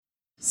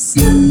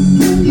Stuck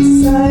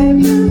inside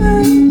my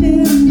mind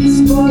in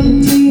this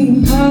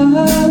quarantine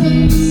house.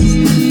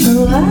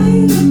 The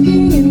light at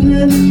the end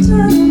of the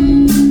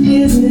tunnel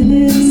isn't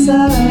in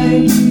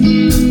sight.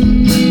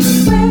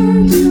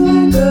 Where do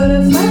I go to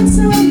find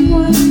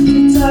someone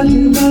to talk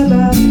to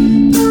about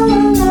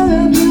all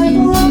of my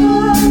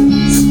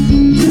flaws?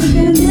 You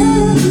can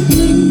never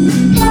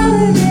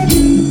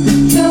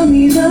validate, tell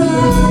me the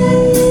lies.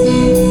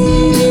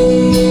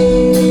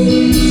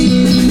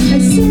 I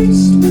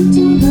searched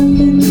until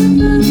nothing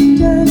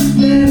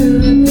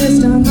there and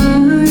missed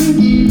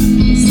online.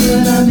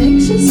 Said I'm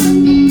anxious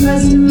and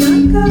depressed and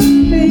my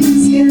coping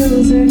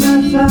skills are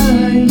not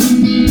fine.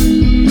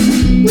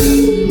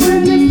 We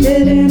weren't a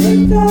fit and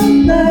it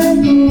felt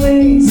like a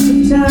waste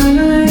of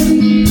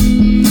time.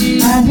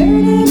 I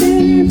heard an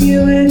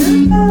interview and I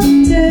felt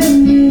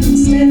an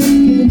instant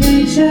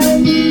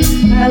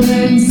connection. I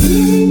learned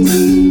CAT,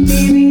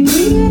 DVD,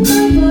 and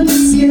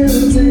mindfulness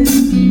skills and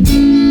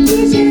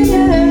each and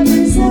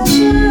every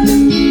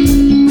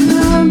session.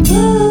 I'm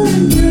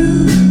pulling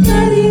through,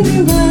 ready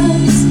to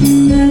ask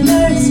the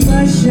next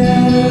question.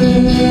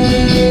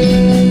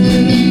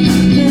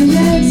 The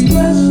next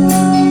question.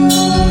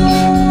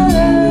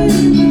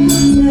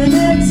 The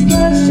next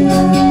question.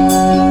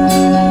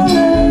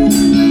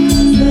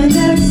 The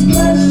next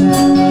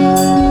question.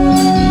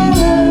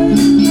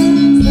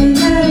 The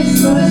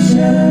next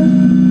question.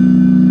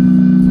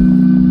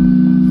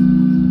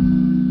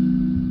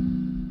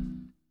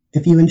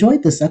 If you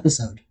enjoyed this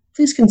episode,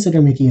 please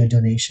consider making a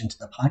donation to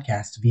the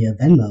podcast via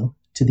Venmo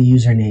to the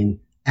username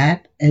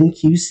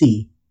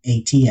 @NQCATX.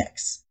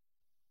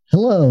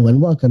 Hello,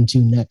 and welcome to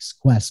Next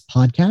Quest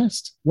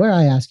Podcast, where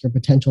I ask your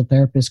potential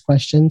therapist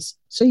questions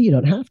so you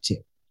don't have to.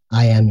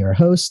 I am your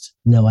host,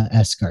 Noah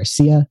S.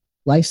 Garcia,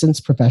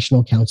 licensed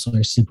professional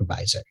counselor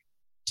supervisor.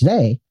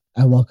 Today,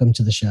 I welcome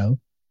to the show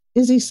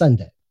Izzy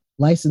Sunday,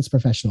 licensed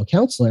professional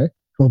counselor,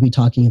 who will be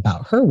talking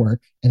about her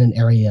work in an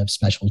area of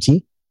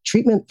specialty,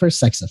 treatment for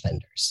sex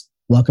offenders.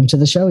 Welcome to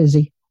the show,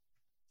 Izzy.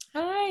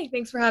 Hi,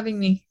 thanks for having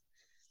me.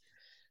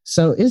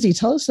 So, Izzy,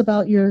 tell us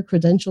about your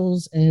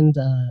credentials and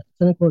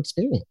clinical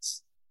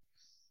experience.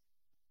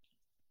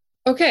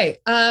 Okay,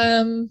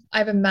 I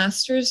have a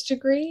master's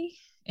degree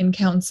in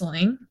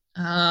counseling,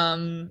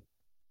 and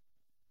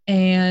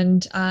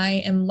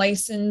I am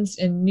licensed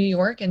in New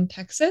York and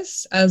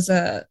Texas as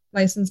a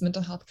licensed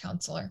mental health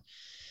counselor.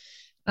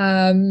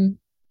 And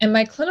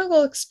my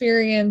clinical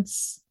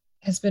experience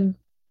has been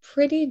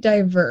pretty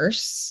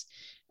diverse.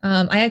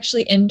 I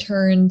actually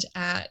interned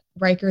at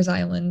Rikers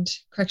Island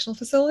Correctional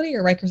Facility,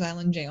 or Rikers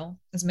Island Jail,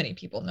 as many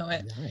people know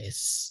it.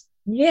 Nice.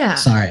 Yeah.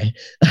 Sorry.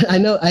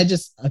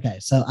 Okay,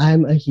 so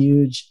I'm a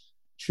huge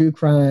true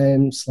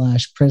crime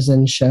 /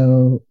 prison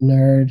show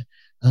nerd.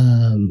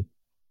 One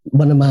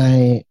of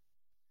my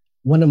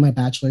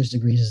bachelor's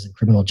degrees is in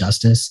criminal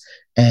justice,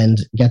 and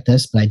get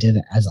this, but I did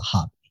it as a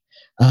hobby.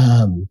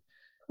 Cool.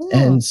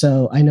 And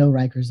so I know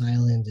Rikers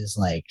Island is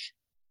like,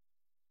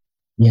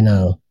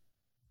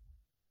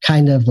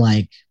 kind of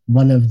like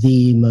one of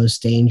the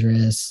most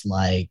dangerous,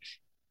 Notorious.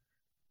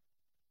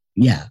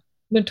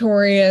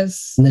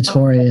 Yes.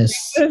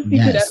 You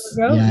could ever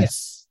go.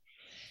 Yes.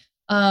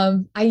 Yeah.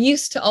 I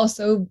used to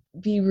also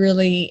be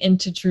really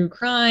into true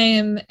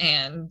crime,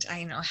 and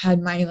I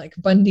had my like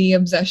Bundy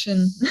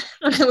obsession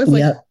when I was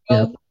like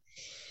 12.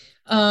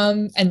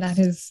 And that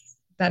has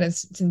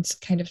since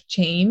kind of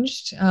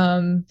changed. I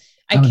would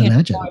can't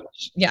imagine.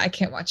 I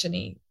can't watch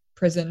any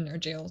prison or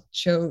jail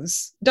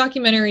shows,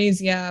 documentaries,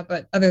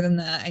 but other than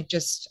that,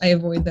 I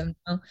avoid them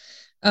now.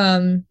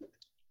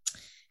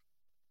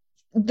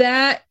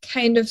 That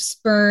kind of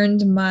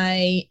spurned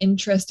my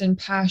interest and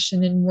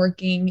passion in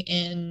working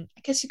in,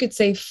 I guess you could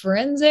say,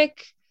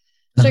 forensic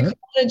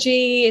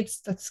psychology.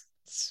 That's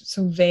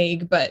so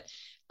vague, but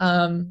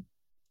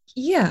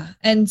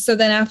and so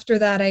then after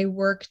that, I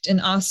worked in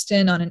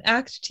Austin on an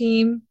ACT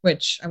team,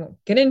 which I won't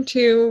get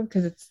into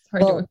because it's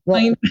hard to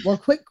explain. Well,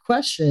 quick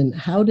question.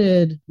 How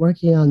did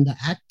working on the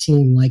ACT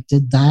team,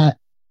 did that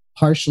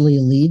partially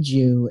lead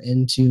you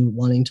into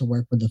wanting to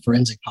work with the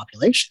forensic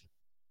population?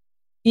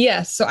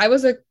 Yes. So I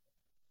was what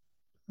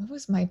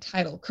was my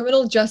title?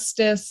 Criminal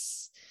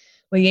Justice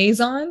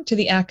Liaison to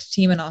the ACT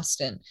team in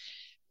Austin.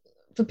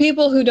 For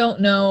people who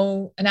don't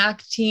know, an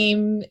ACT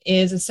team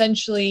is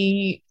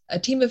essentially a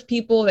team of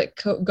people that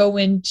go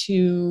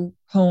into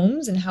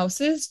homes and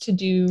houses to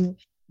do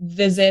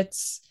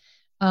visits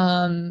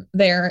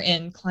there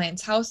in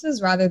clients'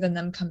 houses rather than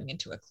them coming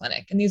into a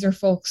clinic. And these are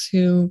folks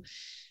who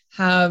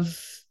have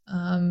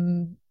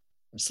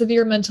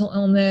severe mental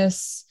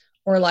illness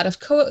or a lot of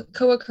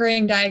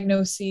co-occurring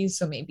diagnoses.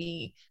 So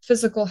maybe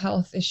physical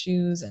health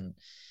issues, and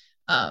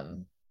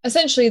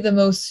essentially the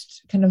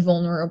most kind of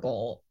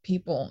vulnerable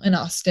people in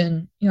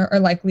Austin, are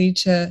likely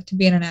to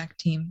be in an ACT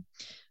team.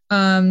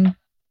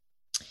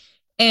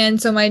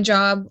 And so my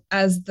job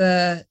as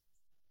the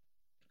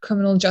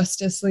criminal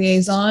justice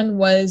liaison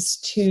was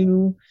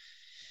to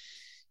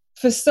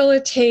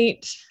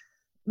facilitate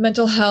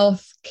mental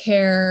health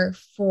care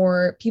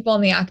for people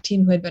on the ACT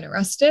team who had been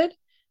arrested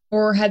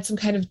or had some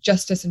kind of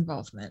justice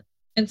involvement.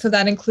 And so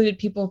that included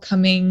people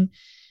coming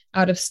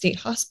out of state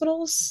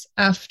hospitals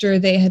after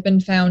they had been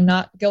found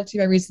not guilty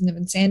by reason of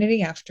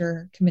insanity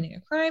after committing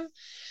a crime,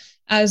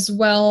 as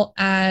well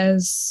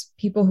as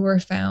people who were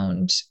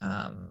found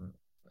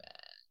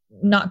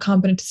not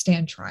competent to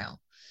stand trial.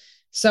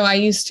 So I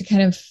used to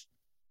kind of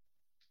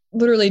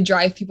literally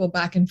drive people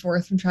back and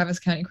forth from Travis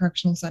County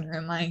Correctional Center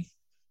in my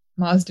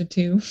Mazda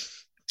 2.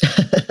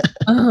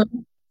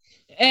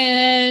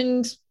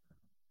 And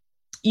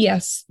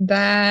yes,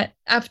 that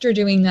after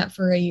doing that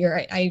for a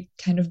year, I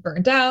kind of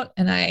burned out,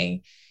 and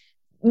I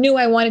knew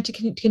I wanted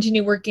to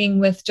continue working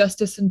with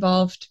justice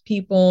involved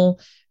people,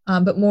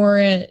 but more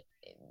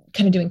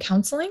kind of doing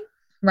counseling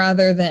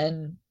rather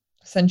than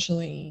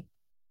essentially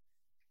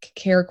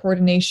care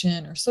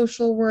coordination or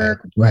social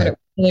work, right. What it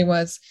really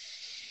was.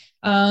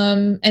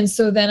 And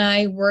so then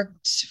I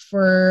worked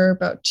for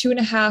about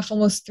 2.5,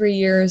 almost 3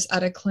 years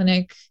at a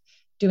clinic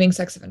doing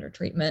sex offender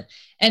treatment.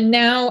 And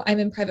now I'm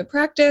in private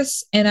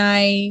practice, and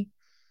I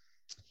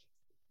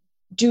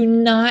do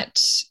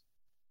not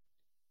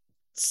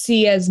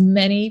see as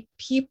many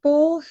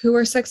people who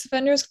are sex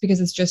offenders because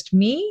it's just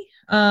me.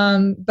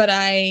 But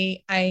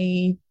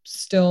I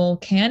still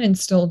can and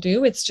still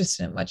do. It's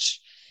just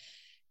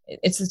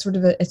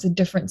it's a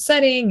different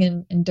setting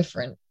and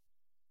different.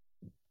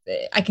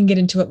 I can get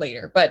into it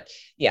later, but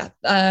yeah.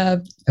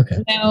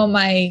 Okay. Now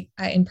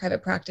in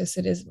private practice,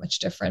 it is much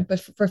different. But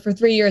for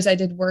 3 years, I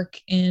did work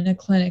in a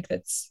clinic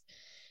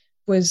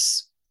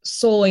was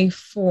solely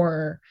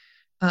for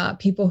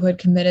people who had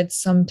committed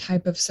some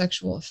type of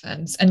sexual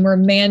offense and were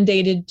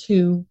mandated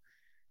to,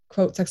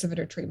 quote, sex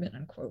offender treatment,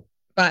 unquote,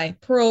 by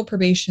parole,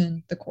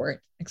 probation, the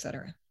court,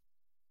 etc.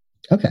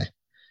 Okay.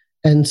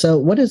 And so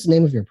what is the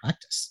name of your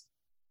practice?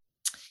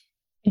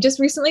 I just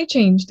recently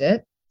changed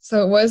it.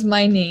 So it was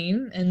my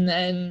name, and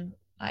then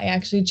I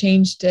actually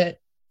changed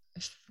it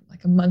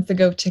like a month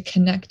ago to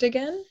Connect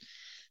Again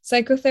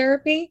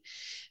Psychotherapy,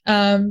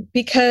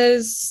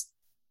 because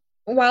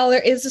while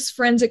there is this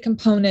forensic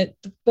component,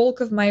 the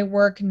bulk of my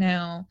work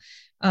now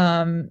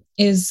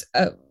is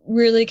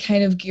really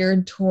kind of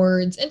geared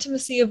towards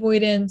intimacy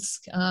avoidance,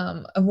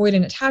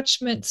 avoidant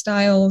attachment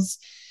styles,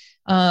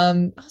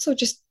 also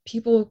just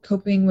people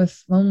coping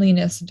with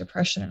loneliness and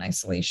depression and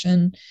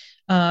isolation.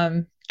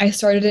 I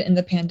started it in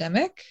the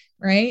pandemic,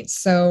 right?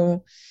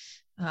 So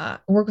I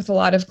work with a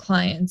lot of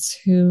clients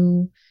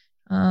who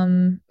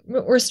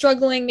were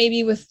struggling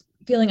maybe with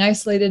feeling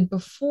isolated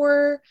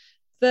before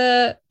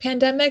the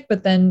pandemic,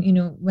 but then,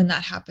 when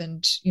that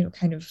happened,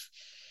 kind of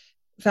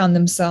found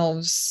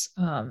themselves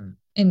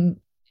in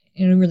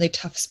a really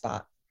tough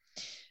spot.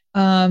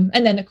 And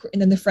then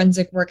the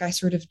forensic work I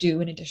sort of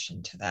do in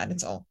addition to that.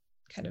 It's all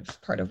kind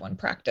of part of one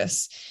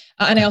practice.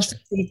 And I also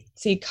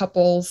see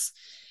couples.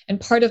 And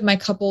part of my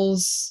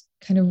couples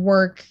kind of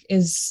work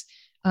is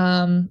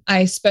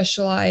I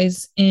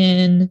specialize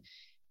in,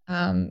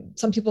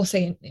 some people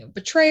say,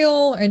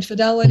 betrayal or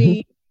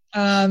infidelity.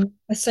 Mm-hmm.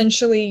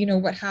 Essentially,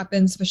 what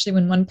happens, especially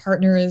when one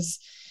partner is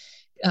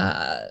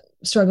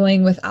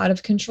struggling with out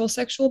of control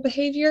sexual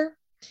behavior.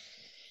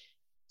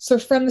 So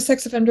from the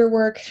sex offender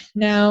work,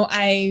 now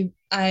I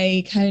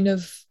kind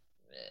of...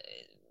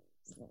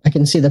 I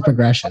can see the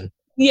progression.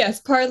 Yes,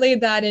 parlay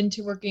that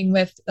into working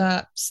with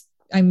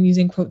I'm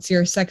using quotes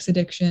here, sex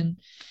addiction,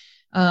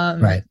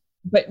 right?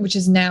 But which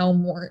is now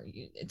more,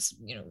 it's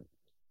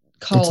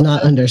called. It's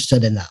not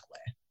understood in that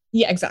way.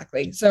 Yeah,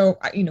 exactly. So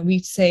we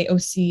say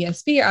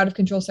OCSB, or out of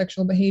control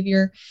sexual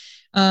behavior,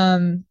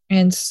 and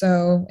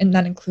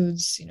that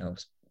includes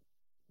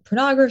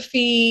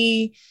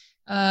pornography,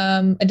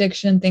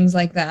 addiction, things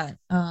like that.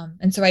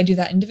 And so I do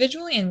that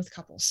individually and with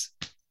couples.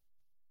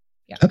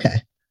 Yeah.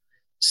 Okay.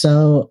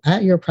 So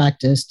at your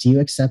practice, do you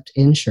accept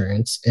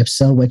insurance? If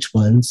so, which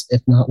ones?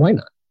 If not, why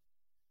not?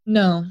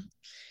 No.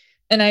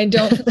 And I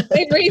don't, for the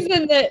same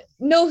reason that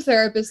no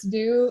therapists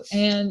do.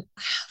 And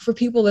for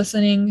people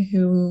listening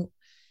who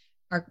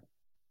are,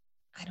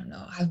 I don't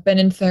know, have been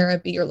in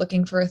therapy or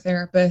looking for a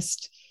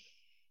therapist,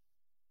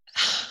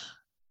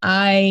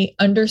 I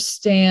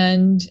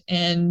understand,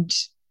 and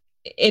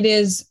it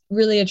is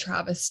really a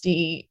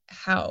travesty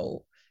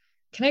how,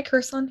 can I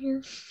curse on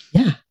here?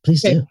 Yeah,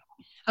 please do.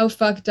 How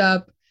fucked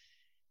up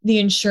the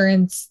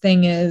insurance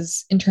thing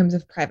is in terms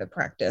of private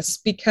practice.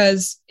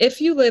 Because if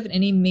you live in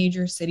any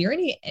major city or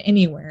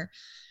anywhere,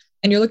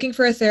 and you're looking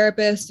for a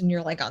therapist and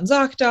you're like on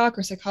ZocDoc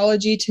or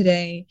Psychology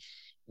Today,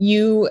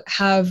 you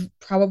have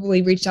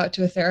probably reached out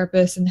to a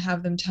therapist and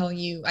have them tell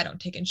you, I don't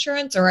take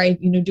insurance, or I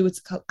do what's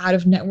called out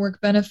of network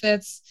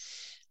benefits.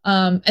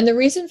 And the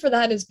reason for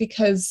that is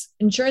because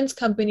insurance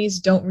companies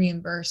don't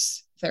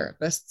reimburse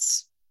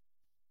therapists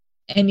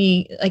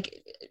anywhere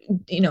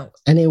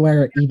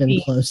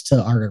even close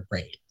to our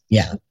rate.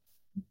 Yeah.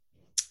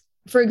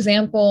 For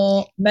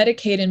example,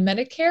 Medicaid and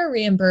Medicare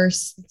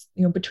reimburse,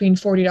 between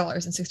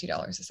 $40 and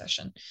 $60 a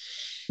session.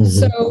 Mm-hmm.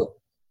 So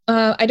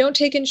I don't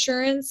take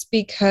insurance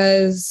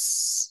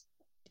because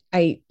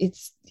I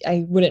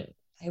wouldn't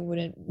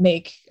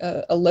make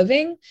a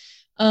living.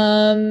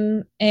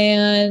 And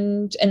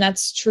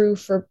that's true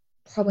for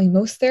probably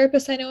most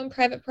therapists I know in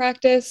private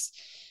practice.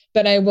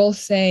 But I will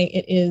say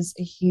it is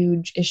a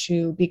huge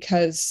issue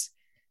because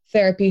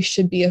therapy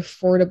should be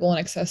affordable and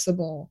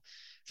accessible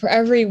for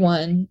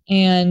everyone.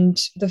 And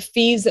the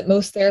fees that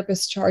most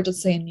therapists charge,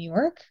 let's say in New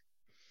York,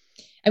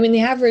 I mean,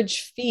 the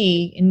average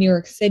fee in New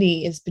York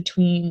City is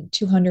between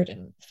 $200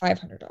 and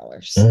 $500.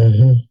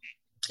 Mm-hmm.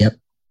 Yep.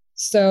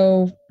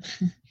 So,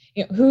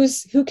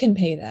 who can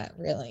pay that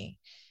really?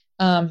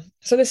 So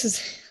this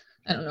is,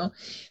 I don't know,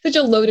 such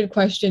a loaded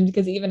question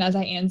because even as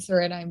I answer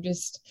it,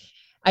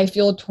 I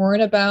feel torn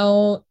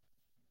about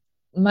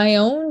my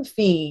own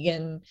fee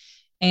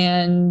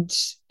and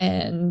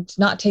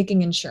not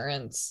taking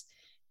insurance.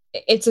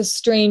 It's a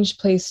strange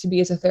place to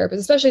be as a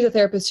therapist, especially as a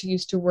therapist who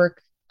used to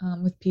work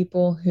with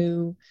people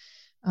who,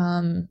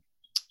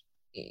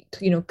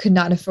 could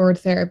not afford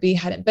therapy,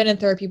 hadn't been in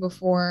therapy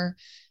before,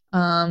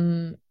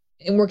 and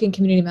work in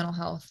community mental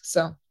health.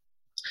 So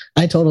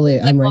I'm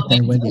right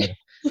there with you.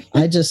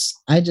 I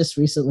just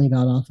recently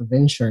got off of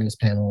insurance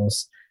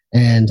panels,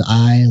 and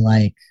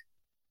I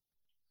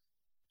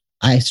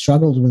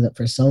struggled with it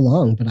for so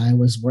long, but I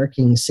was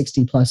working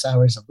 60 plus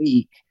hours a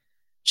week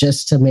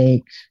just to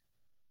make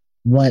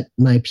what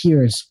my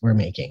peers were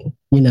making,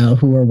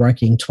 who were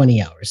working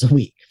 20 hours a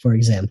week, for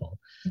example.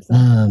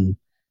 Exactly.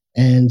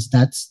 And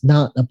that's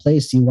not a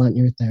place you want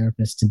your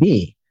therapist to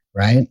be,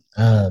 right?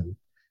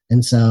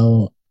 And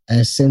so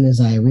as soon as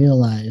I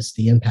realized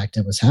the impact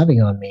it was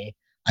having on me,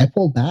 I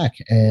pulled back,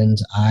 and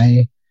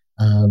I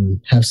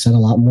have set a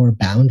lot more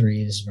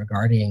boundaries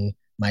regarding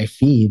my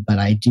fee. But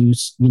I do,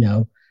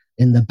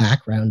 in the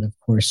background, of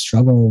course,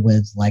 struggle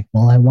with I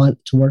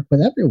want to work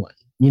with everyone.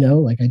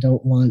 I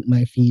don't want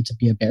my fee to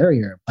be a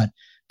barrier. But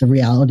the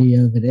reality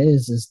of it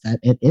is that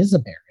it is a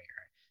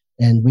barrier,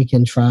 and we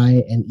can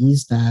try and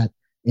ease that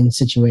in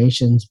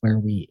situations where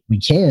we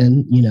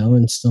can,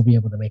 and still be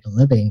able to make a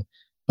living.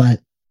 But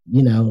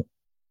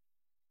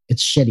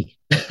it's shitty.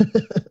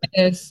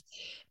 Yes.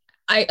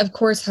 I, of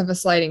course, have a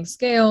sliding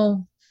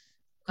scale.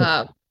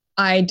 Cool.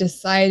 I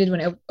decided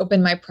when I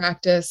opened my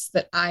practice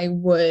that I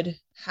would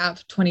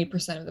have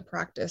 20% of the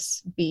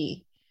practice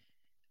be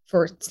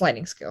for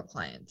sliding scale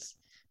clients.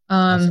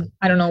 Awesome.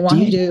 I don't know why. Do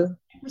you do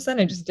percent?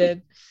 I just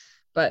did.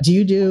 But do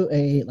you do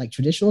a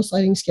traditional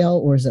sliding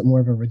scale, or is it more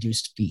of a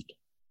reduced fee?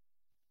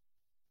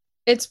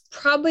 It's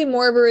probably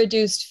more of a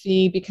reduced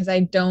fee because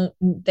I don't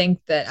think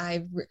that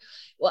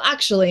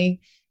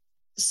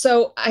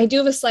so I do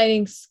have a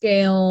sliding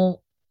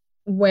scale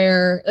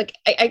where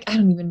I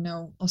don't even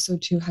know also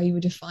too how you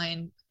would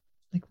define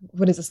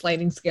what is a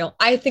sliding scale.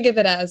 I think of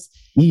it as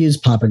you use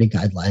poverty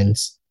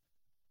guidelines.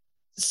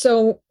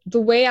 So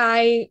the way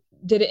I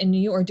did it in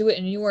New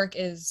York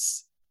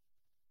is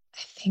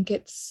I think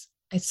it's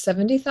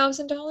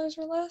 $70,000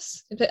 or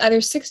less, either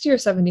 $60,000 or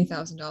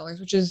 $70,000,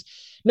 which is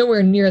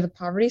nowhere near the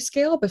poverty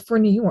scale, but for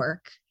New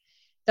York,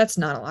 that's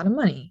not a lot of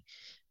money.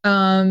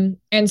 And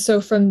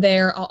so from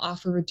there, I'll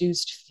offer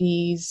reduced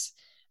fees.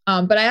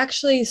 But I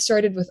actually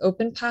started with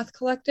Open Path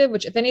Collective,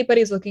 which if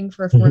anybody's looking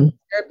for affordable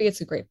therapy,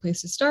 it's a great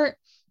place to start.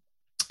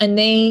 And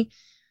they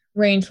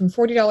range from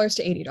 $40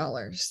 to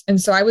 $80.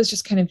 And so I was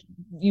just kind of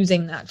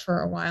using that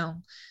for a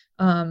while.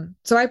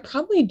 So I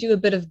probably do a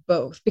bit of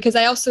both because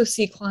I also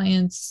see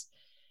clients,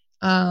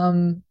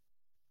 for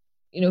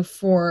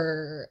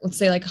let's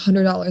say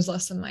 $100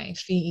 less than my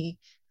fee,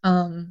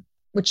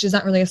 which is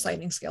not really a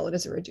sliding scale. It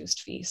is a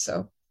reduced fee.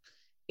 So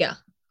yeah,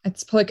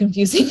 it's probably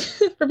confusing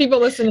for people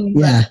listening.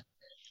 Yeah.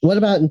 What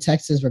about in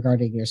Texas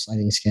regarding your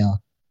sliding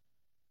scale?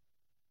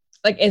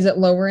 Is it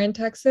lower in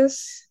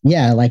Texas?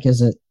 Yeah.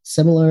 Is it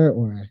similar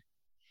or?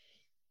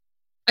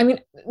 I mean,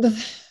 the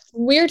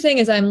weird thing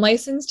is I'm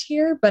licensed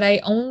here, but I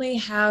only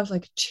have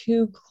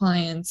 2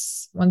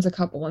 clients. One's a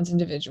couple, one's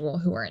individual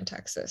who are in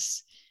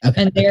Texas.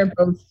 Okay. And they're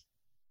both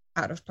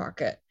out of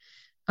pocket.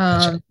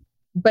 Gotcha.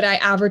 But I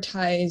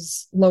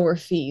advertise lower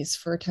fees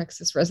for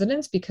Texas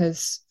residents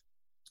because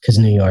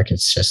New York,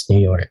 it's just New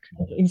York.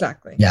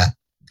 Exactly. Yeah.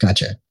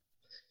 Gotcha.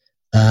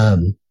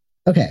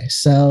 Okay.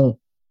 So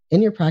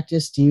in your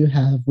practice, do you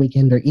have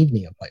weekend or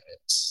evening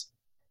appointments?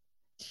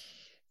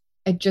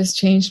 I just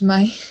changed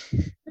my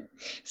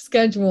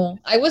schedule.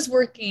 I was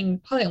working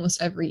probably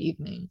almost every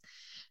evening,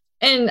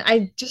 and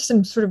I just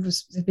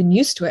have been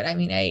used to it. I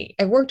mean,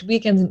 I worked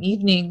weekends and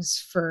evenings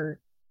for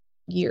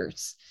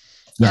years.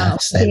 Yeah.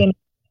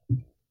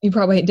 You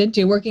probably did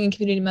too, working in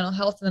community mental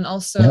health. And then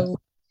also,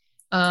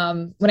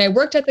 when I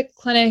worked at the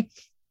clinic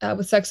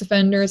with sex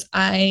offenders,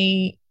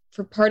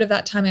 for part of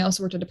that time, I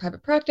also worked at a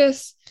private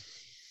practice.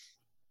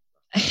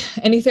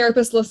 Any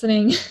therapist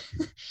listening,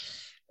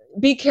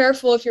 be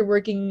careful if you're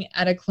working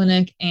at a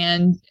clinic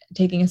and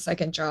taking a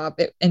second job.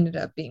 It ended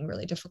up being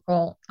really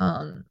difficult.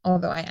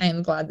 Although I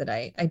am glad that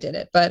I did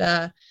it.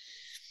 But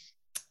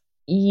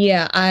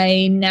yeah,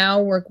 I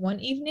now work one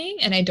evening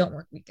and I don't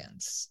work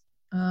weekends.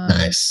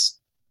 Nice.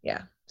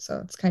 Yeah. So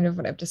it's kind of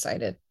what I've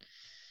decided.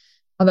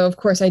 Although, of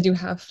course, I do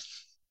have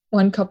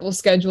one couple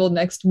scheduled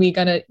next week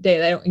on a day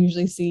that I don't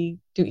usually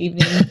do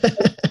evening.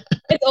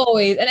 It's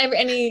always, and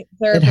any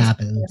therapist. It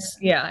happens.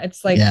 Yeah.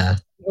 It's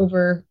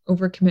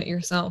overcommit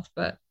yourself,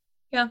 but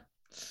yeah.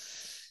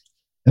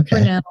 Okay.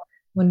 For now.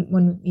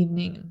 one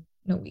evening and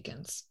no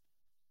weekends.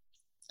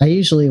 I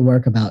usually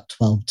work about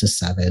 12 to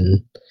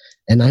 7,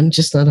 and I'm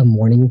just not a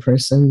morning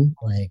person.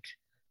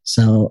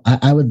 So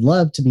I would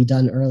love to be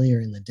done earlier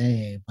in the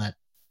day, but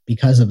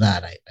because of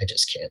that, I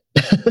just can't.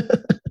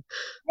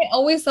 I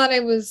always thought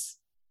I was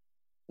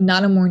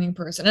not a morning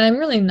person, and I'm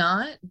really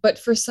not. But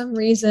for some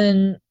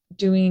reason,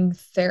 doing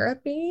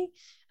therapy,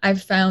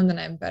 I've found that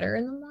I'm better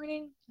in the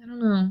morning. I don't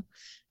know.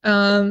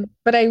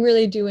 But I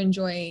really do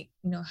enjoy,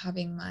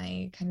 having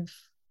my kind of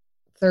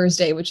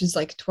Thursday, which is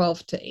like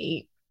 12 to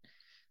 8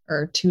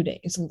 or 2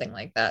 days, something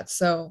like that.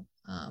 So,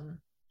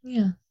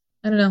 yeah,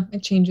 I don't know.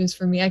 It changes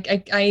for me.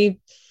 I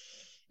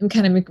am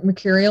kind of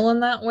mercurial in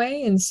that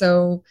way. And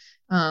so,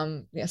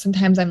 yeah,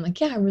 sometimes I'm like,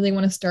 yeah, I really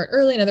want to start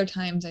early, and other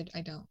times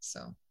I don't.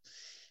 So,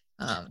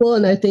 Well,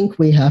 and I think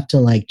we have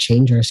to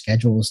change our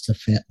schedules to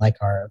fit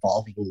our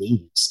evolving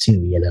needs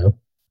too.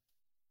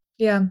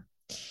 yeah.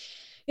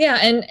 Yeah.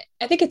 And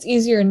I think it's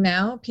easier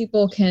now.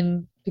 People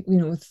can,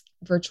 with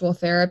virtual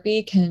therapy,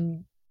 we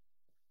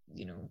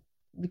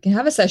can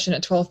have a session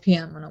at 12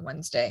 p.m. on a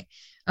Wednesday.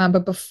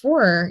 But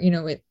before,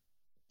 who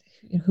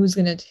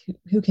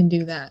can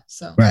do that?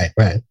 So, Right.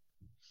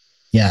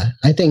 Yeah,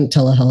 I think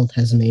telehealth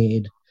has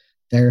made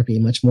therapy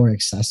much more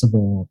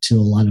accessible to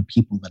a lot of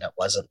people that it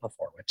wasn't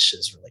before, which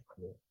is really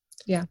cool.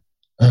 yeah.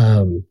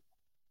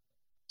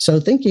 So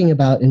thinking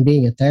about and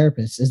being a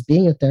therapist, is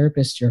being a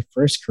therapist your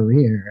first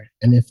career?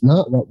 And if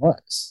not, what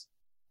was?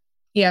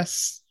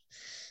 Yes.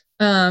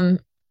 I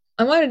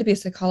wanted to be a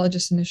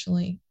psychologist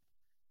initially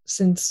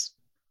since,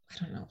 I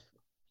don't know,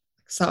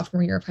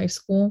 sophomore year of high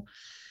school.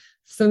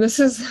 So this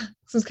is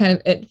kind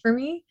of it for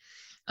me.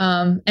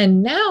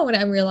 And now what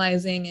I'm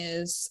realizing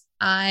is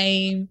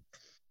I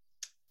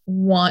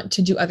want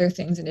to do other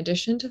things in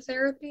addition to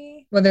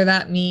therapy, whether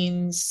that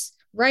means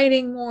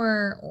writing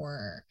more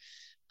or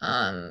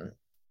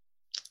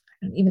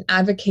even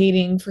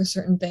advocating for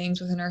certain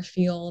things within our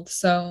field.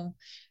 So,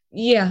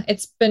 yeah,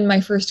 it's been my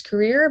first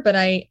career, but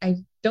I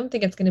don't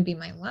think it's going to be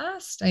my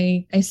last.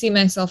 I see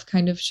myself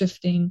kind of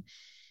shifting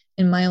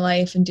in my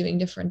life and doing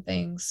different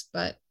things.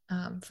 But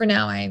for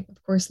now, I,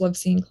 of course, love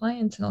seeing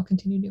clients, and I'll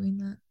continue doing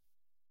that.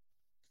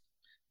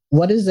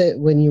 What is it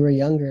when you were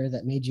younger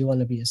that made you want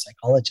to be a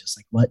psychologist?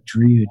 What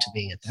drew you to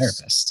being a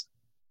therapist?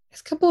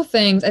 There's a couple of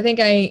things. I think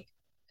I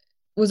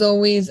was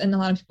always, and a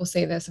lot of people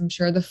say this, I'm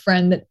sure, the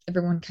friend that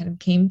everyone kind of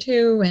came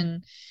to.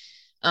 And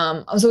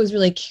I was always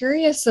really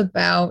curious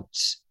about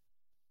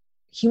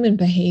human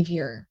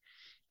behavior.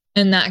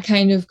 And that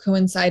kind of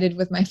coincided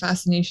with my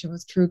fascination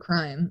with true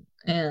crime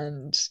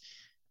and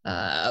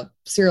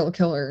serial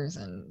killers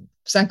and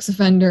sex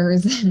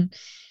offenders, and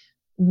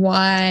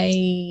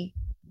why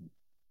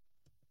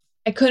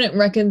I couldn't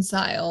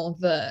reconcile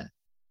the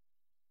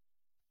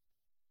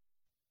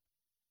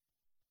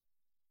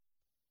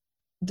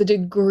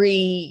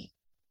degree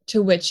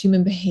to which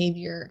human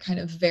behavior kind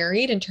of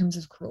varied in terms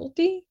of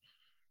cruelty.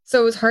 So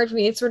it was hard for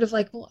me. It's sort of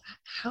like, well,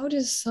 how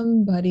does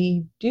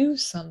somebody do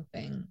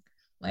something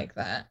like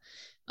that?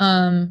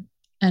 And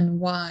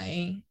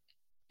why?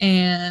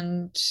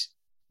 And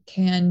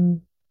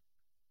can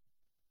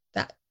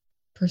that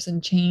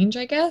person change,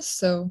 I guess?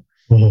 So,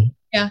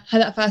 yeah,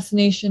 had that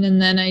fascination. And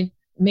then I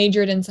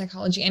majored in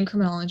psychology and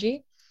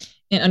criminology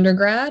in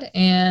undergrad,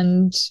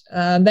 and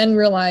then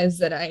realized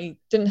that I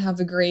didn't have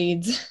the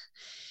grades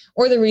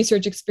or the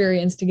research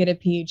experience to get a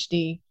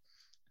PhD.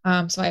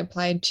 So I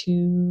applied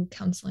to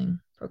counseling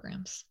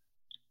programs.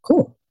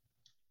 Cool.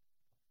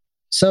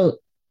 So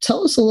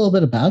tell us a little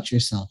bit about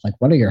yourself.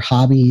 What are your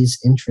hobbies,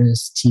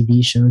 interests,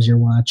 TV shows you're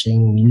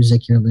watching,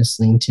 music you're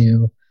listening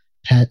to,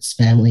 pets,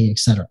 family,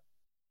 etc.?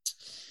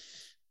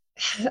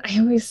 I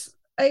always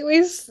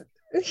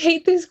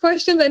hate these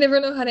questions. I never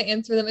know how to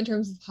answer them in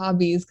terms of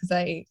hobbies, because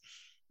I'm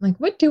like,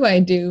 what do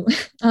I do?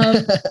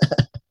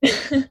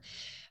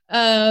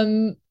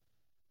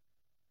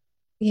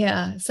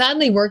 Yeah,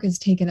 sadly, work has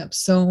taken up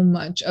so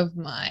much of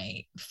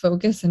my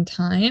focus and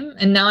time.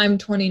 And now I'm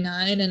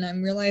 29, and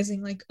I'm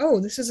realizing oh,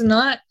 this is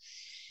not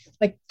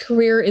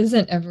career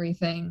isn't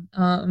everything.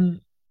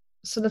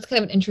 So that's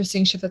kind of an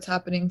interesting shift that's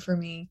happening for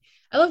me.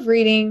 I love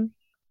reading.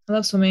 I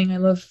love swimming. I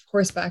love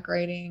horseback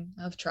riding.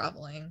 I love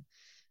traveling.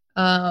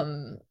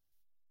 I've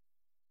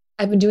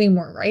been doing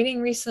more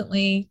writing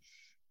recently.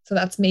 So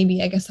that's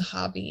maybe, I guess, a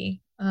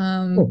hobby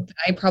Cool. that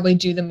I probably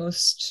do the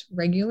most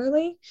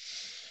regularly.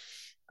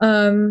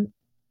 Yeah,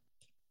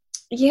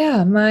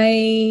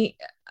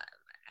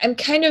 I'm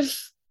kind of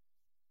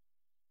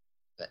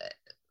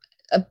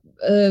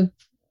a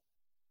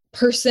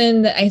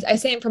person that I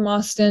say I'm from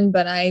Austin,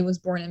 but I was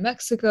born in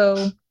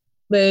Mexico,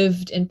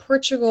 lived in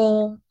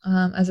Portugal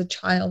as a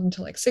child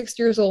until 6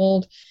 years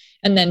old,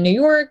 and then New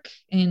York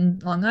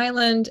and Long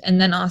Island, and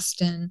then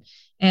Austin.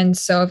 And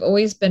so I've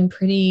always been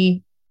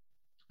pretty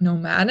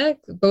nomadic,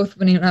 both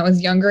when I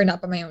was younger,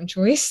 not by my own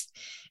choice.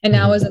 And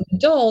now as an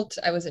adult,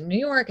 I was in New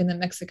York and then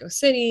Mexico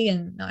City,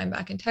 and now I'm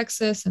back in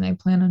Texas, and I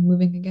plan on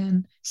moving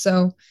again.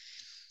 So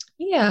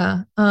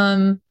yeah.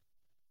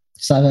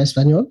 ¿Sabe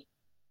español?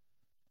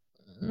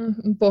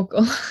 Un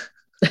poco.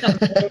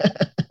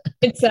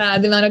 It's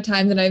sad the amount of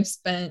time that I've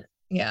spent,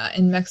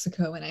 in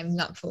Mexico, and I'm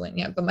not fluent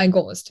yet, but my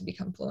goal is to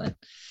become fluent.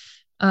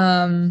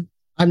 I'm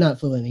not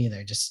fluent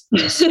either. Just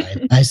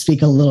I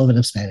speak a little bit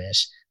of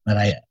Spanish, but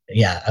I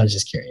was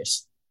just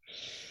curious.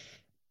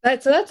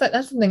 That's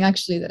something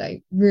actually that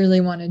I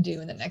really want to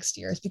do in the next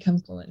year, is become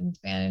fluent in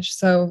Spanish.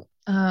 So,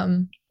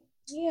 in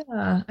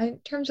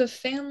terms of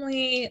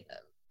family,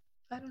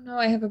 I don't know.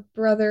 I have a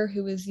brother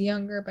who is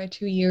younger by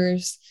 2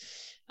 years.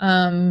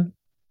 I'm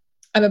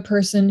a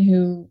person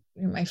who,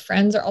 my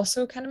friends are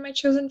also kind of my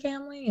chosen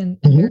family, and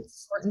very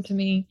important to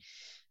me.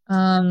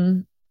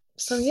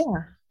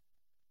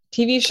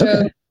 TV shows.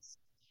 Okay.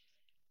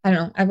 I don't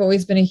know. I've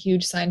always been a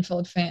huge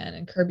Seinfeld fan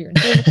and Curb Your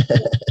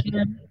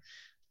Enthusiasm.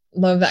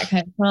 Love that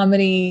kind of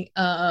comedy.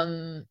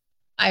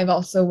 I've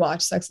also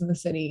watched Sex and the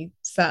City,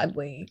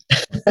 sadly,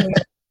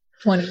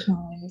 20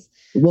 times.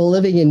 Well,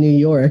 living in New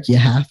York, you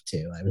have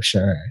to, I'm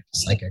sure.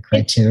 It's like a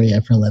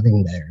criteria for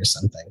living there or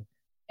something.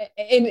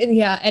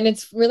 And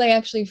it's really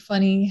actually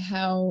funny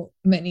how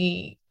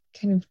many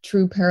kind of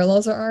true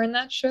parallels there are in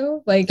that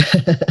show. Like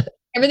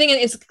everything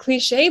is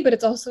cliche, but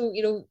it's also,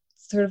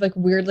 sort of like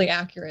weirdly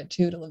accurate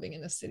too to living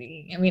in the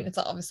city. I mean, it's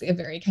obviously a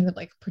very kind of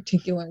like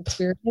particular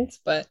experience,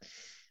 but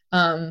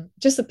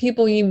just the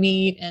people you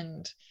meet,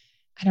 and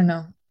I don't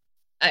know.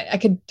 I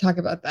could talk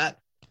about that.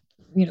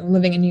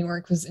 Living in New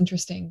York was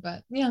interesting,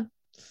 but yeah.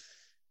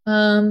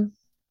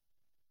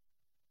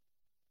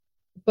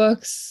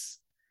 Books.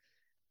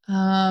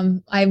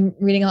 I'm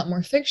reading a lot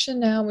more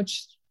fiction now,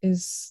 which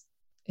is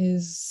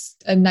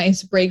a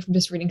nice break from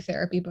just reading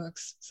therapy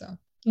books. So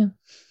yeah.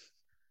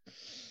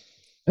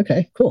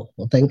 Okay, cool.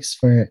 Well, thanks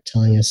for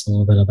telling us a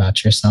little bit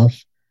about yourself.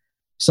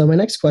 So my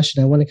next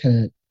question, I want to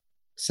kind of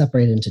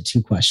separate into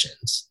two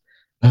questions.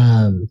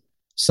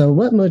 So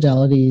what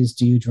modalities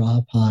do you draw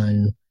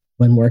upon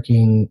when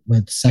working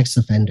with sex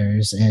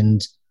offenders,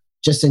 and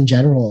just in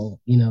general,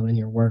 in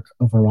your work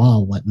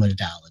overall, what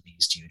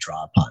modalities do you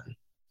draw upon?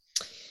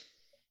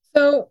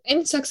 So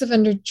in sex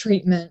offender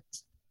treatment,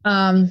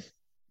 the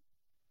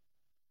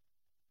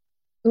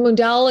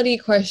modality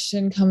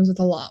question comes with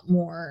a lot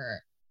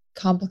more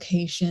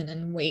complication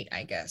and weight,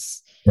 I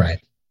guess. Right.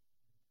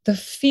 The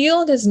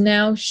field has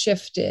now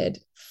shifted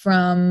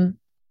from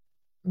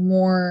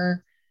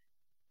more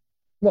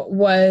what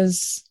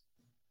was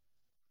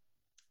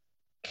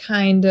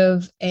kind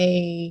of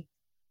it's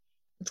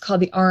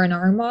called the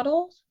R&R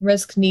model,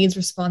 risk, needs,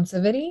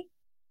 responsivity.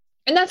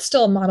 And that's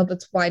still a model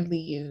that's widely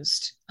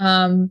used.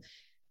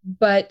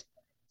 But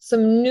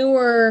some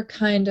newer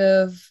kind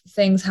of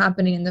things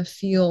happening in the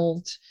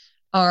field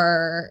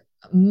are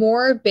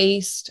more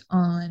based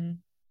on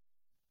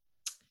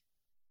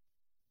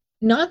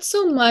not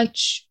so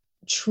much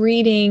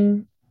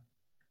treating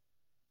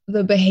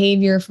the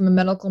behavior from a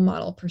medical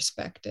model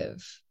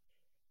perspective.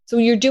 So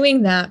you're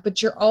doing that,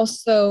 but you're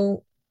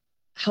also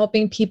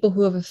helping people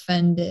who have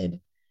offended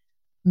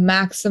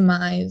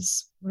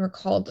maximize what are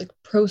called like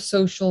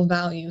pro-social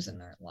values in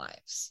their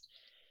lives.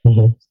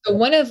 Mm-hmm.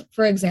 So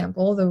for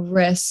example, the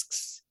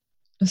risks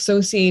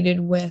associated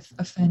with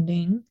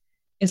offending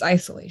is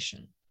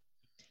isolation.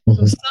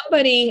 Mm-hmm. So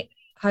somebody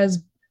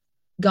has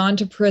gone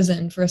to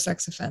prison for a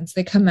sex offense,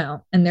 they come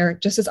out and they're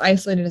just as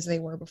isolated as they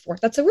were before.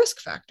 That's a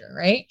risk factor,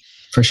 right?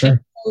 For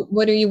sure. So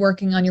what are you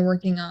working on? You're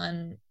working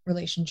on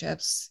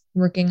relationships,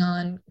 working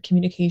on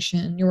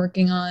communication, you're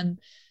working on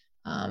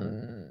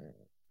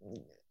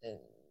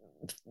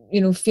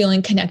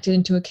feeling connected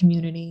into a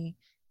community,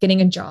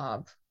 getting a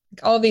job.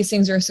 Like all of these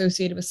things are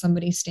associated with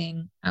somebody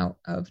staying out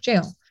of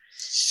jail.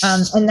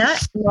 And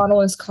that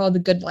model is called the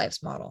Good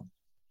Lives model.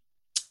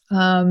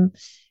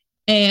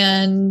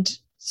 And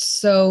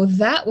so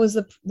that was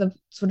the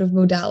sort of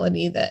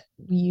modality that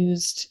we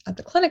used at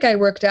the clinic I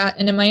worked at.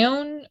 And in my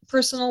own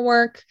personal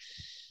work,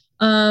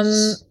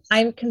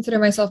 I consider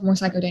myself more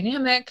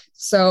psychodynamic.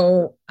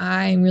 So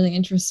I'm really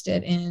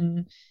interested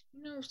in,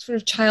 sort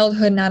of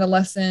childhood and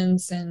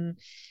adolescence and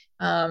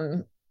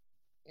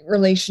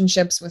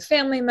relationships with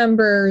family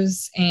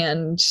members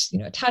and,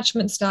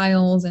 attachment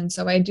styles. And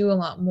so I do a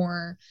lot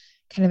more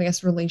kind of, I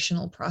guess,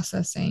 relational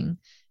processing.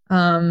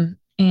 And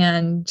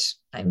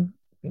I'm,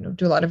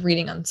 do a lot of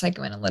reading on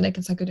psychoanalytic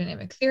and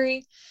psychodynamic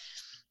theory.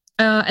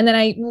 And then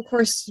I, of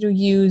course,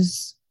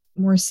 use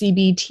more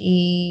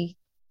CBT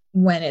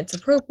when it's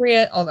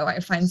appropriate, although I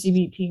find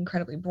CBT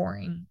incredibly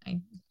boring. I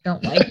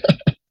don't like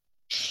it.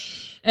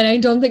 And I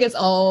don't think it's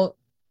all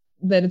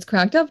that it's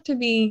cracked up to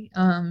be.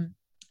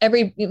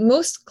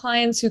 Most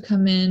clients who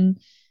come in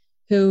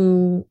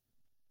who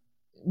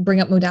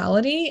bring up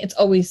modality, it's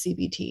always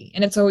CBT.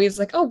 And it's always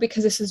like, oh,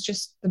 because this is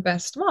just the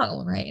best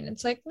model, right? And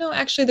it's like, no,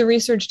 actually the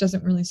research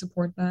doesn't really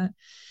support that.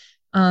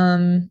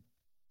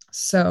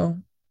 So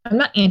I'm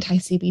not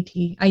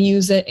anti-CBT. I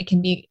use it. It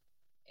can be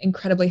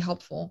incredibly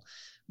helpful,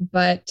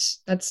 but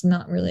that's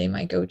not really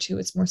my go-to.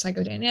 It's more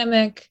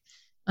psychodynamic.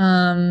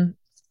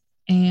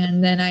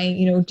 And then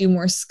I, do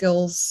more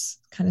skills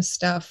kind of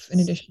stuff in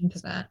addition to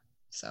that.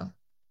 So,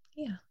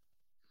 yeah.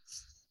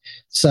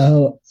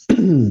 So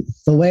the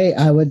way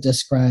I would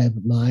describe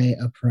my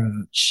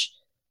approach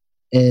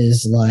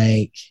is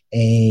like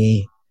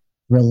a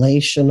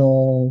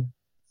relational,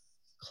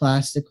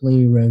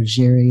 classically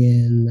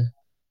Rogerian,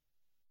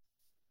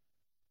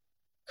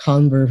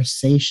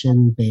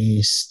 conversation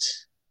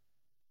based,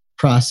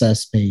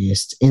 process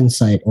based,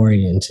 insight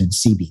oriented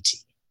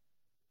CBT.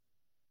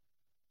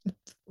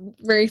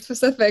 Very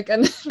specific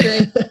and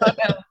very thought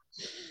out.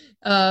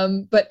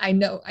 But I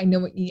know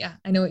what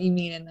you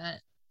mean, and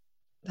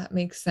that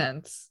makes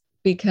sense,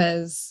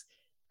 because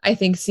I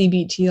think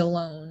CBT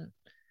alone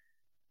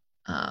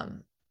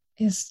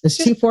is it's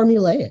too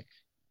formulaic.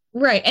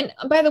 Right. And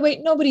by the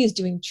way, nobody is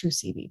doing true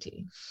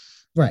CBT.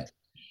 Right.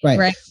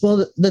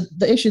 Well,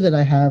 the issue that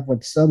I have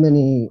with so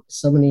many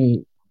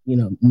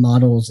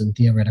models and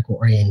theoretical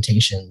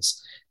orientations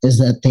is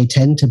that they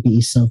tend to be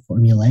so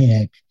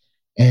formulaic.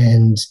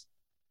 And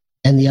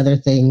the other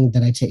thing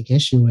that I take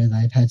issue with,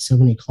 I've had so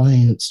many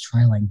clients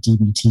try like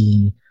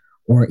DBT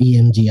or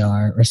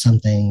EMDR or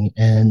something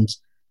and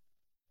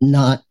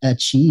not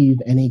achieve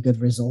any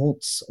good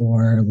results,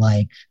 or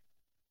like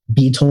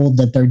be told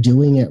that they're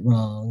doing it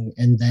wrong,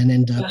 and then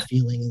end up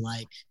feeling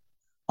like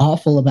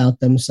awful about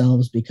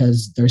themselves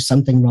because there's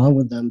something wrong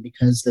with them,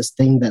 because this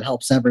thing that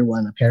helps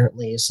everyone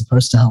apparently is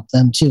supposed to help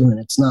them too, and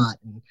it's not.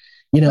 And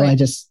right. I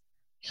just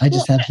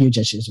have huge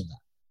issues with that.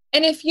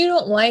 And if you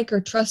don't like or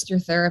trust your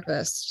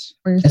therapist,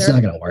 or your it's therapist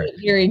not going to work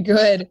very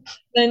good,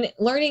 then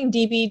learning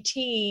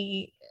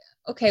DBT,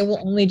 okay, will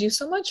only do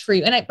so much for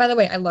you. And by the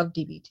way, I love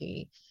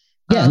DBT.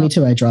 Yeah, me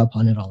too. I draw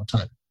upon it all the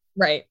time.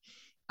 Right.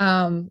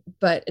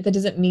 But that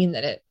doesn't mean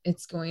that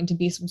it's going to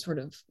be some sort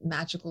of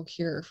magical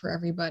cure for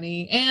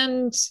everybody.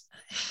 And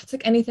it's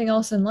like anything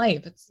else in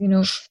life. It's,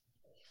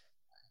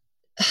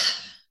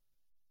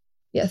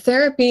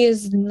 therapy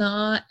is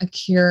not a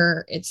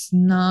cure. It's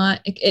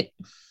not,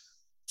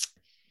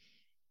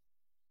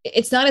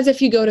 it's not as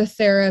if you go to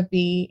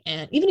therapy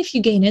and even if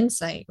you gain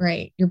insight,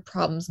 right, your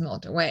problems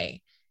melt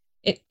away.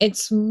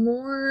 It's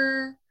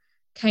more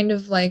kind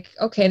of like,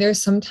 okay,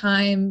 there's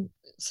sometimes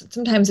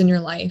in your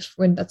life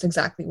when that's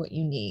exactly what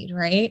you need,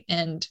 right?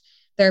 And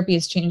therapy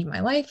has changed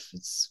my life.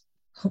 It's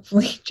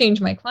hopefully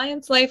changed my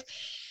client's life.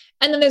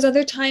 And then there's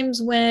other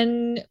times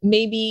when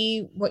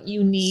maybe what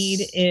you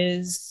need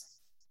is,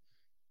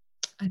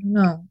 I don't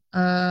know,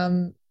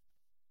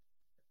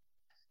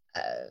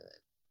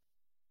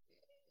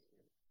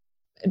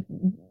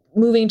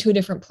 moving to a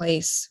different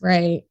place,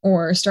 right?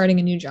 Or starting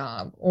a new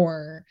job,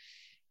 or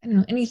I don't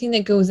know, anything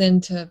that goes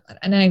into,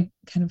 and I'm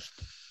kind of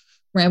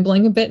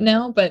rambling a bit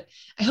now, but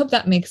I hope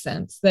that makes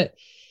sense. That,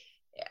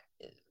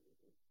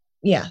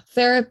 yeah,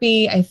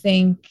 therapy, I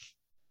think,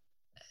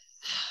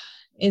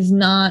 it's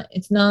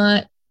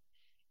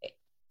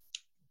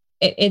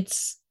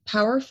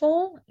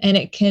powerful and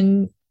it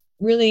can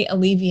really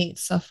alleviate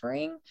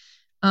suffering.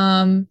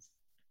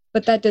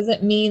 But that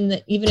doesn't mean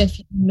that even if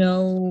you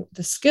know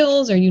the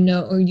skills or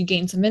you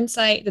gain some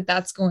insight,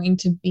 that's going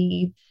to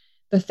be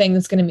the thing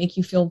that's going to make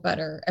you feel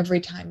better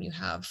every time you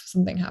have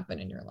something happen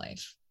in your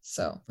life.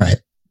 So,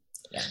 right.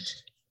 Yeah.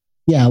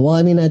 Yeah. Well,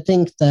 I mean, I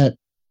think that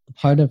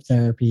part of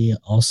therapy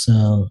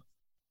also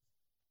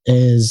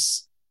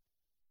is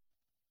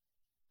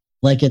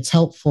like, it's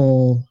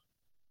helpful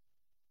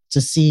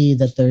to see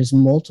that there's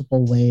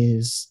multiple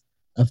ways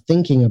of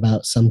thinking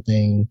about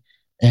something,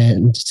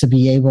 and to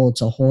be able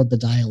to hold the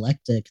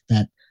dialectic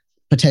that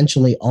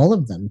potentially all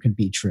of them could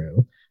be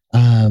true.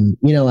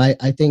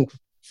 I think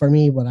for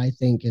me, what I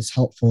think is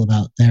helpful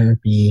about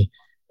therapy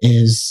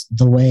is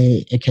the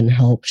way it can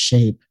help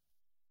shape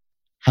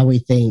how we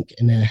think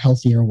in a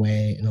healthier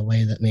way, in a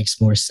way that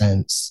makes more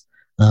sense,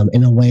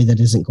 in a way that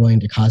isn't going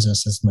to cause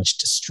us as much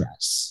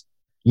distress.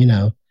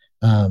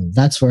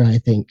 That's where I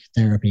think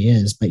therapy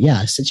is. But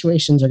yeah,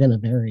 situations are going to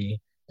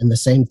vary, and the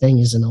same thing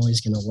isn't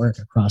always going to work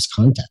across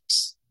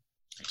contexts.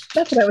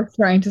 That's what I was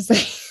trying to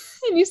say.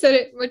 And you said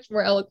it much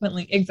more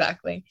eloquently.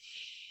 Exactly.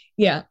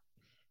 Yeah.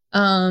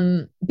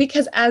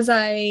 Because as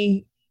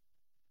I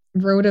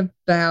wrote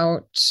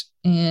about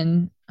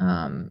in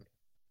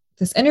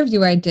this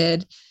interview I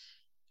did,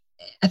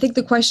 I think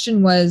the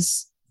question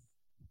was,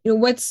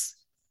 can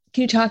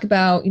you talk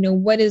about,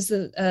 what is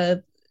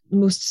the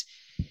most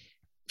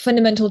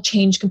fundamental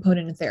change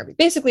component in therapy?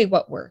 Basically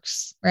what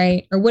works,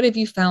 right? Or what have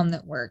you found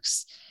that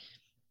works?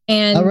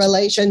 And a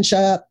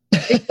relationship.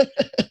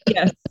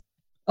 Yes,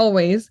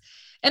 always.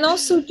 And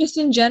also just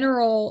in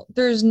general,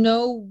 there's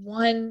no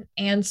one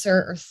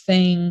answer or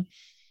thing,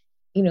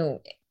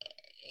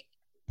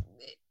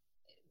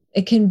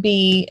 it can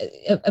be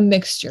a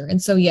mixture.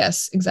 And so,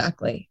 yes,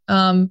 exactly.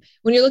 When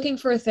you're looking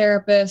for a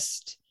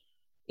therapist,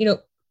 one of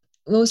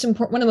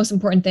the most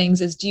important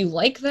things is, do you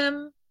like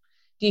them?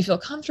 Do you feel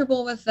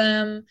comfortable with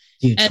them?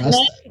 Do you trust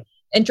them?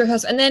 And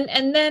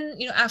then,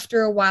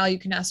 after a while you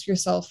can ask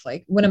yourself,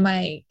 like, what am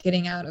I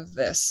getting out of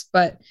this?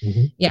 But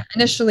yeah,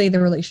 initially the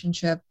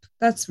relationship,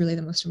 that's really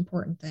the most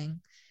important thing.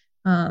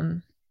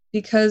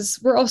 Because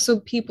we're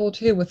also people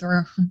too, with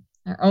our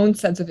own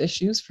sets of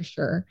issues, for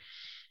sure.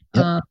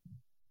 Yep.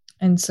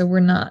 And so we're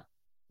not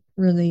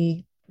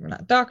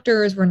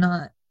doctors. We're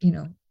not, we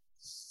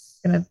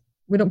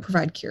don't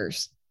provide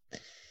cures.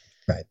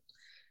 Right.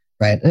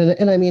 Right.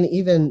 And I mean,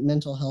 even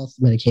mental health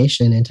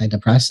medication,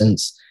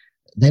 antidepressants,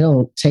 they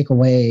don't take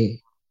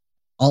away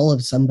all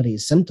of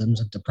somebody's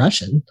symptoms of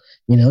depression.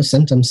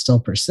 Symptoms still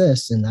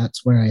persist. And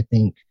that's where I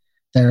think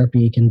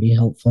therapy can be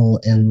helpful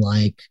in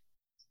like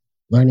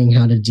learning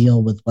how to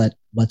deal with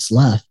what's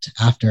left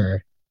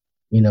after,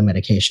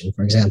 medication,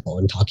 for example,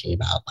 and talking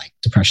about like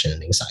depression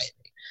and anxiety.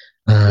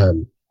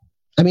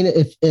 I mean,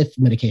 if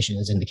medication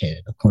is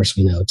indicated, of course,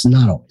 we know it's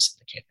not always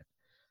indicated.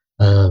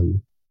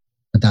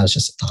 But that was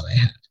just a thought I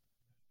had.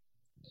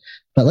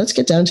 But let's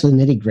get down to the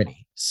nitty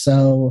gritty.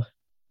 So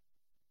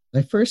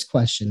my first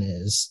question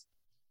is,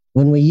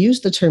 when we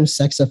use the term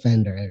sex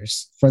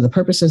offenders for the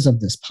purposes of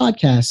this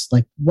podcast,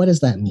 like, what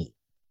does that mean?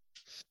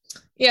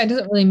 Yeah, it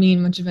doesn't really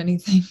mean much of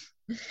anything.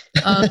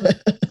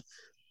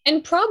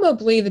 And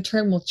probably the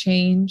term will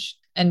change,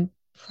 and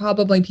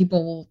probably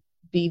people will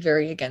be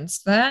very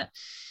against that.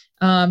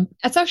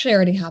 That's actually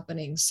already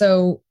happening.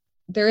 So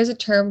there is a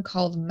term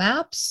called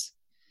MAPS,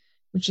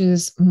 which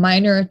is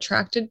minor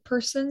attracted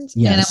persons.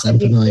 Yes, I'm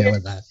familiar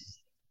with that.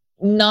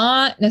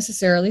 Not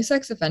necessarily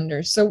sex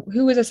offenders. So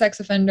who is a sex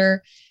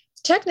offender?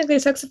 Technically, a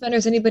sex offender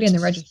is anybody in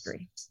the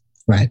registry.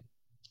 Right.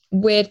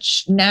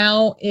 Which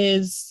now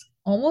is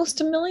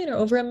almost 1 million or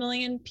over 1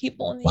 million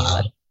people in the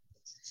US.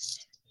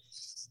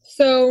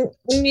 So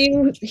when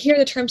you hear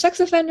the term sex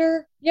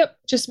offender,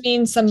 just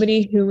means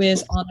somebody who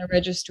is on the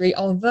registry,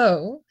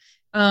 although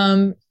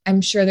I'm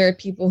sure there are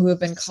people who have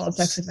been called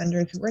sex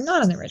offenders who were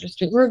not on the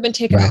registry or have been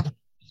taken off the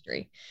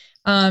registry.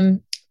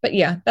 But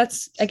yeah,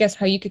 that's, I guess,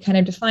 how you could kind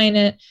of define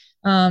it.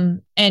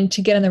 And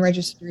to get on the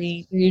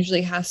registry, there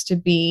usually has to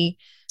be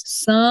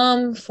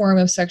some form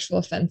of sexual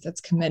offense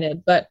that's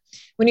committed. But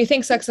when you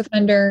think sex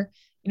offender,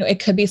 it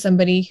could be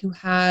somebody who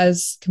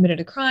has committed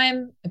a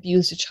crime,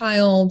 abused a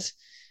child,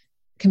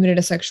 committed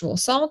a sexual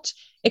assault.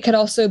 It could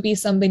also be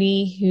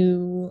somebody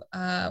who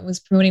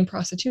was promoting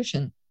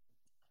prostitution,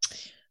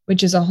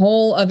 which is a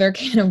whole other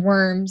can of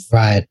worms.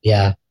 Right.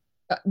 Yeah.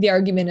 The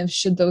argument of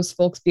should those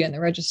folks be on the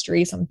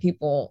registry? Some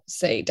people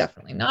say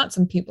definitely not.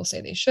 Some people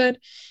say they should.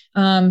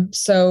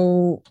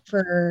 So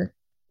for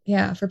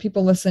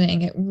people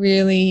listening, it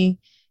really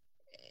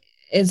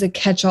is a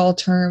catch-all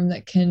term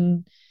that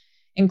can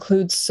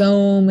include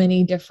so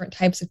many different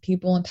types of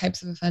people and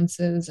types of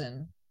offenses,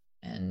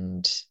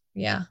 and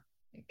yeah,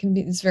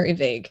 it's very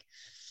vague.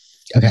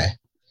 Okay.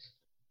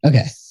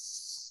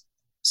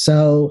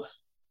 So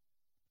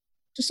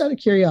just out of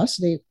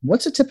curiosity,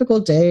 what's a typical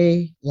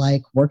day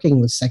like working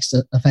with sex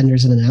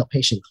offenders in an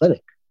outpatient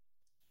clinic?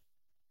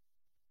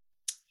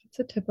 It's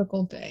a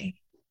typical day.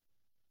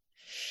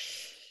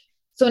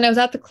 So when I was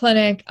at the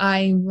clinic,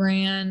 I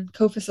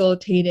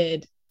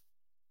co-facilitated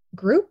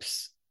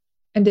groups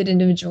and did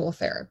individual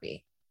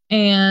therapy.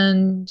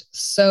 And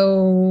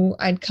so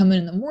I'd come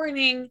in the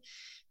morning,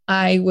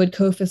 I would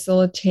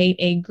co-facilitate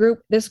a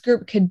group. This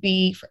group could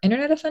be for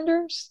internet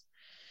offenders.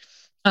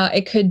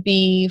 It could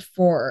be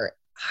for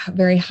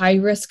very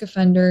high-risk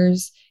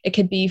offenders. It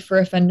could be for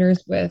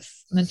offenders with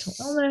mental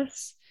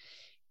illness.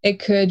 It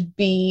could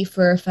be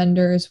for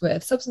offenders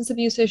with substance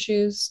abuse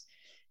issues.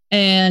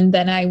 And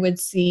then I would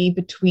see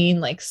between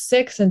like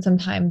 6 and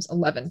sometimes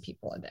 11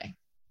 people a day.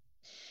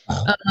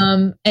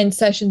 Wow. And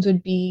sessions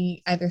would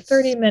be either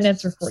 30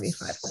 minutes or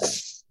 45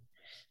 minutes.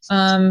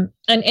 And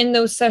in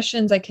those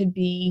sessions, I could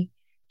be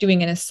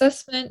doing an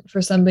assessment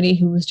for somebody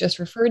who was just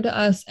referred to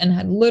us and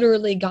had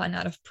literally gotten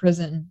out of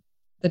prison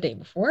the day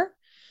before.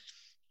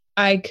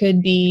 I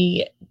could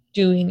be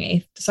doing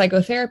a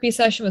psychotherapy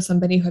session with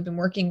somebody who I've been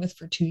working with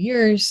for 2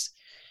 years,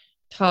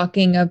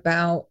 talking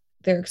about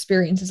their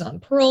experiences on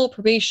parole,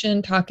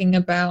 probation, talking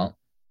about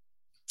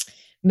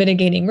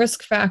mitigating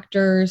risk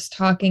factors,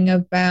 talking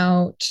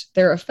about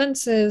their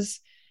offenses,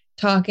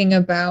 talking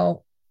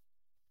about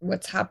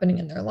what's happening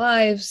in their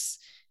lives.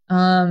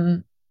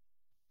 And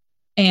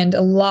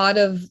a lot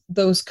of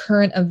those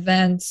current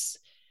events,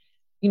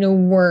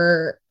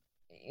 were,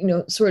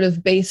 sort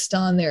of based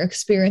on their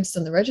experience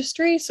in the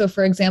registry. So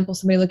for example,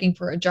 somebody looking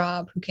for a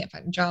job who can't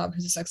find a job,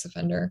 who's a sex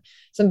offender,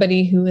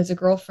 somebody who is a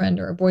girlfriend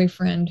or a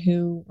boyfriend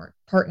or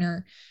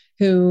partner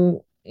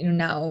who,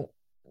 now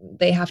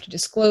they have to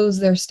disclose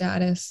their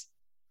status.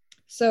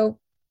 So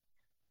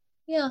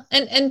yeah.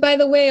 And by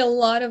the way, a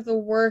lot of the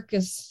work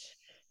is,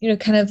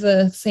 kind of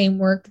the same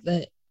work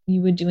that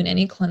you would do in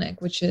any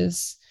clinic, which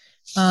is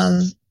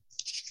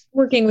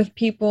working with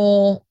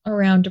people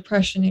around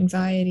depression,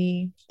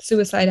 anxiety,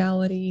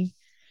 suicidality,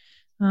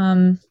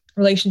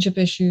 relationship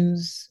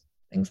issues,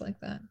 things like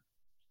that.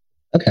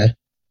 Okay.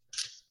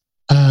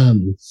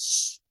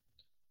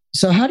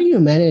 So how do you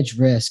manage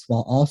risk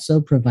while also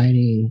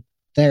providing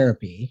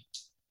therapy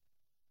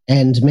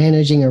and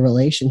managing a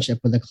relationship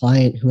with a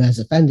client who has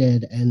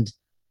offended and,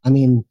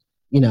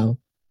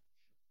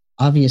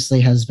 obviously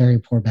has very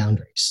poor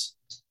boundaries?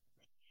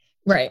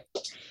 Right.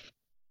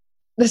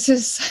 This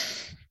is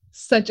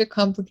such a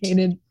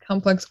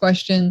complex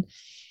question.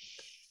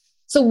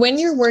 So when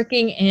you're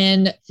working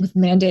with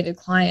mandated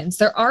clients,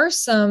 there are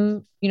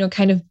some,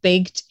 kind of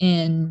baked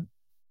in,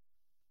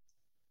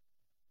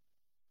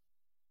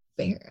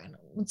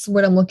 what's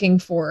what I'm looking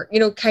for,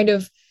 kind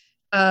of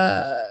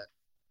uh,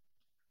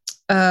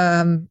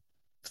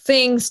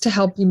 things to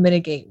help you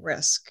mitigate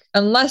risk,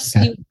 unless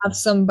you have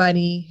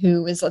somebody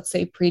who is, let's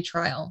say,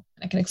 pre-trial.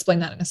 I can explain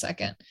that in a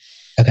second.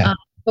 Okay.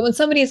 But when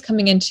somebody is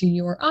coming into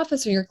your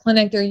office or your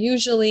clinic, they're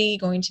usually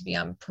going to be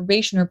on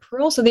probation or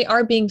parole, so they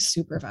are being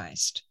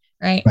supervised,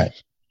 right? Right.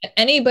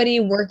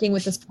 Anybody working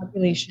with this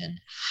population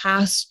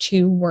has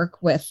to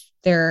work with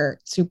their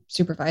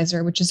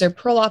supervisor, which is their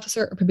parole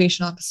officer or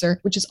probation officer,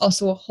 which is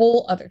also a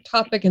whole other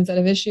topic and set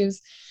of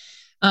issues.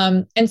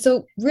 And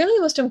so really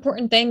the most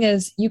important thing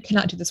is you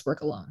cannot do this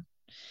work alone.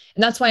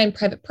 And that's why in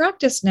private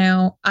practice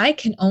now, I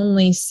can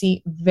only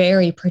see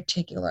very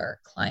particular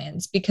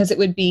clients, because it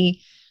would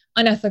be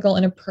unethical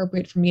and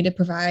inappropriate for me to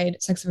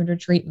provide sex offender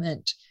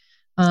treatment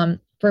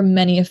for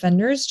many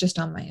offenders just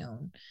on my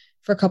own,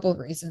 for a couple of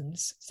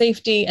reasons.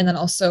 Safety, and then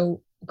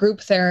also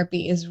group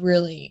therapy is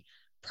really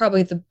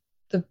probably the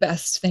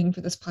best thing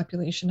for this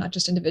population, not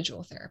just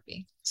individual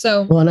therapy.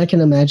 So, well, and I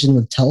can imagine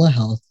with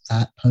telehealth,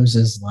 that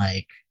poses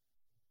like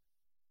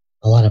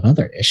a lot of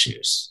other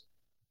issues.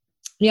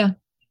 Yeah,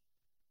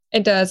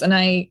 it does. And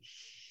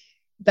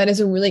that is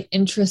a really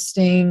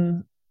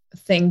interesting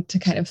thing to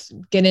kind of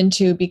get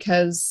into,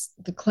 because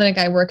the clinic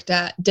I worked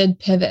at did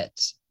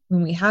pivot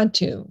when we had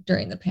to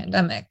during the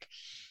pandemic.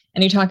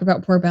 And you talk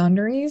about poor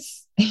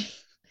boundaries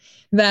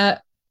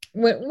that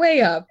went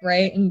way up,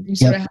 right? And you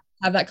sort of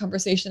have that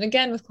conversation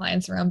again with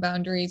clients around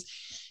boundaries,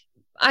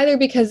 either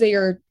because they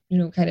are,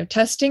 kind of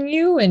testing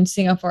you and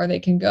seeing how far they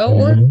can go,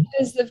 or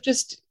because of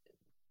just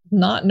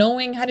not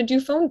knowing how to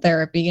do phone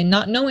therapy and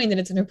not knowing that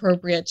it's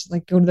inappropriate to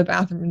like go to the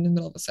bathroom in the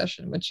middle of a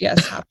session, which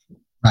yes happens.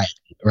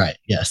 Right.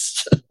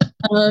 Yes.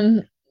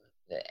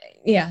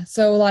 Yeah.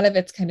 So a lot of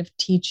it's kind of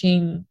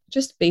teaching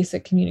just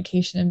basic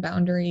communication and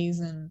boundaries,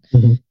 and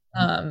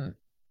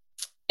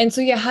and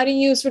so how do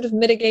you sort of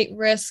mitigate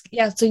risk?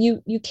 Yeah. So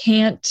you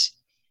can't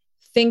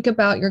think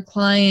about your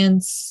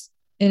clients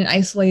in an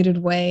isolated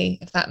way,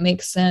 if that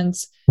makes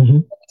sense.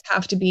 You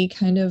have to be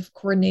kind of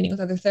coordinating with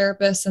other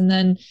therapists, and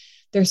then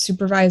their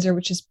supervisor,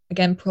 which is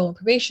again parole and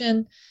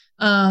probation,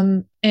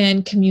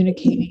 and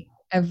communicating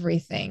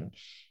everything,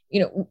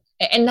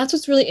 and that's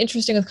what's really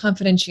interesting with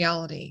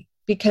confidentiality,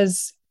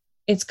 because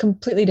it's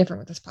completely different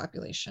with this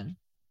population.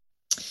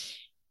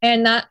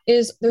 And that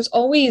is, there's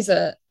always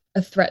a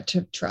threat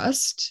to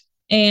trust,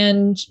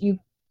 and you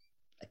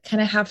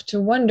kind of have to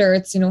wonder,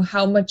 it's,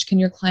 how much can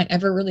your client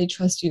ever really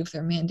trust you if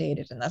they're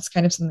mandated? And that's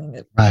kind of something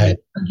that we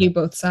argue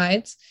both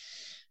sides.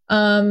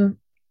 And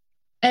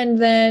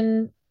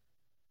so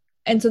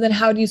then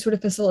how do you sort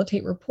of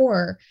facilitate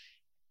rapport?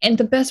 And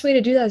the best way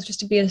to do that is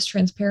just to be as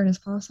transparent as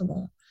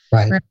possible.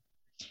 Right.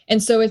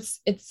 And so it's,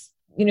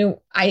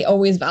 I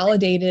always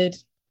validated,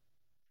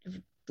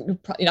 you're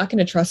not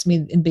going to trust me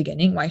in the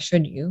beginning. Why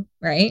should you?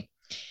 Right.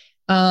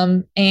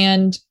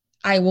 And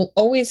I will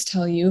always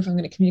tell you if I'm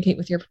going to communicate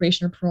with your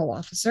probation or parole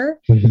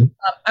officer.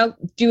 I'll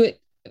do it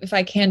if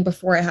I can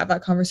before I have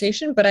that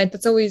conversation, but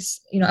that's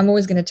always, I'm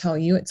always going to tell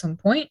you at some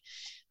point.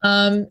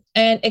 And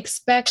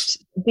expect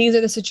these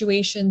are the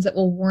situations that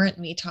will warrant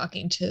me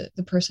talking to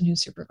the person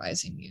who's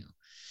supervising you.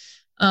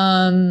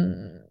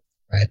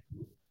 Right.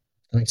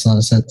 That makes a lot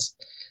of sense.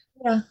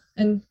 Yeah.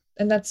 And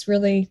that's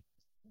really,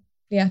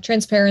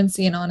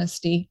 transparency and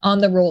honesty on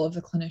the role of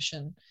the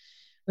clinician,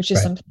 which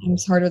is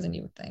sometimes harder than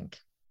you would think.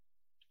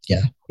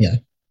 Yeah.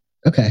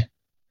 Okay.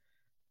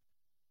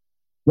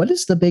 What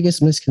is the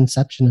biggest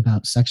misconception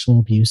about sexual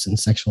abuse and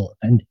sexual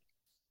offending?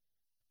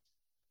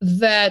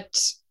 That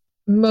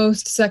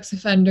most sex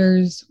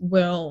offenders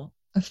will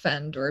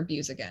offend or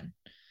abuse again.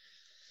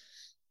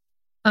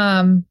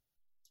 And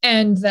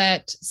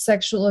that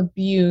sexual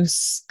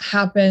abuse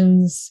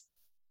happens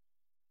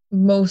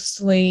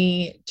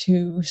mostly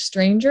to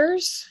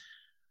strangers,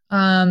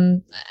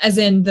 as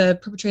in the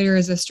perpetrator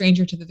is a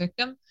stranger to the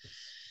victim,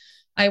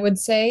 I would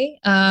say,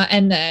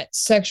 and that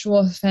sexual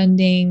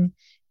offending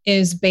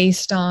is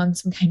based on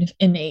some kind of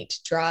innate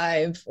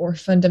drive or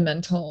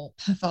fundamental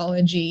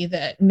pathology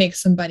that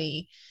makes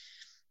somebody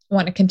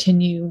want to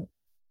continue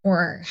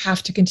or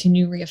have to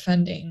continue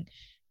reoffending.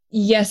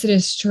 Yes, it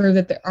is true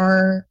that there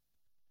are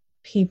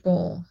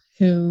people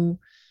who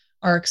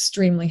are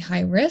extremely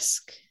high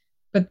risk,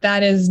 but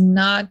that is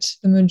not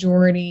the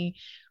majority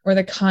or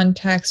the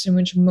context in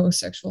which most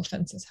sexual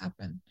offenses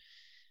happen.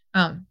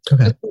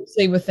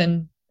 Mostly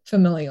within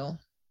familial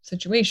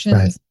situations.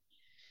 Right.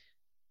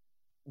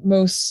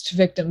 Most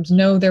victims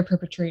know their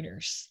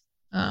perpetrators,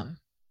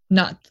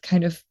 not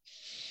kind of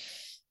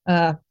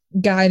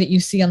guy that you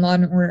see on Law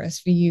and Order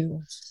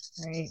SVU,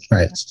 right?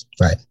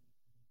 Right.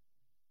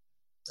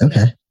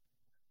 Okay.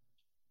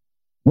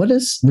 What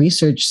does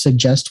research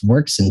suggest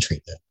works in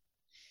treatment?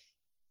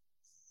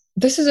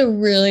 This is a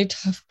really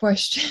tough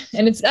question,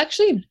 and it's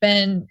actually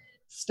been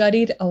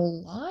studied a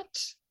lot,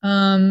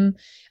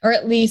 or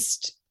at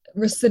least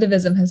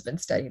recidivism has been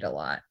studied a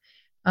lot.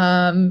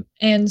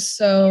 And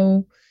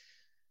so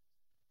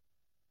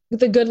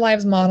the Good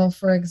Lives model,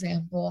 for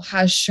example,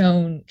 has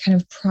shown kind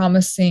of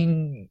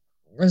promising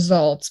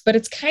results, but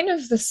it's kind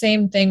of the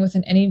same thing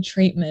within any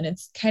treatment.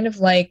 It's kind of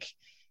like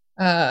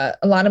a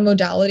lot of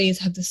modalities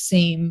have the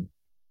same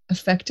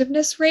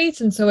effectiveness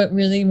rates. And so it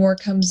really more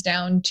comes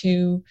down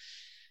to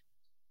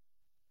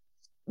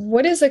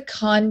what is a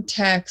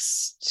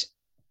context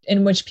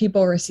in which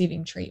people are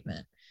receiving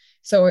treatment.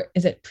 So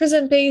is it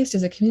prison-based?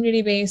 Is it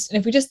community-based? And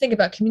if we just think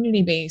about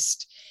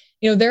community-based,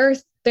 there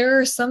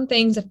are some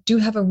things that do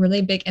have a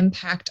really big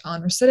impact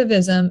on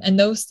recidivism. And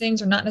those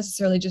things are not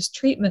necessarily just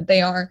treatment.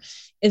 They are,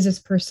 is this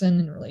person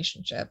in a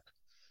relationship?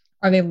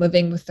 Are they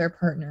living with their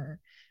partner?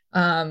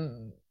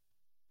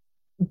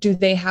 Do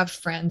they have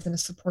friends and a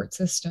support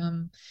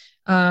system?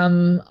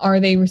 Are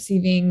they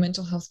receiving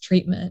mental health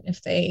treatment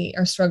if they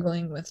are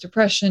struggling with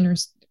depression or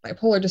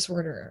bipolar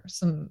disorder or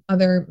some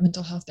other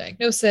mental health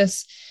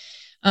diagnosis?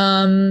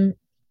 And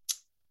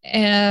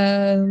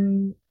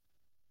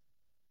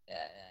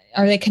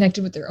are they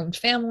connected with their own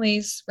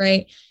families,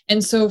 right?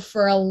 And so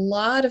for a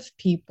lot of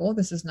people,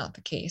 this is not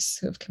the case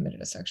who have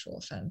committed a sexual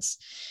offense.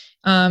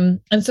 And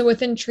so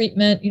within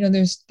treatment,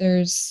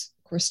 there's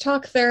of course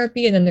talk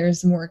therapy, and then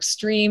there's more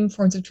extreme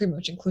forms of treatment,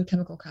 which include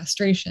chemical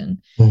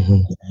castration.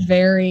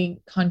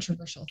 Very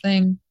controversial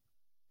thing.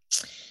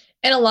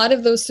 And a lot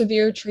of those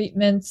severe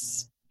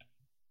treatments,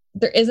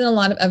 there isn't a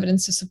lot of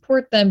evidence to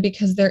support them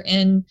because they're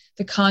in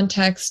the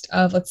context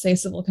of, let's say,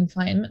 civil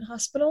confinement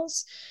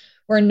hospitals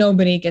where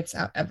nobody gets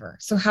out ever.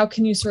 So how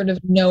can you sort of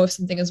know if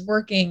something is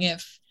working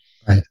if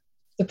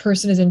the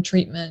person is in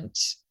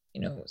treatment,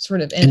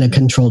 sort of in a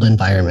controlled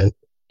environment?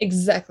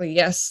 Exactly.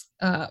 Yes.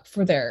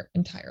 For their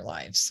entire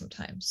lives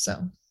sometimes.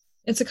 So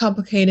it's a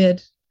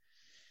complicated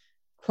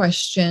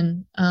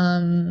question.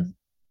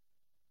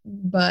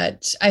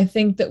 But I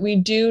think that we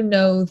do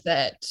know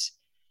that,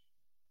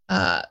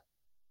 I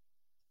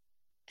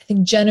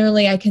think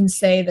generally I can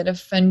say that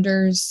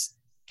offenders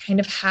kind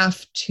of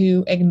have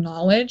to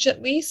acknowledge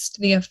at least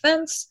the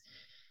offense,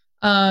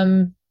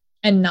 and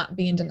not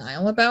be in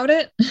denial about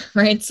it.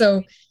 Right.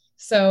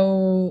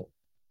 So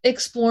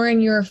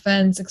exploring your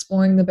offense,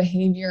 exploring the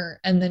behavior,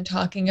 and then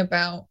talking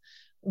about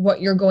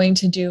what you're going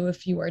to do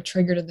if you are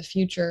triggered in the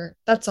future,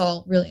 that's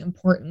all really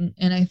important.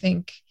 And I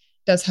think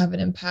does have an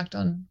impact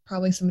on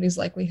probably somebody's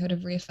likelihood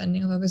of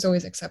reoffending, although there's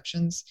always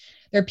exceptions.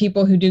 There are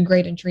people who do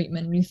great in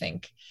treatment and you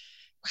think,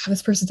 wow,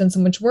 this person's done so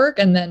much work,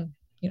 and then,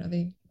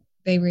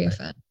 they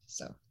reoffend.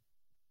 So.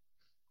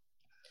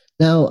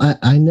 Now,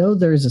 I know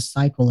there's a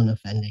cycle in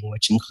offending,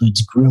 which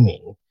includes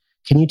grooming.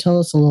 Can you tell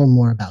us a little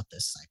more about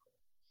this cycle?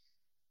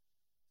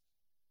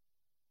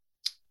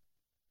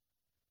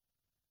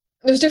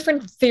 There's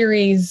different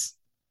theories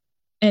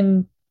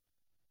and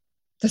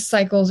the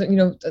cycles,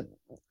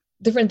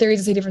 different theories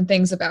that say different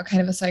things about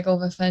kind of a cycle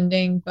of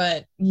offending.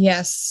 But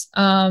yes,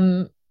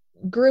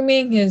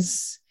 grooming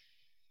is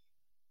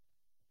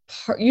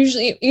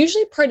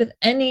usually part of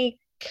any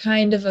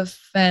kind of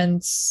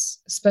offense,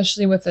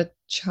 especially with a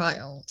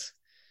child.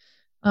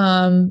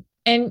 And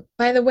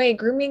by the way,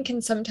 grooming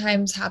can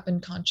sometimes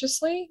happen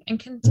consciously and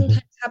can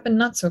sometimes happen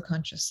not so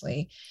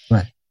consciously.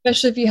 Right.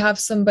 Especially if you have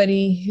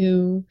somebody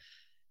who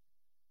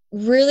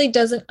really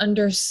doesn't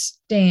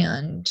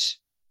understand.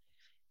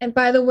 And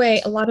by the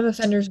way, a lot of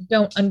offenders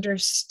don't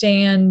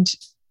understand.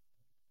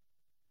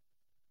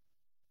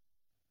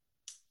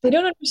 They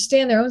don't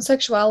understand their own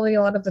sexuality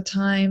a lot of the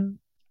time.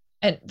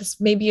 And this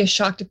may be a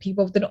shock to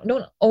people. They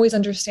don't always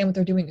understand what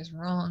they're doing is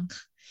wrong.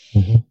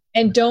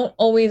 And don't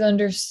always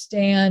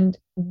understand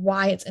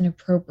why it's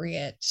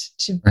inappropriate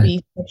to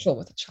be sexual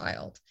with a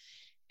child.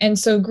 And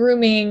so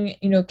grooming,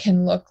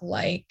 can look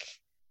like,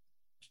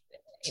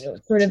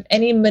 sort of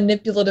any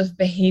manipulative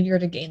behavior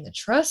to gain the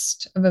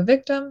trust of a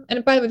victim.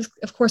 And by the way,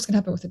 of course, can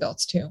happen with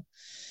adults too.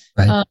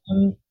 Right.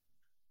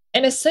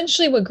 And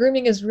essentially what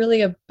grooming is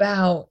really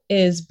about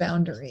is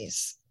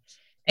boundaries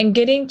and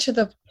getting to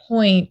the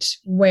point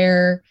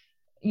where,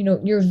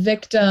 your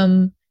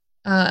victim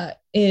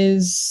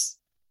is,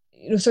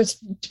 starts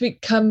to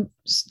become,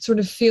 sort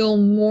of feel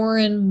more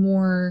and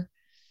more,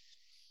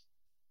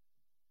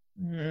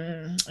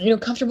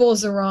 comfortable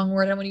is the wrong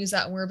word. I don't want to use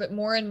that word, but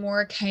more and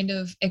more kind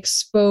of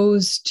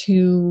exposed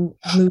to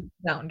loose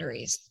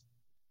boundaries.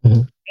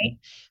 Right?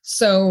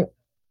 So,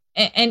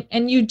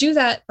 and you do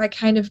that by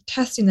kind of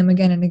testing them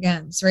again and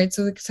again. Right.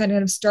 So it kind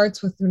of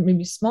starts with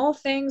maybe small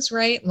things,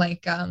 right?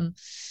 Like,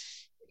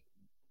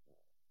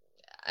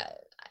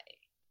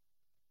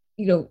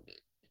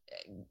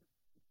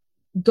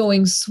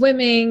 going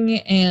swimming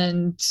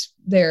and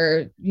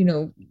they're,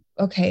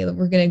 okay,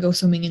 we're going to go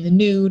swimming in the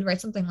nude,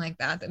 right? Something like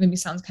that maybe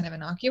sounds kind of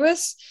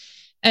innocuous.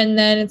 And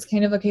then it's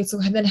kind of, okay, so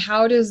then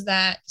how does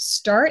that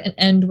start and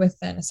end with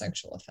then a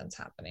sexual offense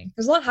happening?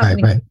 There's a lot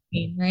happening,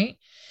 right?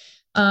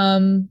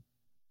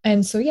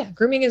 And so, yeah,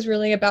 grooming is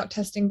really about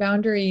testing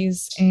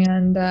boundaries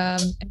and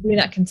doing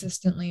that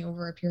consistently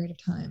over a period of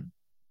time.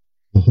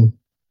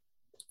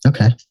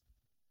 Okay.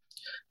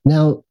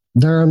 Now,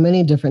 there are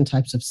many different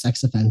types of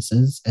sex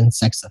offenses and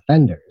sex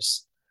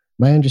offenders.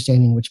 My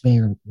understanding, which may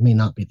or may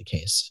not be the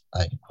case,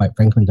 I quite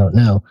frankly don't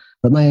know,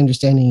 but my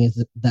understanding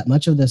is that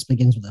much of this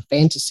begins with a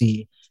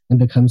fantasy and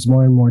becomes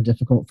more and more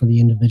difficult for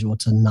the individual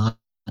to not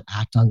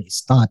act on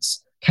these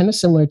thoughts, kind of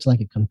similar to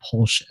like a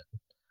compulsion.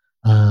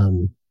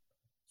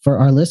 for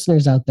our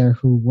listeners out there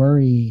who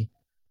worry,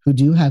 who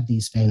do have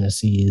these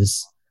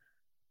fantasies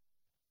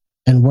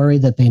and worry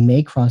that they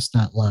may cross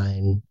that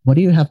line, what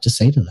do you have to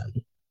say to them?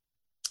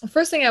 The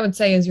first thing I would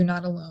say is you're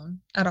not alone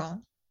at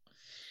all.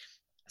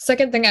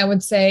 Second thing I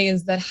would say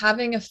is that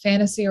having a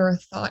fantasy or a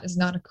thought is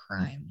not a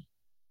crime.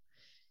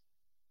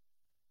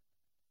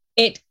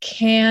 It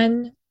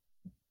can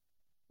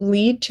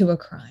lead to a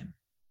crime,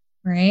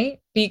 right?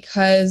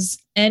 Because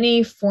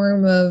any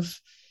form of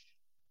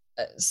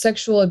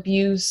sexual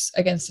abuse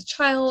against a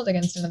child,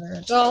 against another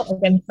adult,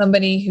 against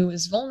somebody who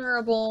is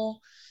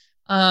vulnerable,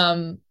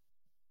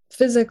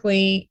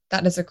 physically,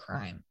 that is a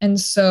crime. And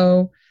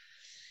so,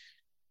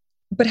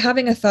 but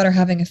having a thought or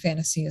having a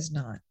fantasy is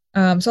not.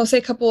 So I'll say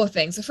a couple of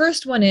things. The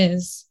first one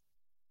is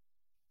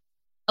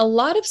a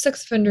lot of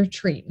sex offender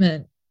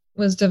treatment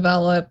was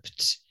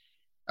developed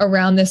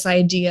around this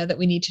idea that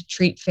we need to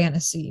treat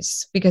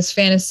fantasies because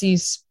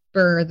fantasies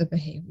spur the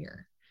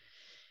behavior.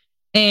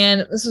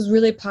 And this was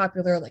really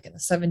popular like in the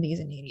 70s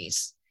and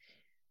 80s.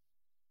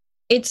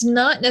 It's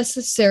not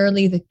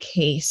necessarily the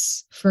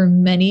case for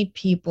many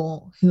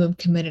people who have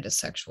committed a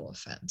sexual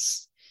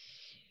offense,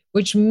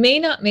 which may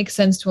not make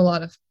sense to a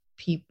lot of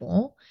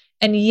people.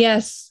 And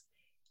yes,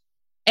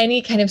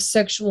 any kind of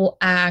sexual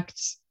act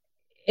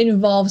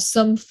involves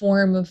some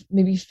form of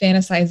maybe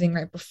fantasizing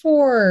right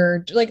before,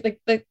 or like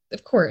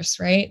of course,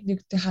 right?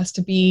 There has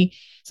to be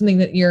something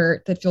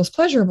that feels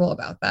pleasurable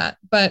about that.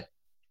 But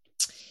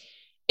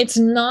it's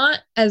not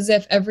as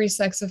if every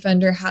sex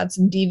offender had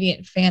some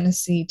deviant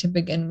fantasy to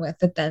begin with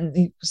that then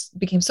it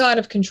became so out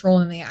of control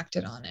and they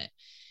acted on it.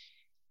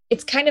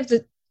 It's kind of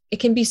it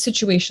can be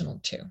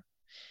situational too.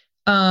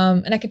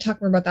 And I can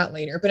talk more about that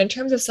later. But in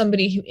terms of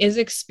somebody who is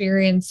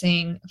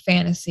experiencing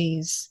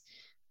fantasies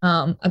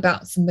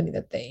about somebody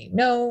that they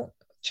know,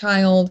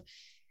 child,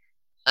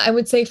 I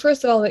would say,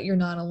 first of all, that you're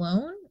not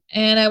alone.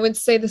 And I would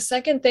say the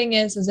second thing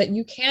is that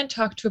you can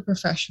talk to a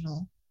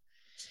professional.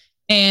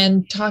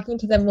 And talking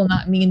to them will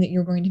not mean that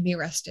you're going to be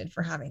arrested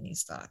for having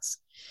these thoughts.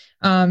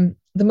 The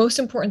most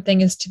important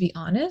thing is to be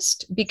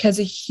honest, because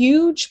a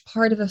huge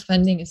part of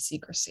offending is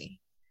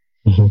secrecy.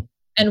 Mm-hmm.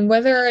 And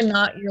whether or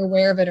not you're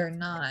aware of it or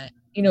not,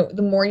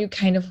 the more you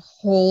kind of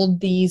hold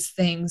these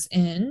things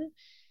in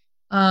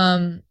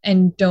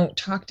and don't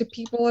talk to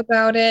people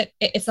about it,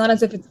 it's not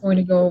as if it's going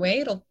to go away.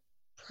 It'll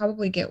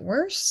probably get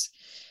worse.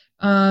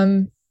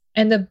 And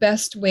the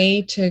best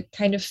way to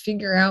kind of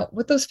figure out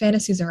what those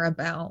fantasies are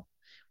about,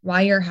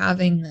 why you're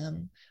having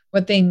them,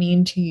 what they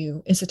mean to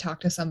you, is to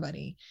talk to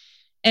somebody.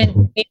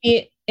 And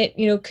maybe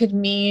it could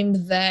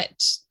mean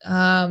that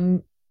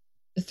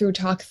through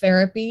talk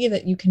therapy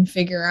that you can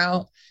figure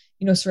out,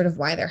 sort of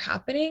why they're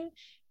happening.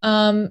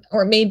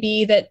 Or it may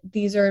be that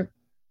these are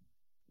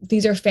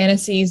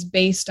fantasies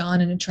based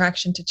on an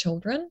attraction to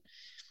children.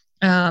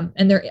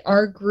 And there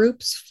are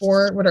groups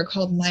for what are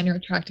called minor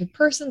attracted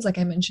persons, like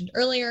I mentioned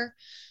earlier,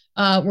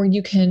 where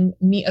you can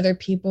meet other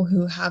people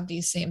who have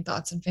these same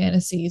thoughts and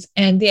fantasies.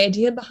 And the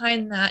idea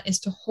behind that is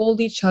to hold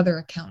each other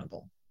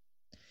accountable.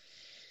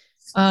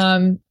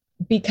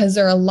 Because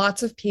there are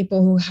lots of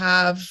people who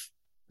have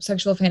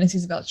sexual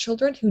fantasies about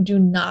children who do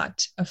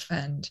not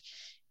offend.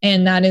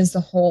 And that is the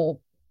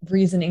whole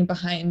reasoning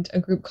behind a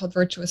group called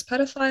Virtuous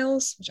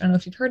Pedophiles, which I don't know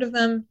if you've heard of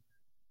them.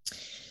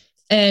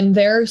 And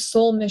their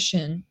sole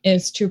mission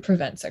is to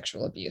prevent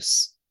sexual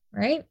abuse.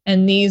 Right?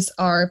 And these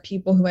are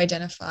people who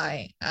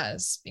identify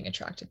as being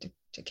attracted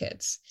to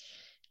kids.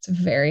 It's a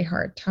very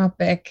hard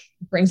topic.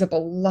 It brings up a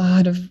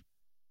lot of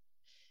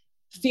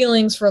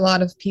feelings for a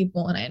lot of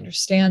people, and I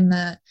understand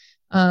that.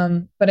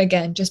 But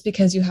again, just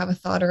because you have a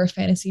thought or a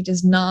fantasy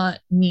does not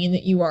mean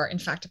that you are, in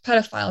fact, a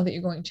pedophile, that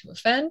you're going to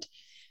offend.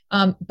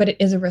 But it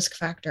is a risk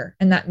factor,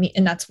 and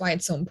that's why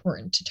it's so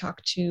important to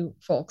talk to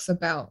folks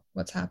about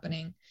what's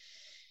happening.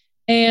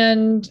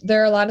 And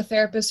there are a lot of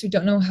therapists who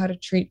don't know how to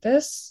treat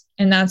this.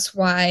 And that's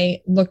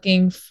why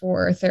looking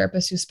for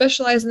therapists who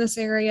specialize in this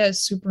area is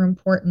super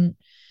important.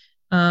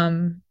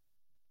 And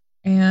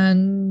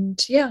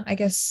yeah, I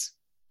guess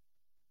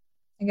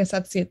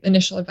that's the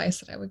initial advice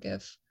that I would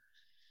give.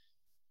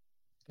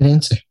 Good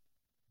answer.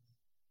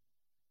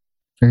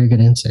 Very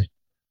good answer.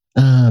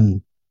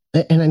 And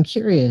I'm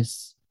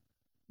curious,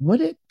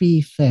 would it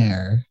be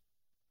fair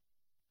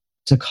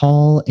to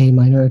call a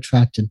minor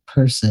attracted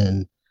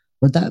person,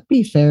 would that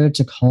be fair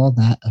to call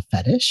that a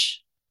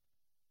fetish?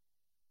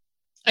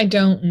 I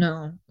don't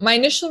know. My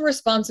initial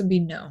response would be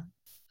no.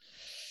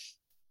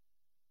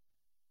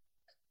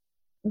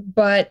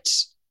 But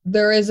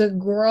there are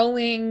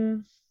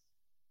growing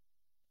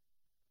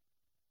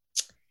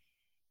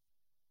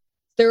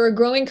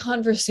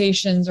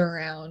conversations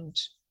around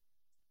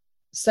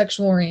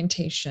sexual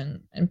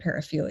orientation and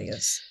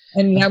paraphilias.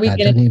 And now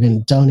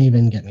don't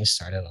even get me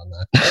started on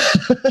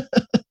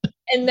that.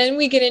 And then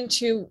we get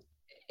into,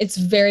 it's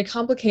very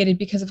complicated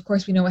because of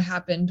course we know what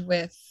happened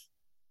with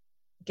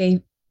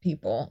gay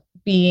people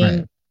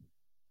being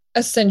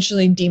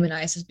essentially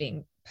demonized as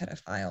being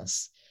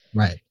pedophiles.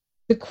 Right.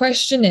 The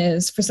question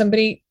is, for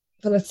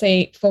let's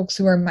say folks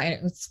who are minor,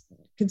 let's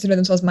consider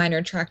themselves minor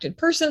attracted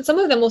persons, some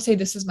of them will say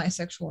this is my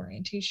sexual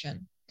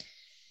orientation.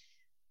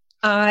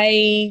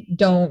 I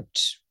don't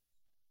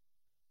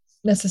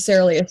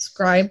necessarily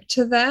ascribe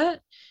to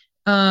that.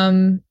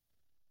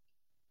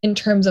 In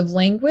terms of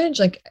language,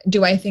 like,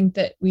 do I think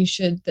that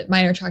that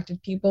minor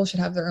attracted people should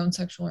have their own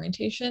sexual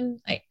orientation?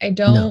 I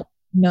don't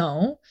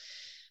know.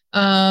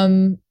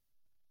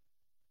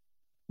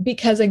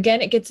 Because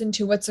again, it gets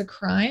into what's a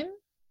crime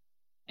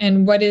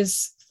and what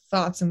is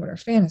thoughts and what are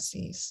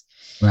fantasies.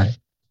 Right.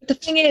 But the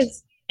thing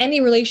is,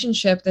 any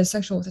relationship that's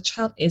sexual with a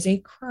child is a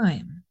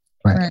crime.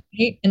 Right.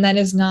 And that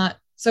is not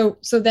so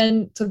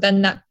then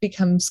that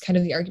becomes kind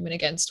of the argument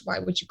against why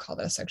would you call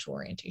that a sexual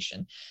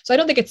orientation. So I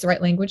don't think it's the right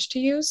language to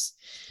use.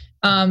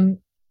 I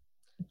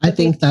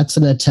think that's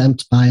an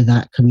attempt by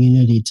that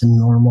community to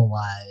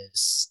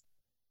normalize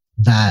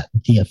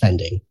the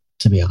offending,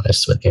 to be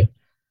honest with you.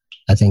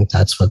 I think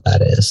that's what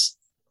that is.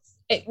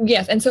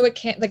 Yes, and so it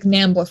can't, like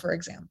NAMBLA, for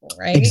example,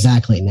 right?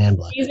 Exactly,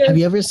 NAMBLA. Have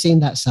you ever seen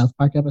that South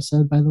Park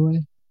episode, by the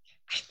way?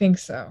 I think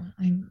so.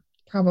 I'm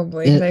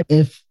probably.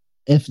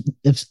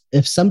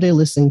 If somebody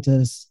listening to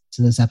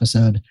this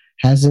episode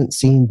hasn't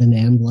seen the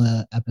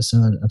NAMBLA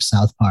episode of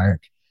South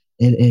Park,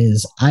 it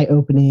is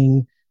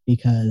eye-opening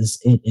because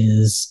it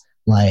is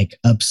like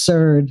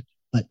absurd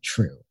but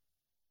true.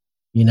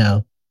 You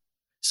know?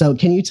 So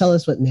can you tell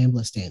us what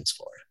NAMBLA stands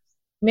for?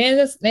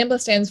 NAMBLA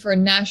stands for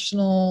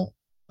National,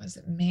 was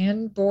it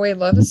Man Boy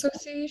Love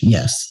Association?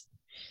 Yes.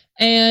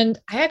 And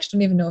I actually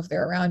don't even know if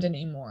they're around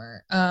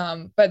anymore.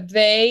 But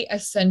they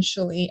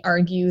essentially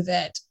argue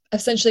that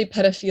essentially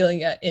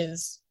pedophilia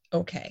is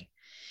okay.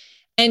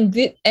 And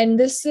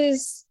this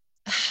is,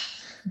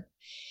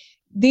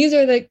 these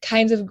are the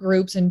kinds of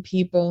groups and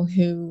people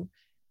who,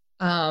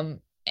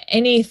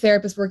 any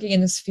therapist working in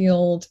this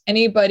field,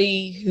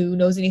 anybody who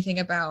knows anything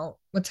about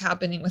what's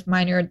happening with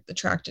minor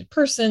attracted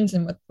persons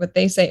and what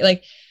they say,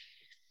 like,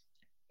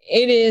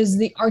 it is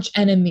the arch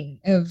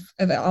enemy of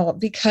it all,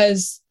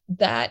 because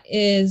that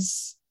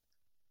is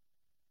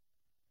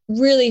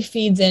really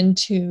feeds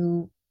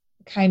into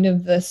kind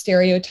of the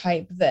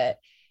stereotype that,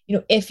 you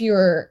know, if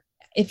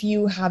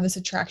you have this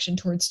attraction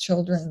towards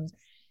children,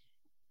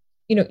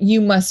 you know, you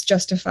must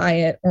justify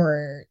it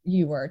or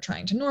you are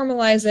trying to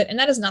normalize it. And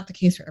that is not the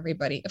case for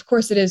everybody. Of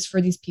course, it is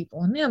for these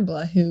people in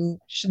NAMBLA who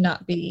should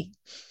not be.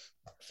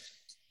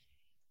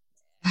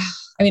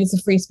 I mean, it's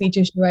a free speech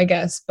issue, I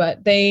guess,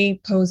 but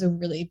they pose a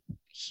really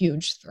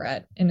huge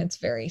threat and it's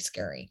very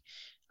scary.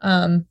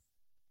 I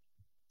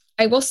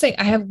will say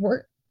I have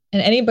worked,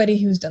 and anybody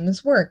who's done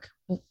this work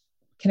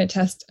can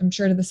attest, I'm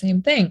sure, to the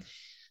same thing.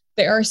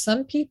 There are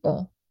some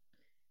people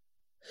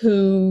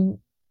who,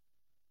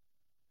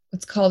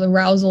 it's called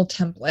arousal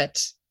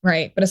template,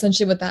 right? But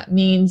essentially what that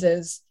means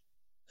is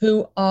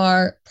who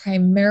are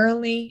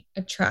primarily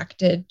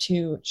attracted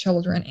to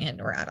children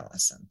and or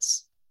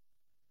adolescents.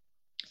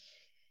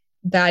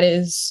 That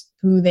is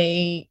who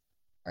they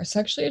are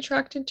sexually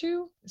attracted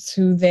to. It's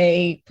who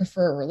they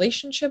prefer a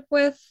relationship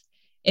with.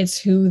 It's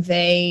who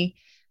they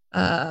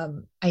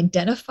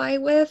identify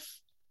with,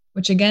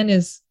 which again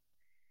is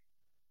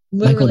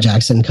Michael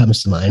Jackson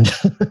comes to mind.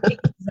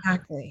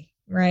 Exactly,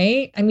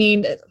 right? I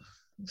mean,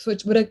 so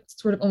it would a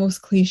sort of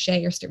almost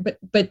cliche or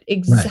but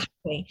exactly.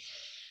 Right.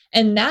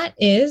 And that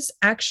is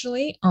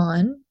actually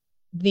on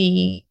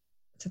the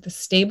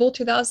Stable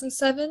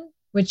 2007,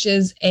 which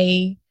is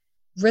a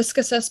risk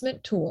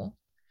assessment tool.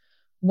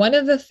 One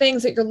of the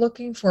things that you're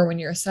looking for when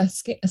you're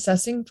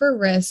assessing for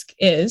risk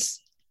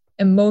is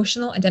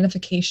emotional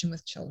identification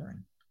with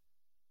children.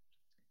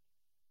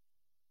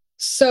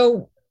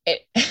 So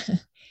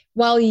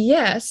while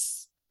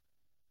yes,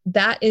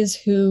 that is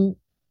who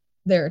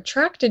they're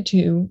attracted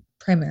to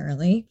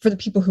primarily, for the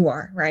people who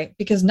are, right?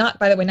 Because not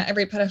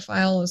every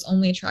pedophile is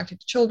only attracted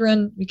to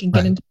children. We can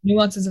get into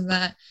nuances of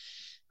that.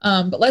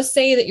 But let's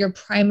say that you're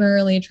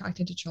primarily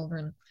attracted to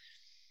children.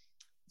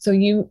 So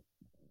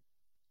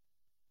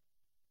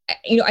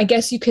I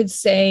guess you could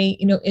say,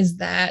 is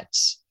that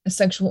a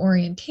sexual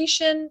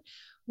orientation?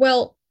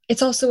 Well,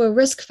 it's also a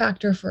risk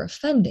factor for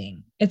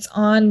offending. It's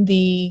on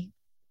the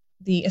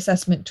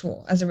assessment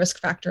tool as a risk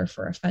factor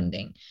for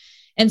offending.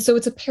 And so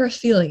it's a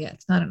paraphilia.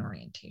 It's not an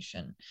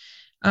orientation.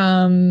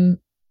 And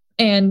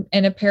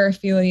a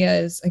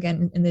paraphilia is,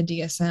 again, in the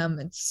DSM,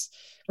 it's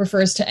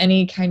refers to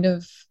any kind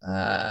of,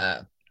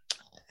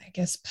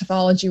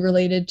 pathology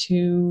related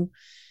to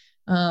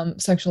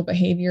sexual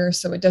behavior.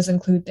 So it does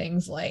include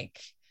things like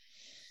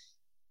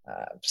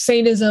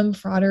sadism,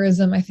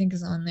 frauderism, I think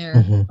is on there.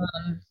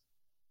 Mm-hmm.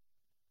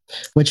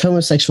 Which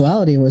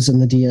homosexuality was in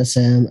the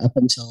DSM up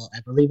until,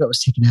 I believe it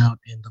was taken out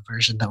in the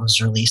version that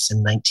was released in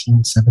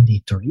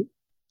 1973.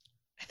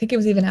 I think it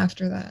was even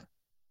after that.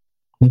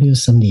 Maybe it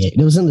was 78.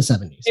 It was in the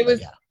 70s. It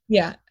was,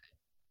 yeah.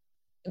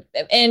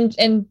 And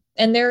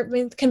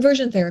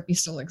conversion therapy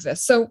still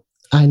exists. So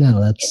I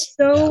know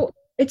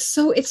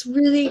it's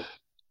really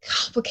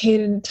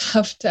complicated and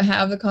tough to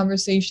have the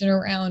conversation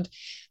around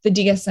the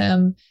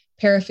DSM,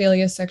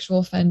 paraphilia, sexual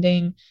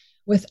offending,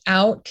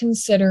 without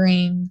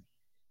considering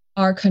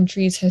our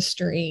country's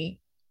history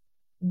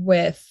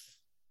with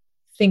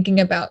thinking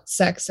about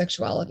sex,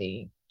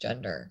 sexuality,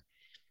 gender.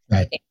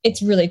 Right.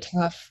 It's really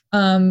tough.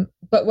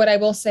 But what I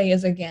will say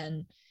is,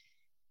 again,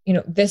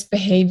 this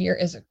behavior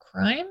is a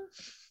crime,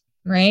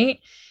 right?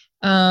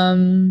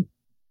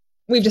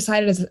 We've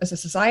decided as a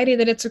society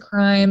that it's a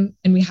crime,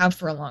 and we have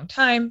for a long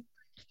time.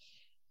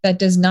 That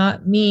does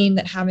not mean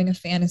that having a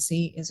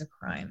fantasy is a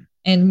crime.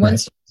 And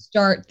once you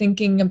start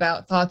thinking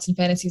about thoughts and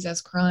fantasies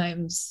as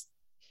crimes,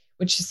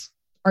 which is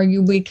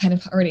arguably kind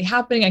of already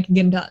happening, I can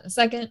get into that in a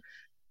second,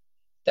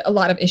 a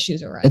lot of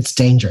issues arise. It's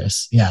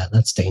dangerous. Yeah,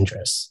 that's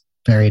dangerous.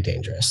 Very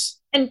dangerous.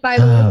 And by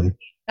the way,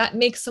 that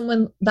makes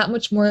someone that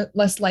much more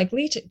less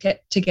likely to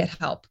get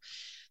help.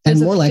 And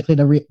more likely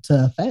to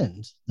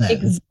offend.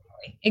 Then.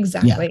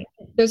 Exactly.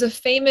 Yeah. There's a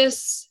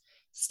famous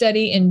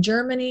study in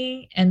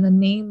Germany, and the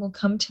name will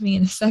come to me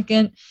in a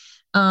second.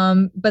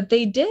 But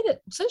they did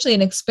essentially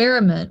an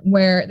experiment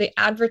where they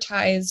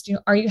advertised,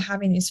 are you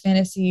having these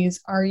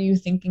fantasies? Are you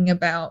thinking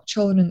about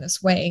children in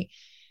this way?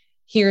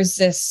 Here's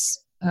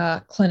this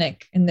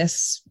clinic and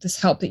this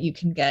help that you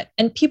can get.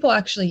 And people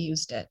actually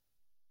used it.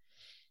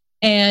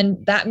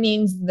 And that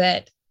means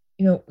that,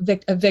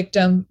 a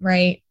victim,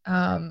 right?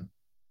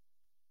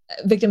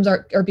 Victims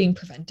are being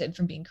prevented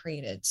from being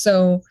created.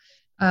 So,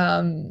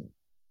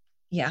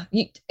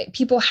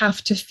 people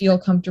have to feel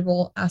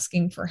comfortable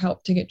asking for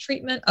help to get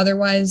treatment.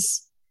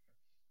 Otherwise,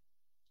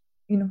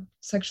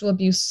 sexual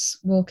abuse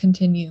will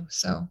continue.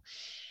 So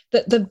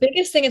the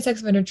biggest thing in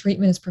sex offender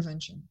treatment is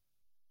prevention.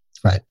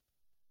 Right.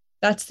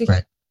 That's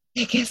the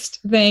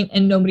biggest thing,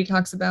 and nobody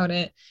talks about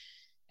it.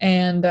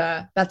 And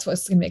that's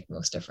what's going to make the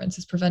most difference,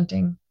 is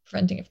preventing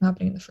it from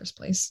happening in the first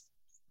place.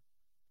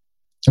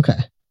 Okay.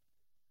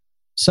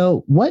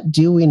 So what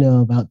do we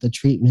know about the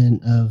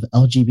treatment of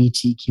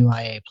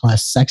LGBTQIA+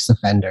 sex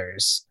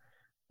offenders,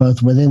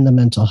 both within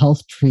mental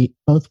health treatment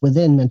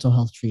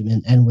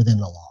and within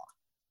the law?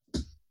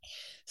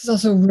 This is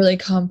also really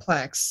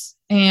complex.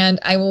 And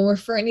I will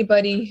refer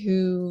anybody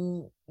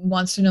who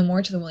wants to know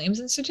more to the Williams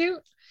Institute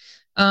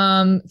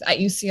at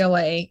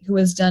UCLA, who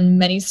has done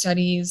many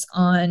studies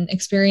on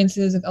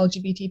experiences of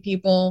LGBT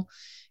people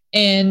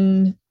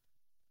in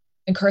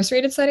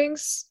incarcerated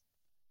settings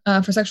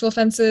for sexual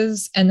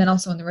offenses, and then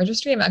also on the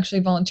registry. I'm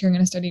actually volunteering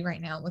in a study right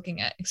now looking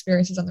at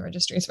experiences on the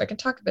registry, so I can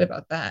talk a bit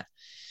about that.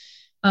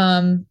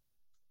 And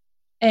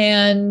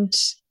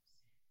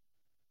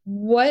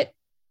what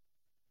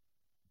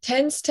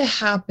tends to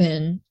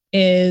happen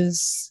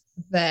is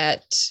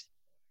that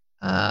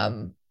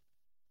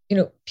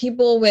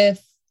people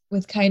with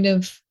kind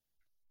of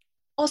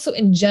also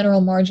in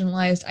general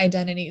marginalized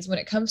identities when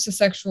it comes to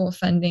sexual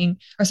offending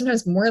are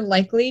sometimes more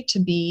likely to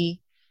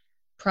be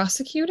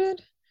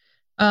prosecuted.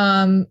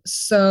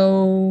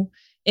 So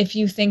if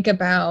you think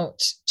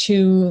about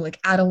two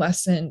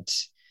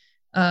adolescent,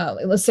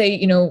 let's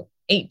say,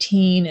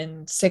 18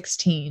 and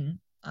 16,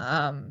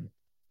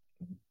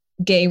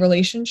 gay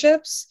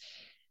relationships,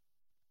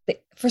 they,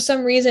 for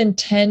some reason,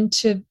 tend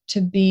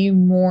to be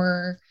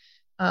more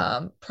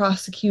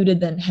prosecuted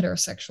than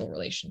heterosexual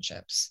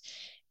relationships.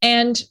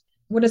 And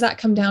what does that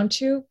come down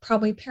to?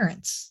 Probably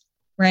parents,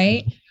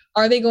 right?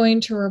 Are they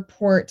going to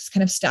report this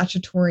kind of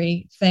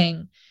statutory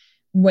thing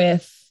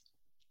with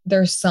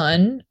their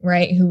son,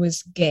 right, who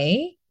is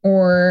gay,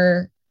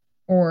 or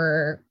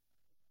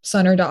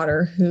son or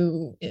daughter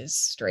who is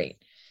straight?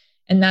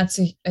 And that's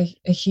a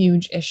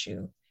huge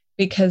issue,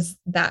 because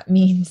that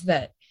means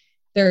that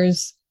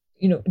there's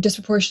a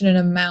disproportionate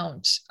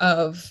amount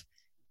of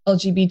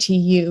LGBT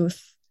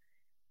youth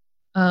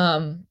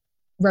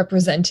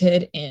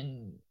represented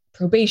in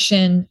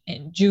probation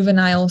and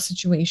juvenile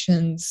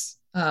situations.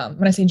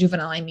 When I say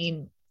juvenile, I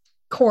mean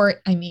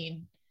court, I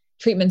mean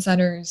treatment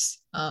centers,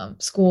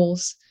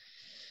 schools.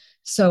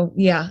 So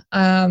yeah.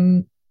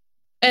 And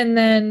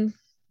then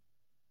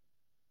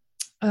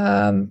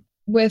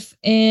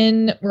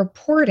within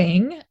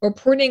reporting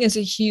is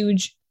a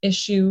huge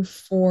issue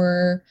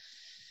for,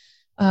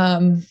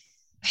 I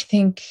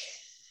think,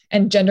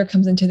 and gender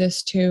comes into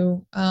this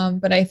too,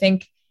 but I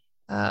think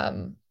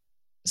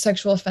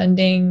sexual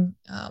offending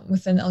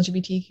within the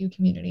LGBTQ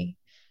community.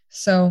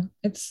 So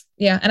it's,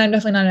 and I'm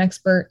definitely not an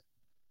expert.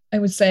 I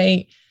would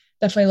say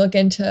definitely look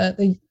into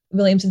the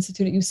Williams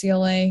Institute at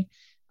UCLA.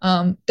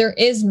 There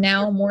is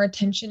now more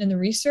attention in the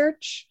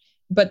research,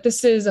 but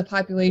this is a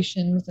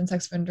population within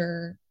sex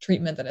offender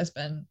treatment that has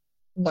been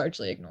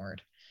largely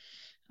ignored.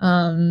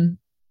 And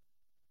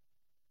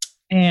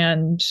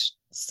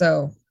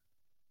so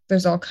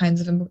there's all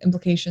kinds of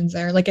implications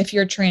there. Like if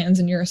you're trans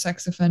and you're a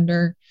sex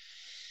offender,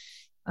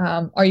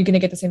 are you going to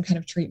get the same kind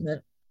of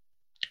treatment?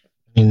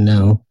 I mean,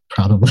 no,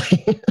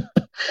 probably.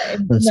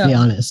 Let's be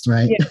honest,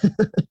 right? Yeah.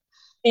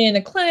 In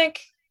a clinic,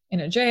 in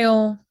a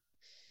jail,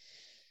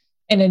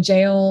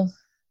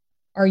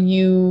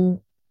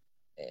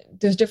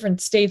 there's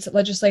different states that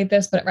legislate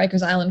this, but at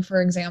Rikers Island,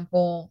 for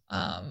example,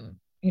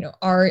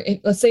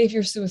 let's say if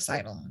you're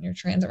suicidal and you're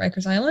trans at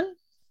Rikers Island,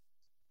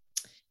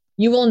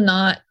 you will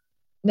not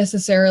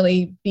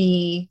necessarily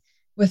be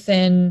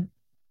within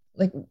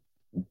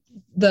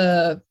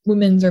the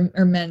women's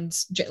or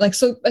men's,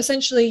 so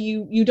essentially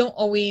you don't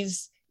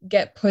always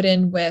get put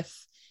in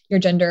with your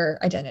gender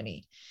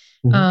identity.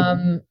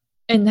 Mm-hmm.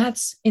 And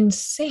that's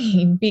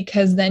insane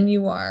because then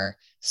you are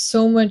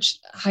so much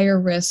higher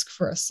risk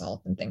for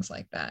assault and things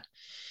like that.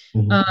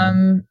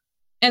 Mhm.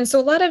 And so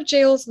a lot of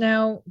jails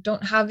now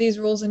don't have these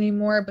rules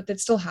anymore, but that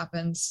still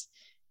happens.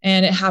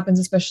 And it happens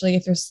especially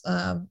if there's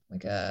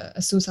like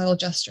a suicidal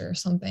gesture or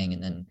something.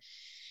 And then,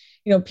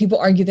 people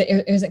argue that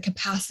it isn't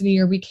capacity,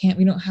 or we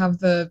don't have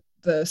the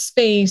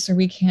space, or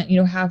we can't,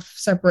 have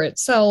separate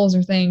cells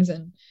or things.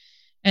 And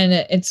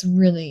it's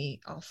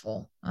really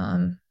awful.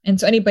 And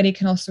so anybody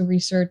can also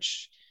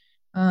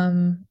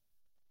um,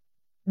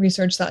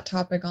 research that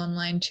topic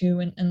online too,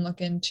 and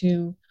look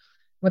into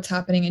what's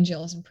happening in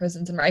jails and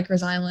prisons, and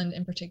Rikers Island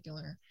in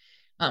particular,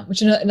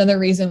 which is another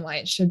reason why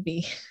it should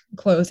be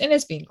closed, and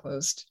it's being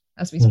closed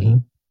as we speak.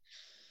 Mhm.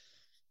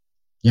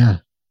 Yeah.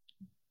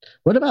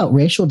 What about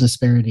racial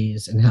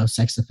disparities in how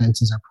sex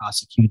offenses are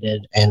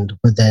prosecuted and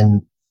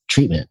within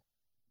treatment?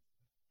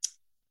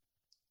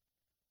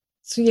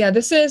 So yeah,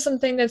 this is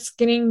something that's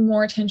getting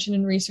more attention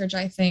in research,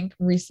 I think,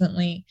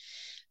 recently.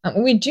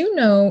 What we do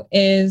know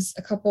is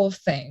a couple of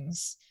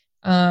things.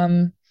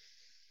 Um,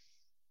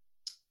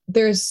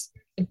 there's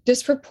a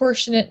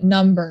disproportionate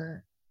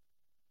number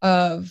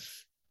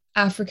of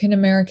African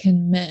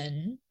American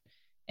men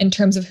in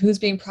terms of who's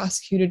being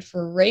prosecuted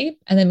for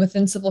rape, and then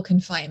within civil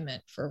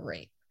confinement for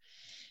rape.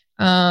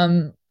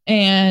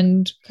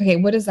 And okay,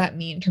 what does that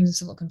mean in terms of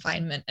civil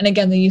confinement? And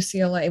again, the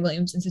UCLA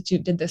Williams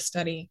Institute did this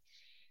study.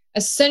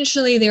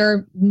 Essentially,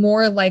 they're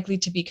more likely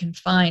to be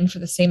confined for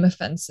the same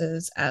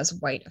offenses as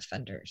white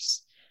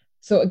offenders.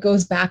 So it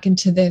goes back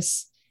into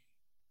this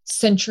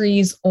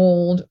centuries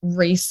old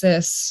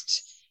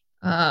racist,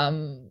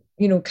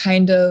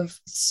 kind of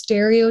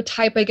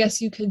stereotype, I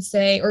guess you could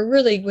say, or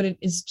really what it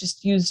is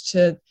just used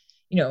to,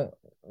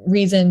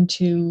 reason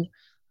to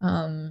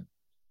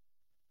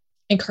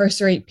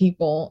incarcerate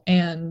people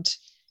and,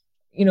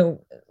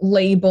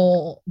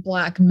 label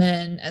Black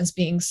men as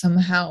being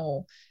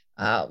somehow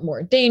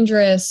more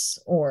dangerous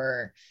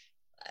or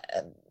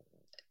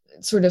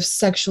sort of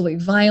sexually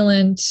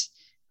violent.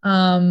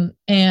 And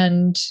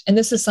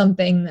this is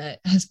something that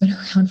has been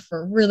around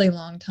for a really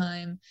long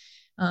time.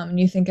 And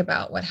you think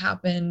about what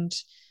happened,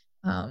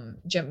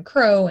 Jim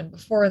Crow, and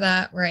before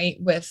that, right,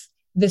 with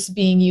this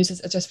being used as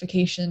a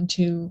justification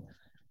to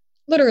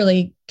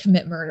literally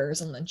commit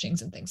murders and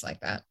lynchings and things like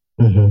that.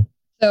 Mm-hmm.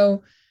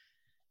 So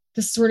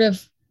this sort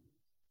of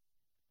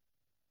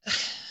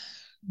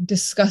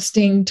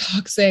disgusting,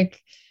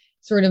 toxic,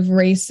 sort of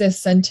racist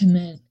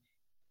sentiment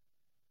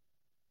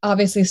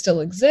obviously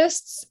still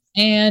exists.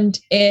 And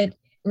it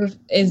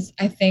is,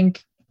 I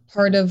think,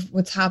 part of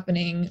what's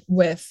happening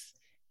with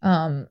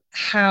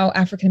how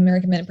African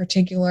American men in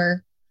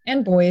particular,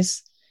 and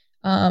boys,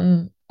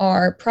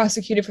 are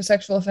prosecuted for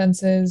sexual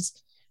offenses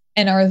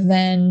and are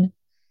then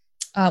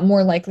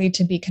more likely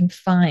to be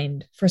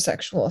confined for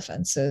sexual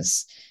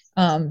offenses,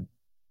 in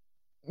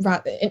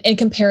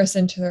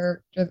comparison to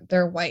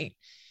their white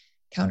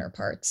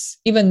counterparts.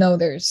 Even though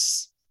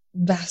there's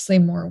vastly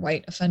more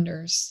white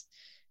offenders,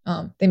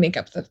 they make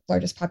up the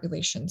largest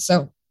population.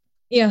 So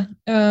yeah,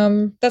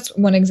 that's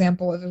one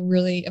example of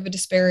a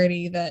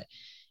disparity that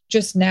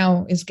just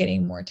now is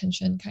getting more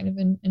attention kind of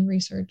in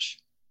research.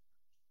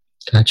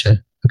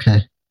 Gotcha.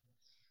 Okay.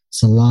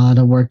 It's a lot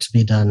of work to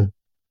be done.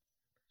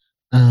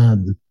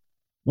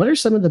 What are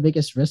some of the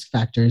biggest risk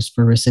factors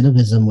for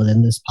recidivism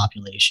within this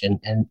population,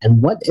 and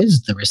what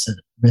is the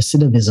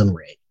recidivism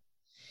rate?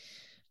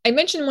 I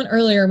mentioned one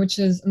earlier, which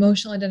is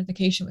emotional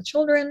identification with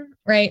children,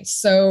 right?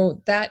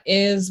 So that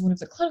is one of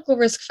the clinical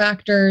risk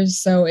factors.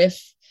 So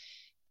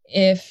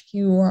if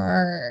you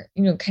are,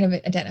 kind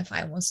of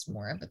identify almost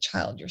more of a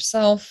child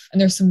yourself,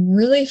 and there's some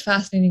really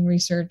fascinating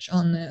research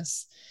on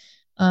this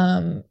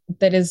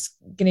that is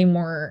getting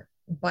more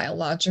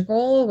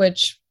biological,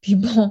 which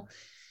people,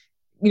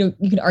 you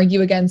can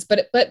argue against,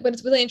 but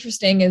what's really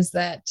interesting is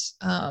that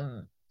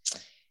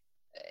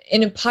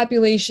in a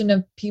population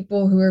of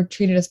people who are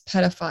treated as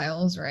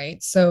pedophiles,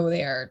 right? So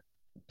they are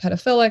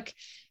pedophilic,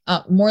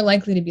 more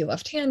likely to be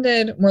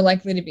left-handed, more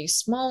likely to be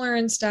smaller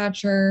in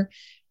stature,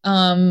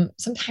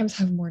 sometimes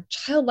have more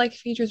childlike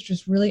features, which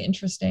is really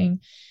interesting.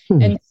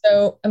 And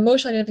so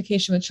emotional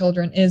identification with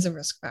children is a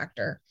risk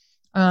factor.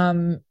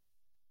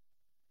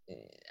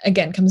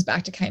 Again, comes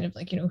back to kind of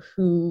like,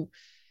 who,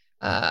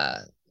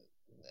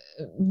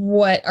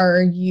 what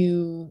are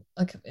you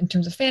like in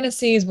terms of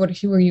fantasies?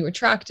 Who are you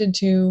attracted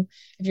to?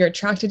 If you're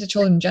attracted to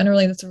children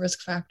generally, that's a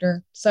risk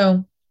factor.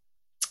 So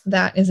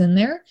that is in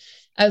there,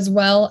 as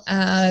well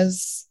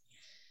as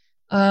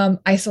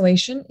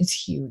isolation is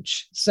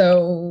huge.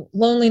 So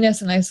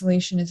loneliness and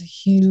isolation is a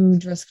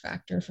huge risk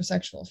factor for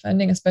sexual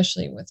offending,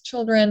 especially with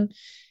children.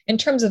 In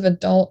terms of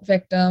adult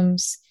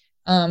victims,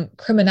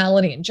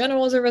 criminality in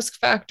general is a risk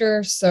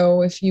factor.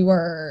 So if you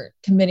are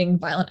committing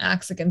violent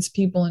acts against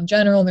people in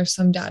general, there's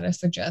some data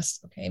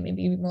suggests, okay,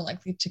 maybe you're more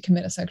likely to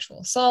commit a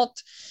sexual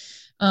assault.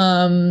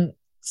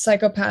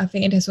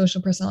 Psychopathy,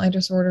 antisocial personality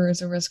disorder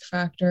is a risk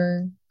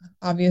factor,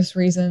 obvious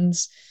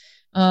reasons.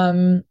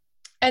 And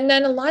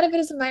then a lot of it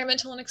is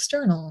environmental and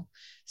external.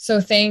 So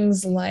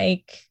things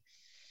like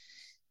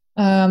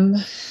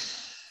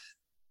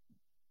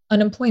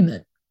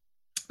unemployment,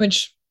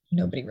 which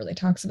nobody really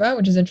talks about,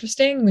 which is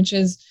interesting, which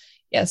is,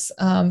 yes,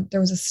 there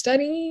was a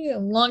study a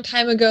long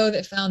time ago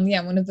that found,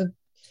 one of the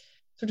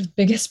sort of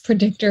biggest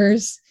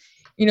predictors,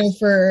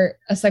 for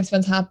a sex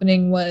offense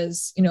happening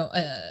was,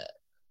 a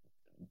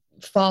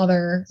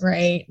father,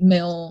 right,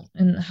 male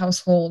in the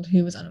household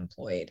who was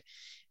unemployed.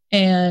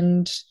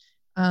 And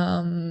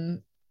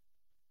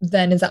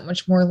then is that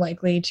much more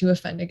likely to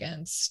offend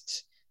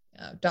against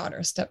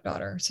daughter,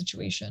 stepdaughter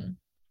situation.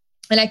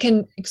 And I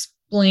can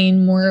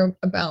explain more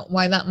about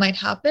why that might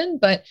happen.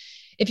 But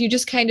if you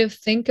just kind of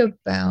think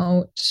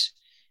about,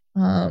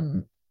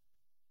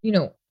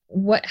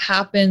 what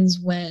happens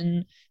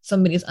when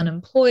somebody is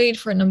unemployed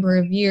for a number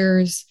of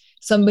years,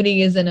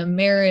 somebody is in a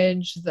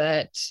marriage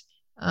that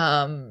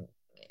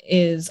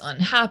is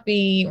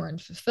unhappy or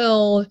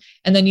unfulfilled,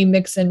 and then you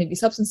mix in maybe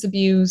substance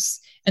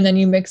abuse, and then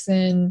you mix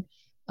in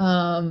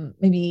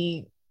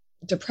maybe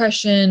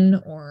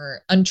depression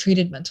or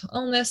untreated mental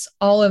illness.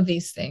 All of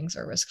these things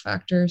are risk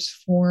factors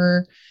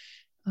for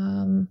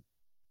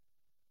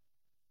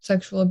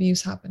sexual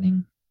abuse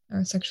happening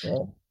or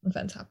sexual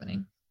offense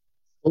happening.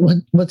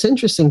 What's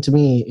interesting to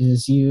me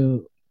is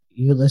you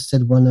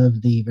listed one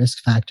of the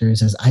risk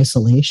factors as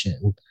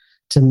isolation.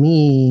 To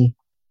me,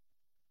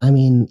 I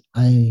mean,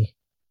 I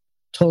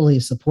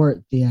totally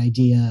support the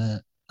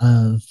idea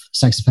of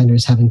sex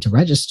offenders having to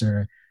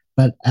register,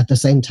 but at the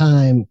same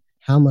time,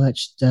 how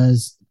much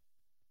does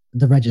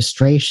the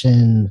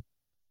registration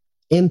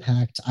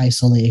impact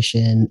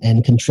isolation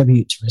and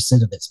contribute to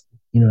recidivism?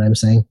 You know what I'm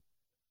saying?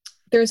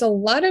 There's a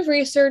lot of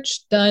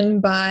research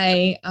done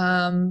by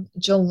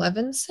Jill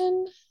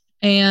Levinson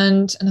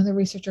and another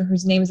researcher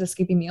whose name is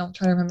escaping me. I'll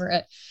try to remember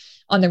it,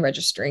 on the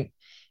registry.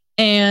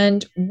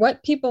 And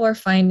what people are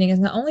finding is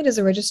not only does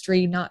the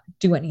registry not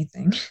do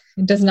anything,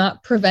 it does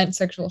not prevent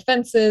sexual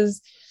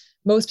offenses.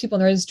 Most people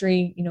in the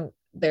registry,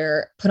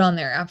 they're put on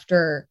there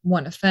after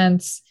one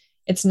offense.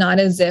 It's not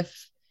as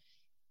if,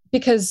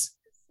 because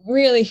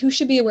really who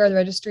should be aware of the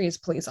registry is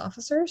police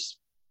officers.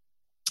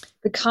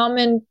 The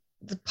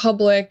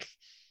public,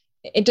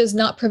 it does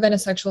not prevent a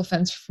sexual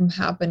offense from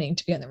happening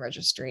to be on the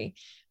registry.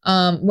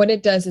 What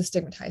it does is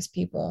stigmatize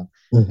people,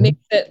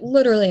 makes it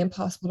literally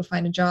impossible to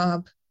find a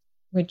job,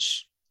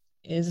 which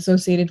is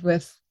associated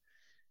with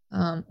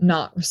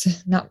not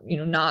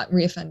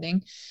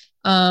reoffending.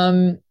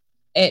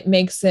 It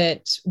makes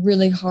it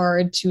really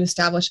hard to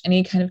establish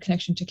any kind of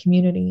connection to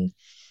community.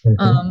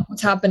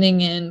 What's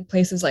happening in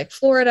places like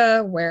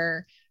Florida,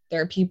 where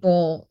there are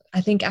people,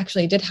 I think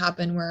actually it did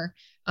happen, where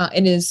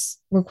it is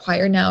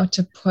required now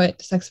to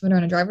put sex offender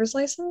on a driver's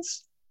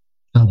license.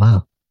 Oh,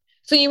 wow.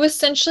 So you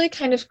essentially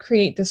kind of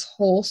create this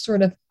whole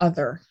sort of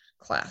other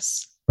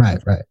class.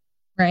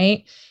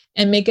 Right.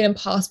 And make it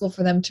impossible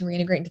for them to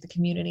reintegrate into the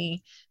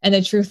community. And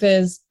the truth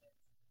is,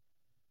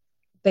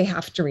 they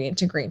have to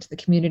reintegrate into the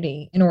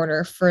community in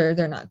order for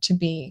there not to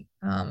be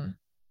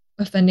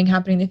offending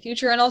happening in the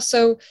future. And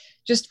also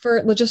just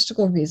for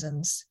logistical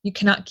reasons, you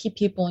cannot keep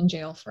people in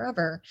jail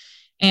forever.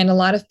 And a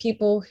lot of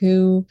people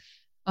who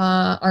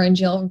are in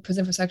jail and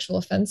prison for sexual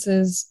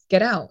offenses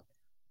get out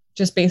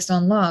just based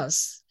on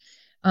laws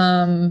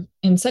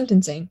in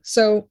sentencing.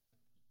 So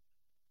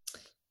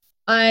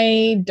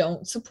I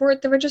don't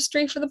support the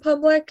registry for the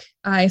public.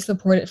 I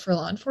support it for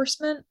law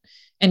enforcement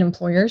and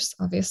employers,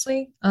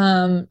 obviously,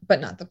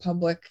 but not the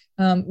public.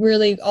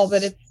 Really, all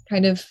that it's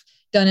kind of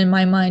done in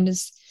my mind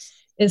is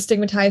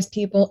stigmatize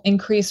people,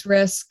 increase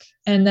risk,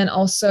 and then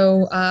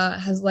also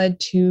has led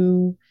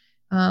to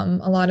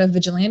a lot of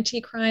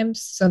vigilante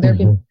crimes. So there are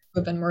people who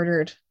have been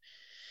murdered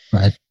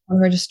on the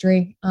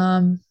registry.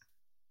 And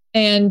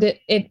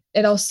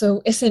it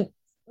also isn't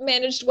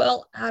managed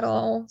well at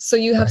all. So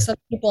you have some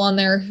people on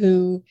there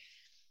who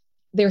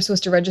they were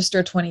supposed to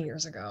register 20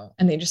 years ago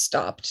and they just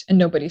stopped and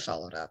nobody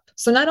followed up.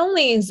 So not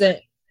only is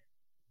it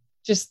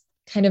just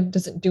kind of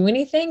doesn't do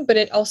anything, but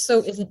it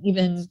also isn't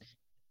even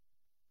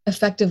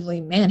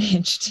effectively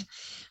managed,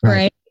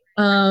 right?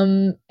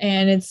 And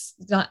it's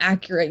not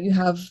accurate. You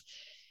have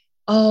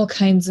all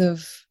kinds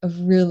of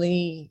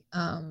really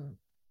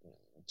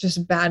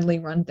just badly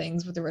run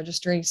things with the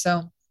registry.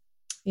 So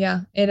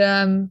yeah, it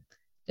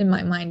in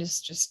my mind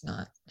is just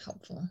not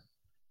helpful.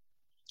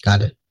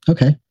 Got it.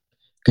 Okay.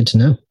 Good to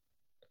know.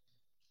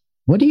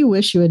 What do you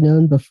wish you had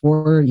known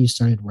before you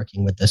started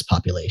working with this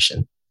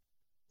population?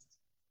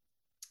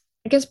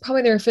 I guess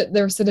probably the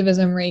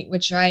recidivism rate,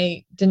 which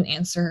I didn't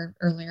answer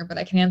earlier, but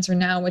I can answer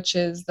now, which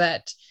is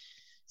that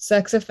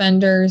sex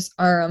offenders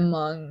are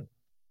among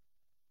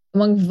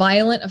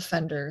violent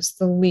offenders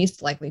the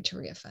least likely to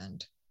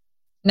reoffend.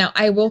 Now,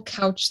 I will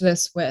couch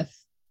this with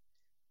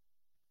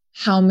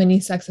how many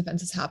sex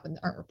offenses happen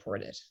that aren't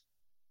reported.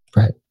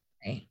 Right.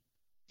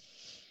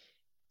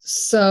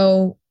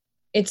 So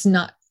it's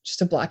not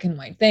just a black and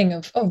white thing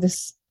of,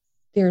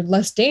 they're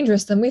less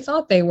dangerous than we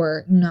thought they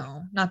were.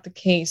 No, not the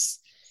case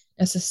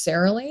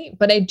necessarily.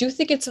 But I do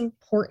think it's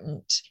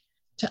important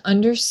to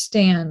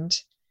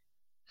understand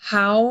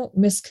how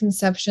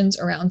misconceptions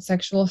around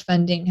sexual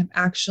offending have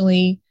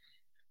actually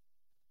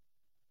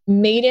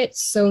made it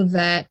so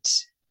that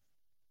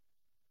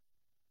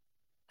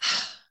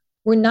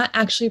we're not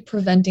actually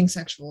preventing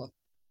sexual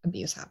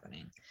abuse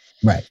happening.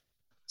 Right.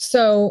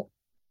 So,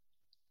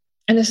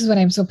 and this is what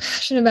I'm so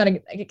passionate about,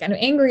 I get kind of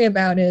angry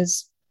about,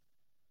 is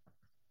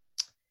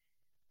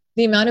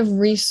the amount of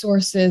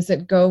resources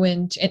that go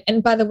into,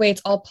 and by the way,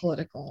 it's all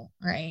political,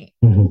 right?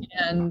 Mm-hmm.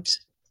 And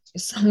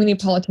so many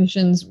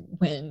politicians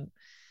win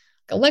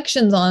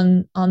elections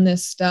on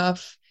this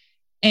stuff.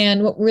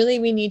 And what really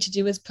we need to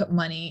do is put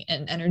money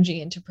and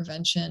energy into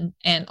prevention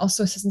and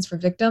also assistance for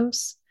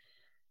victims,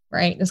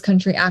 right? This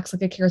country acts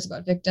like it cares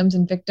about victims,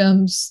 and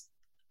victims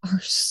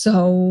are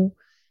so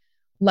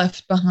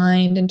left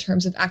behind in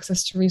terms of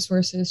access to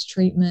resources,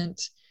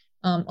 treatment,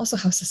 also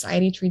how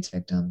society treats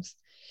victims.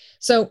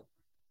 So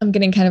I'm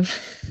getting kind of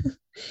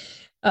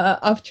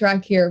off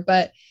track here,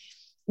 but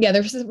yeah, the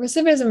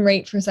recidivism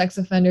rate for sex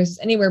offenders is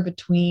anywhere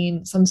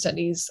between, some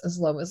studies as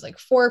low as like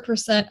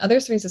 4%, other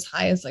studies as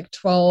high as like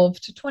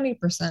 12 to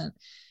 20%.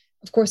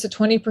 Of course, the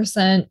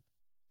 20%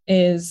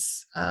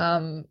 is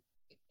a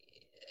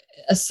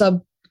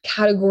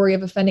subcategory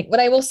of offending. What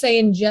I will say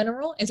in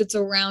general is it's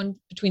around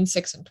between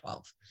 6 and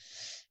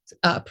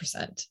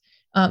 12%.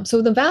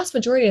 So the vast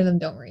majority of them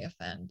don't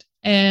reoffend.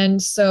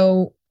 And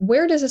so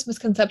where does this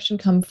misconception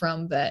come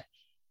from that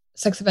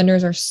sex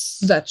offenders are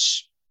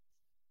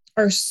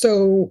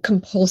so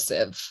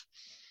compulsive?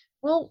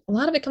 Well, a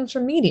lot of it comes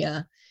from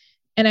media.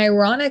 And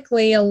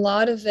ironically, a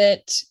lot of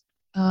it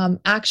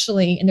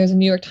actually, and there's a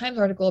New York Times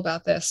article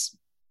about this,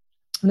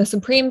 when the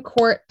Supreme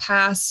Court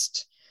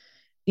passed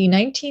the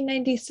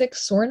 1996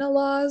 SORNA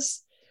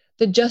laws,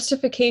 the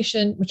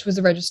justification, which was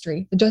the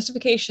registry, the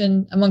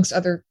justification, amongst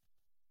other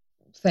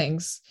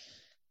things,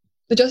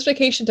 the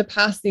justification to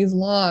pass these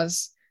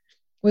laws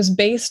was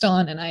based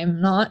on, and I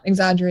am not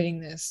exaggerating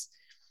this,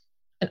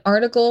 an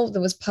article that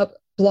was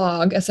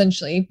blog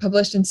essentially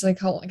published in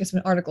Psychology, I guess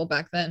an article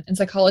back then in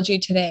Psychology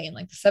Today in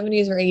like the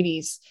 70s or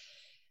 80s,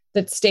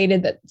 that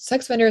stated that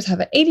sex offenders have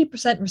an 80%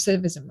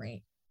 recidivism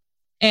rate.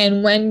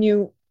 And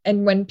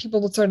when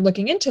people started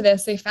looking into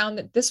this, they found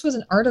that this was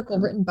an article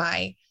written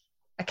by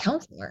a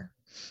counselor,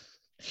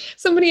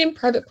 somebody in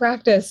private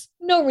practice,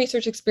 no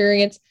research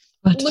experience.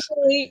 What?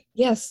 Literally,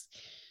 yes.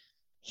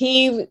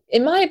 He,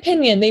 in my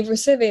opinion, they've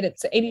recidivated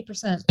to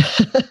 80%.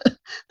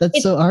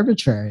 That's so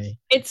arbitrary.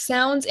 It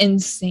sounds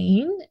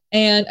insane.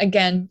 And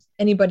again,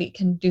 anybody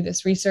can do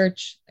this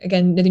research.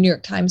 Again, the New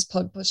York Times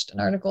published an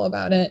article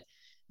about it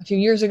a few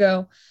years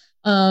ago.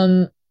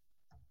 And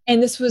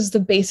this was the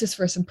basis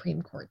for a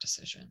Supreme Court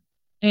decision.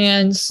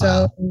 And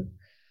so, wow.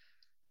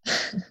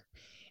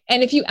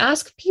 And if you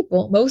ask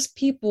people, most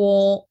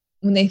people,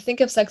 when they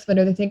think of sex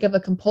offender, they think of a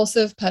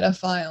compulsive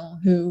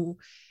pedophile who,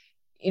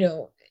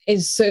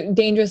 is so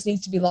dangerous,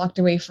 needs to be locked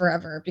away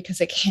forever because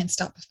they can't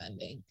stop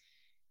offending.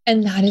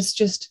 And that is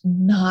just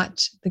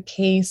not the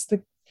case.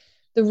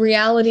 The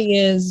reality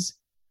is,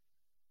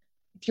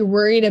 if you're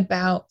worried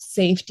about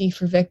safety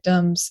for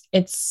victims,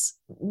 it's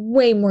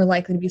way more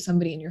likely to be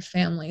somebody in your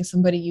family,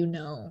 somebody you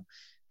know,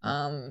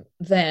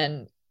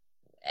 than,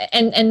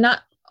 and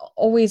not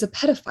always a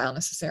pedophile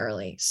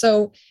necessarily.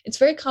 So it's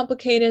very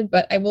complicated,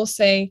 but I will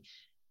say,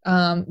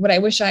 what I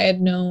wish I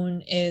had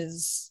known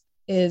is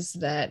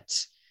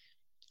that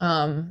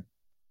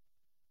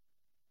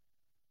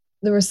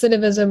the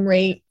recidivism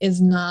rate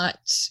is not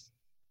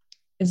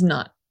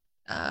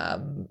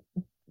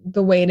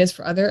the way it is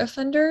for other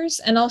offenders,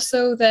 and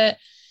also that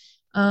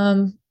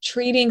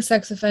treating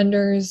sex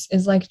offenders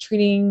is like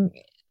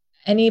treating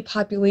any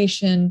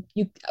population.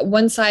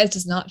 One size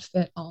does not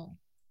fit all.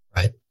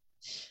 Right.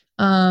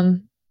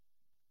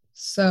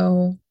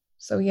 So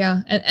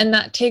yeah, and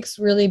that takes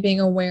really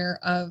being aware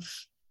of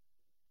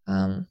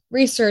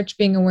research,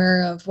 being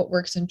aware of what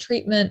works in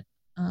treatment.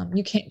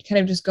 You can't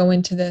kind of just go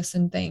into this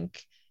and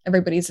think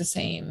everybody's the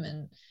same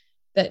and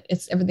that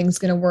everything's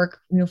going to work,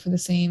 for the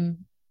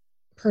same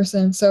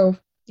person. So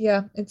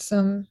yeah, it's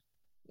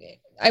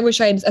I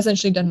wish I had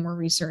essentially done more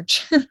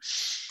research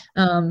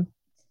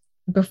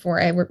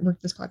before I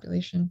worked this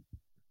population.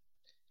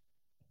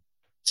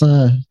 It's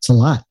a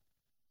lot.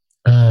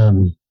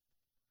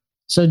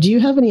 So do you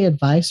have any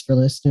advice for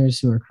listeners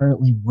who are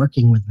currently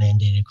working with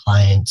mandated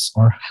clients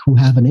or who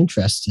have an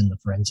interest in the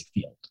forensic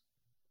field?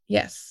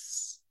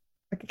 Yes.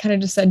 Like I kind of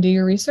just said, do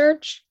your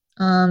research.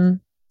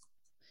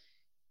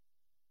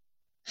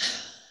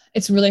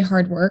 It's really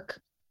hard work.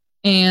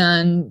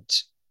 And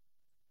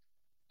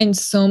in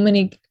so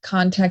many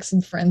contexts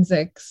in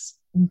forensics,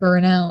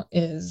 burnout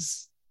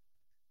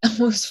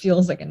almost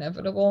feels like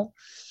inevitable.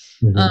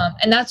 Mm-hmm.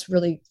 And that's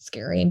really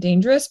scary and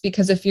dangerous,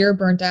 because if you're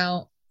burnt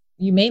out,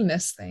 you may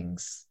miss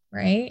things,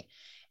 right?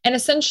 And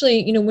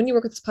essentially, when you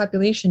work with this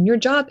population, your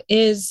job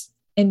is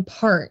in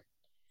part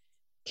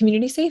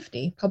community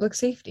safety, public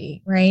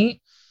safety,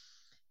 right?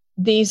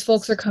 These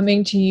folks are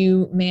coming to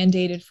you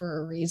mandated for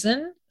a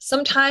reason.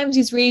 Sometimes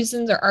these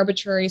reasons are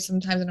arbitrary.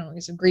 Sometimes I don't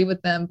always agree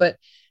with them, but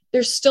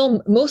there's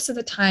still, most of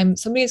the time,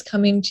 somebody is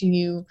coming to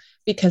you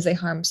because they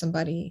harm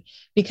somebody,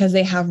 because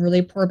they have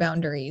really poor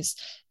boundaries,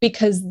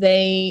 because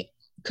they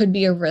could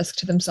be a risk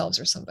to themselves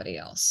or somebody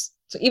else.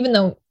 So even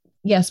though,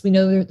 yes, we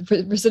know the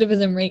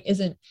recidivism rate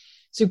isn't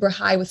super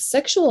high with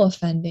sexual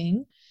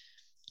offending,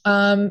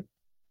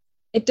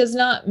 it does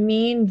not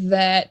mean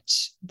that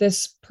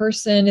this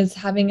person is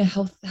having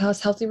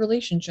has healthy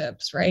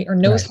relationships, right? Or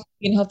knows how to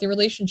be in healthy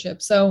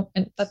relationships. So,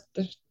 and that's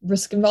the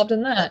risk involved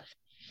in that,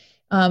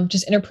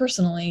 just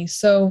interpersonally.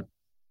 So,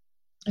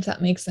 if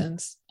that makes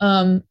sense,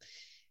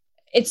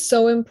 it's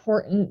so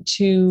important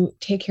to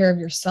take care of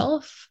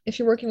yourself if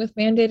you're working with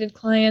mandated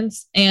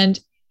clients and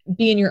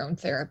be in your own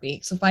therapy.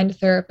 So, find a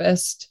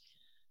therapist.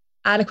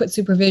 Adequate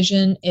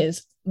supervision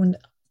is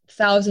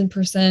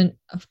 1,000%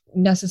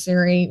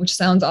 necessary, which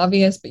sounds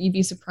obvious, but you'd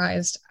be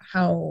surprised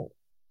how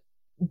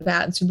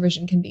bad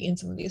supervision can be in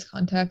some of these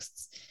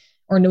contexts,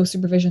 or no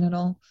supervision at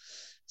all.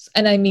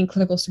 And I mean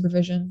clinical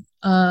supervision.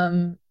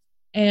 Yeah,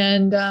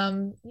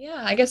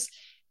 I guess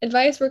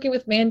advice working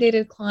with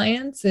mandated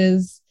clients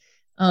is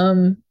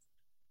don't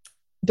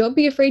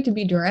be afraid to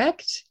be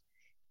direct.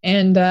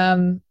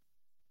 And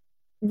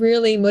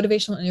really,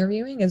 motivational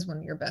interviewing is one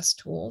of your best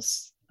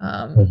tools.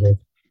 And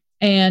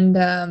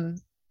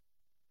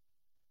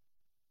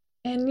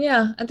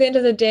yeah, at the end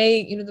of the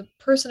day, the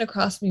person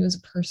across me was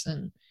a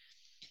person.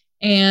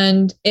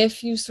 And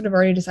if you sort of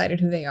already decided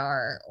who they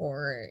are,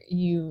 or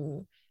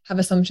you have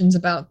assumptions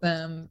about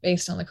them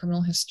based on the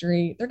criminal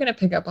history, they're going to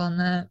pick up on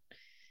that.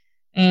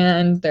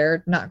 And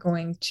they're not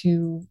going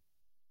to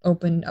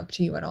open up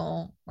to you at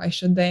all. Why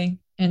should they?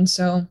 And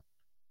so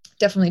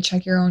definitely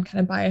check your own kind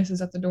of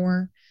biases at the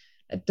door.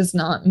 It does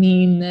not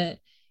mean that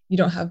you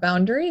don't have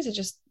boundaries. It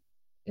just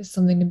is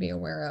something to be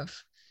aware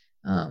of,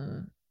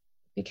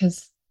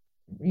 because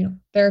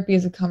therapy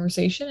is a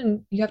conversation,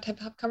 and you have to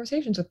have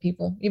conversations with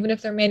people, even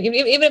if they're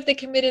even if they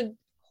committed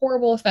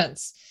horrible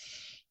offense.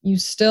 You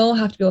still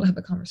have to be able to have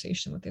a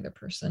conversation with the other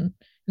person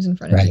who's in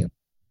front of you.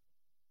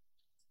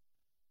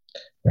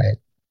 Right.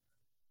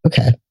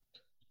 Okay.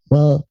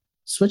 Well,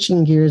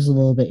 switching gears a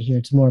little bit here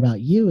to more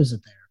about you as a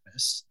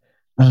therapist.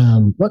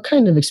 What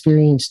kind of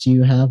experience do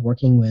you have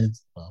working with,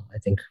 well, I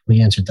think we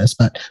answered this,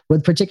 but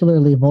with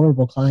particularly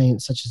vulnerable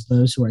clients, such as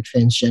those who are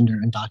transgender,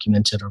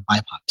 undocumented, or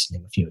BIPOC, to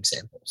name a few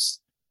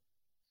examples?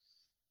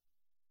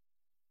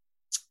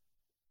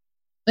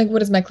 Like,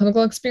 what has my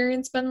clinical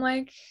experience been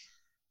like?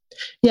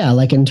 Yeah,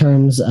 like in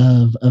terms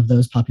of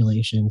those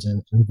populations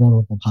and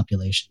vulnerable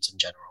populations in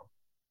general.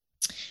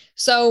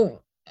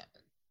 So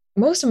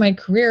most of my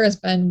career has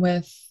been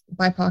with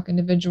BIPOC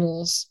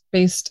individuals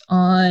based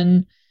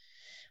on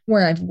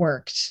where I've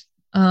worked.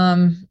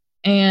 And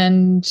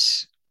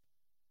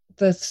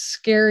the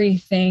scary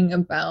thing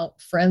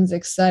about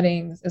forensic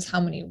settings is how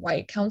many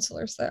white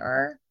counselors there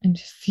are and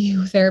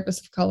few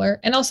therapists of color,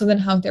 and also then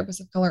how therapists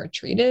of color are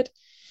treated.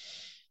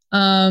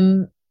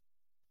 And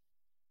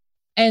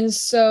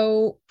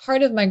so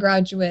part of my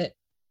graduate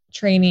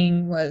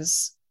training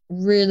was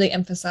really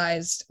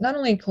emphasized not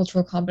only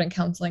cultural competent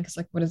counseling, because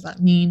what does that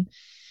mean,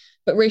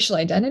 but racial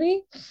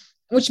identity,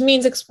 which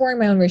means exploring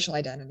my own racial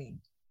identity,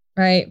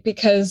 right?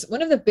 Because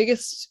one of the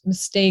biggest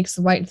mistakes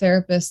white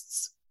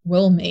therapists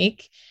will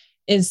make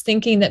is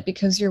thinking that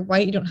because you're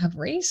white, you don't have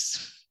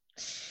race,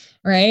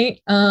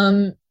 right?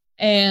 And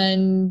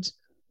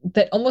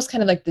that almost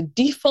kind of the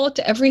default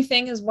to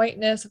everything is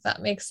whiteness, if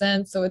that makes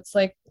sense. So it's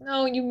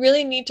no, you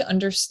really need to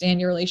understand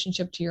your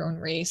relationship to your own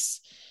race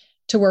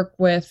to work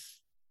with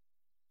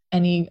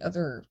any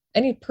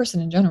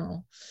person in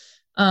general.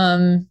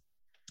 And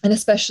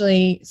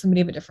especially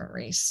somebody of a different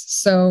race.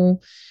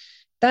 So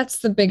that's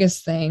the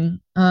biggest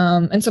thing.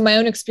 And so my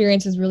own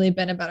experience has really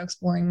been about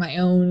exploring my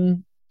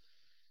own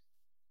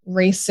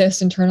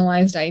racist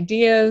internalized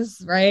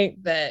ideas, right?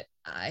 That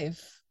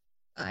I've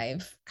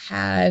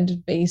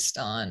had based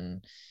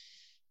on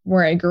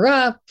where I grew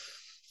up,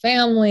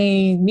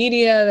 family,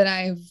 media that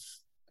I've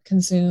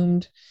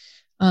consumed,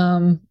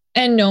 and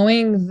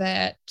knowing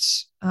that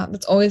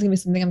that's always going to be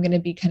something I'm going to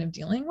be kind of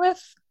dealing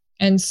with.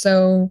 And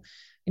so,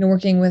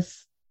 working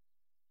with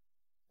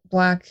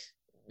Black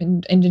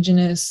and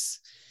Indigenous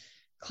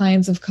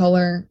clients of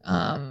color,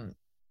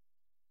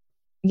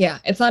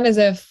 it's not as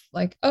if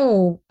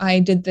oh, I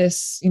did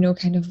this,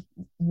 kind of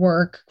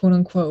work, quote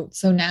unquote,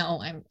 so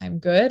now I'm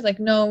good.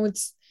 No,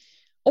 it's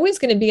always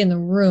going to be in the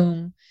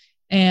room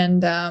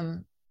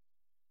and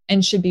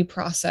should be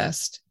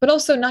processed, but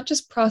also not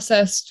just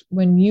processed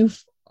when you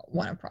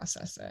want to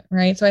process it,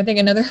 right? So I think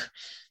another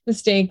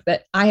mistake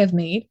that I have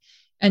made,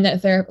 and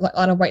that a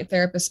lot of white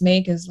therapists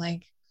make, is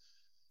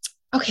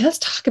okay, let's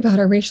talk about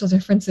our racial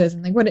differences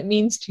and what it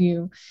means to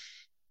you.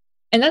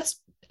 And that's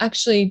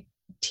actually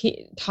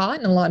taught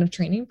in a lot of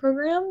training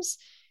programs.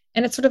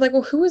 And it's sort of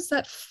well, who is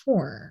that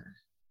for?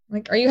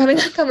 Are you having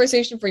that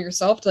conversation for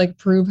yourself to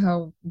prove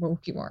how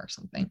woke you are or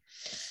something?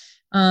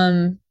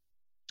 And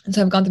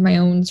so I've gone through my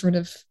own sort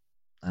of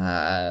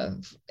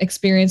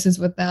experiences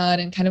with that,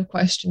 and kind of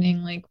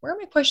questioning where are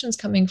my questions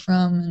coming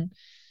from? And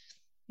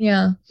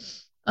yeah.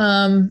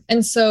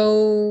 And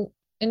so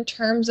in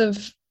terms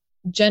of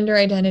gender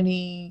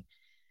identity,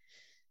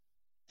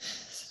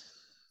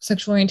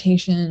 sexual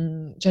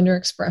orientation, gender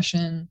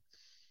expression,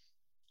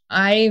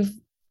 I've,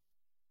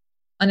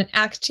 on an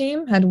ACT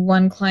team, had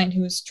one client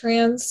who was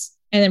trans,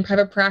 and in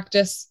private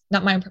practice,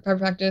 not my private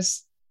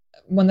practice,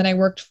 one that I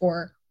worked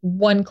for,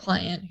 one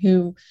client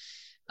who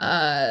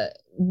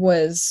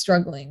was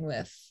struggling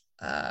with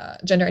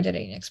gender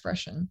identity and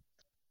expression.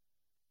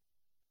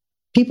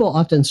 People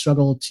often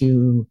struggle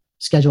to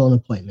schedule an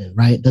appointment,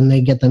 right? Then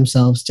they get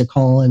themselves to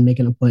call and make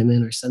an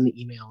appointment or send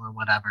the email or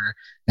whatever.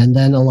 And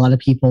then a lot of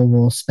people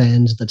will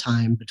spend the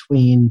time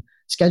between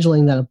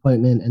scheduling that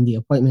appointment and the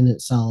appointment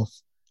itself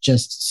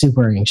just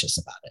super anxious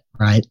about it,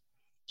 right?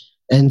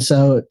 And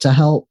so to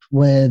help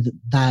with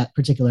that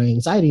particular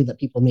anxiety that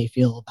people may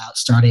feel about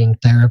starting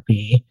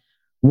therapy,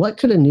 what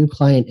could a new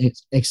client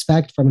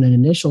expect from an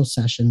initial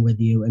session with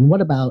you? And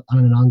what about on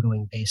an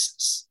ongoing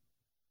basis?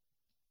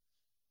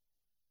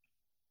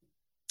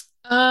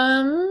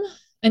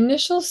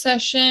 Initial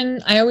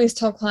session, I always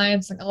tell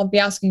clients, like, I'll be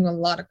asking you a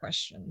lot of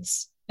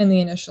questions in the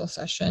initial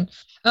session,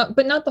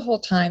 but not the whole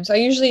time. So I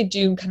usually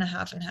do kind of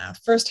half and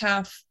half. First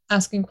half,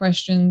 asking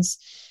questions,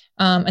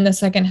 and the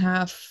second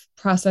half,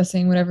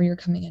 processing whatever you're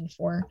coming in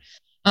for.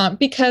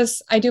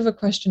 Because I do have a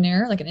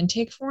questionnaire, like an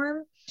intake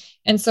form.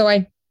 And so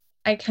I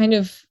kind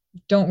of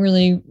don't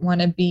really want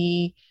to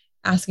be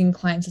asking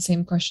clients the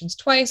same questions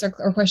twice, or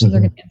questions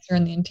they're going to answer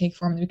in the intake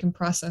form that we can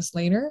process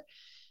later.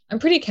 I'm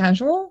pretty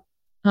casual.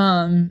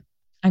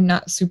 I'm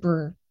not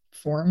super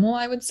formal,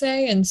 I would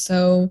say. And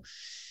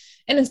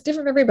it's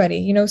different for everybody.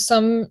 You know,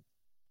 some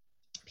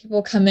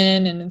people come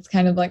in and it's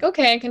kind of like,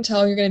 okay, I can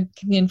tell you're going to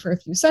come in for a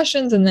few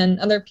sessions. And then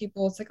other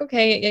people, it's like,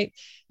 okay,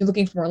 you're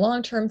looking for more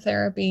long-term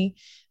therapy.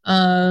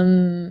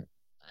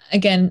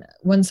 Again,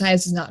 one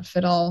size does not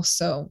fit all.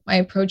 So my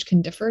approach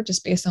can differ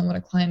just based on what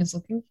a client is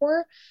looking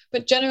for.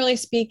 But generally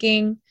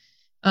speaking,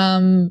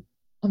 I'll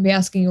be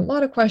asking you a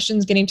lot of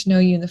questions, getting to know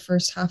you in the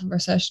first half of our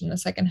session. In the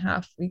second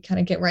half, we kind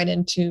of get right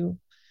into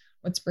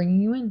what's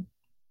bringing you in.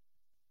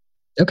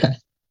 Okay.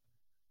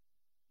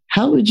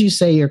 How would you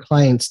say your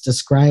clients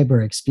describe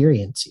or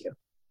experience you?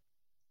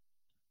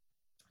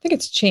 I think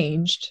it's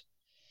changed.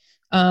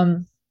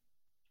 I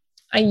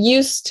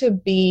used to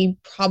be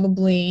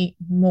probably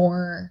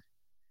more,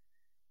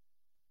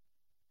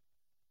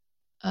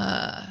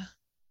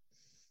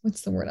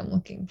 what's the word I'm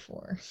looking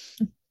for?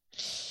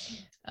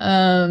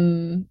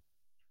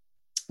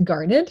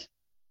 Guarded.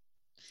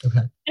 Okay.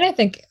 And I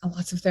think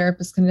lots of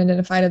therapists can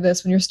identify to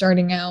this. When you're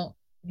starting out,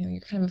 you know, you're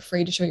kind of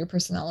afraid to show your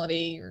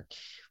personality. You're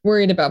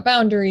worried about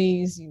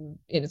boundaries.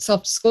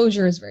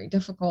 Self-disclosure is a very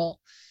difficult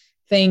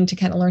thing to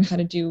kind of learn how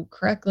to do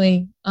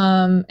correctly.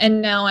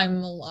 And now I'm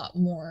a lot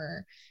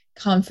more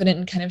confident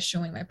in kind of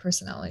showing my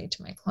personality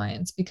to my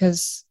clients,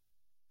 because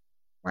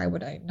why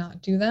would I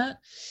not do that?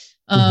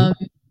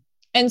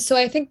 And so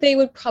I think they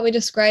would probably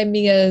describe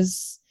me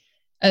as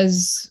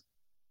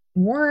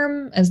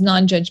warm, as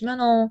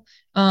non-judgmental,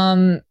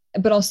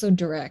 but also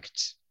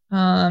direct.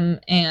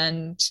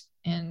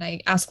 And I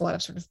ask a lot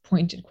of sort of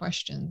pointed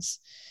questions.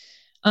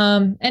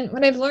 And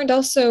what I've learned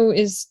also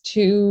is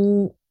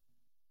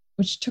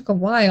which took a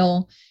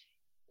while,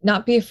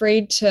 not be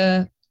afraid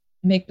to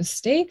make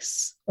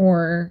mistakes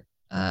or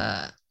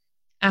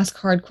ask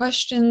hard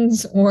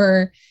questions,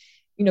 or,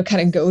 you know,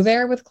 kind of go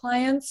there with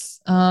clients,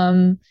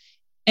 and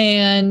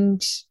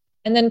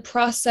then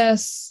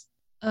process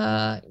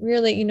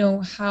really, you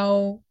know,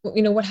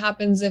 what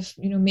happens if,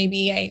 you know,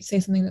 maybe I say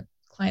something that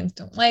clients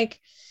don't like.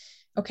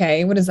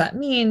 Okay, what does that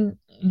mean?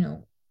 You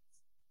know,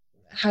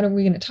 how are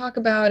we going to talk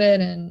about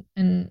it,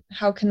 and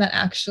how can that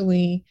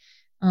actually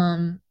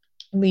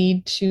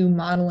lead to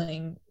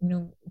modeling, you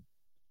know,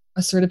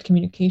 assertive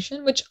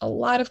communication, which a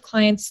lot of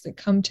clients that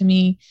come to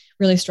me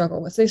really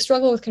struggle with. They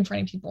struggle with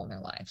confronting people in their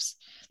lives.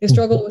 They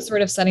struggle with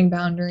sort of setting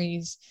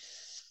boundaries.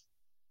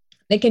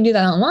 They can do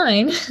that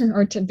online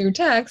or through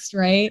text,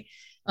 right?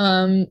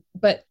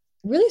 But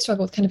really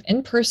struggle with kind of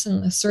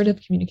in-person assertive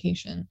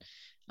communication.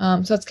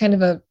 So that's kind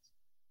of a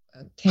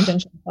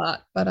tangential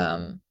thought, but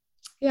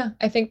yeah,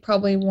 I think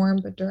probably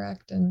warm but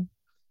direct, and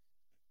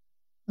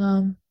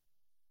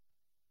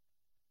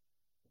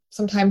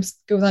sometimes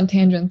goes on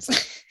tangents.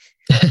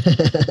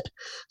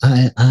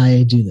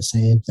 I do the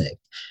same thing.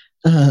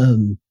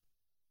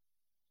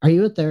 Are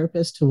you a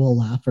therapist who will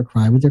laugh or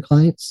cry with your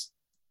clients?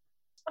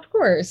 Of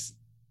course.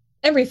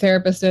 Every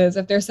therapist is.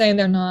 If they're saying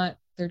they're not,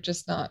 they're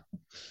just not.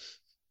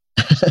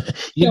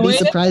 You'd be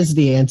surprised at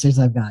the answers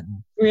I've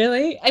gotten.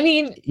 Really? I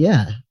mean,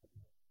 yeah.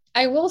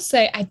 I will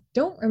say, I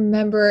don't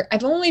remember.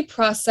 I've only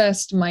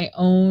processed my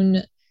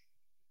own.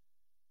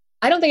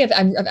 I don't think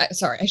I'm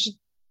sorry, I should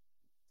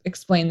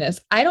explain this.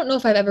 I don't know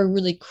if I've ever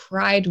really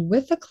cried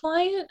with a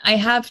client. I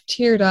have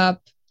teared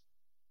up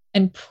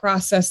and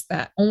processed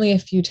that only a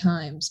few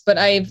times, but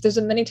there's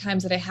many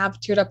times that I have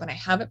teared up and I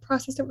haven't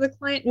processed it with a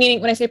client. Meaning,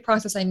 when I say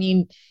process, I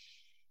mean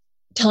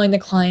telling the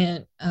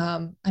client,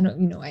 I'm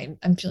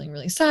feeling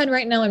really sad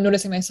right now. I'm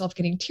noticing myself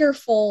getting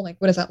tearful. Like,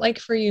 what is that like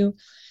for you?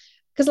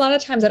 Because a lot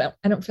of times I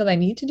don't feel I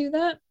need to do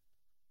that.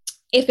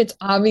 If it's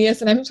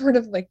obvious and I'm sort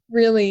of like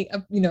really,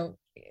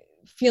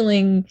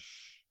 feeling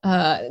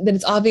that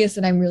it's obvious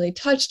that I'm really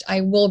touched,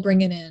 I will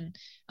bring it in.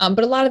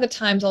 But a lot of the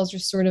times I'll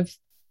just sort of,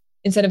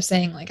 instead of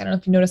saying like, I don't know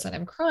if you notice that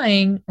I'm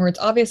crying, or it's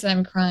obvious that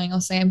I'm crying,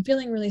 I'll say I'm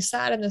feeling really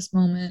sad in this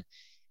moment.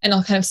 And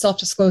I'll kind of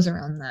self-disclose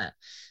around that.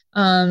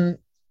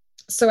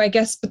 So I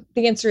guess but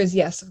the answer is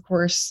yes, of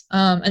course.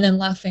 And then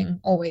laughing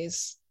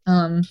always.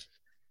 And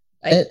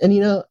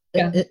you know,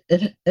 Yeah.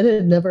 it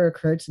had never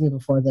occurred to me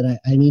before that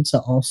I need to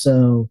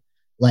also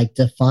like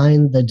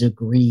define the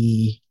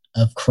degree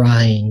of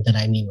crying that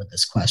I mean with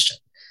this question.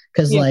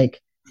 Because Yeah.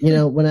 like, you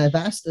know, when I've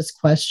asked this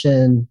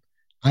question,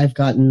 I've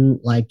gotten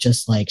like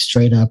just like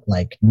straight up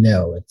like,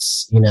 no,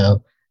 it's, you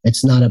know,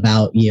 it's not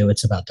about you,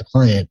 it's about the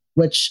client,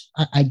 which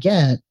I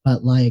get,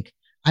 but like,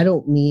 I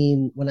don't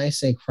mean when I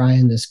say cry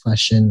in this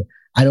question,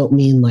 I don't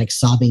mean like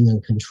sobbing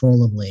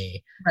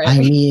uncontrollably. I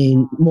Right.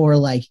 mean more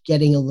like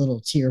getting a little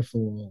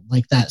tearful,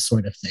 like that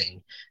sort of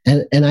thing.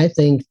 And I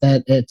think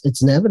that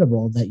it's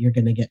inevitable that you're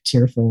going to get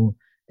tearful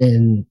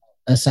in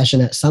a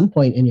session at some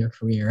point in your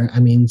career. I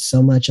mean,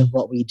 so much of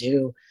what we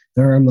do,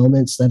 there are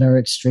moments that are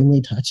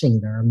extremely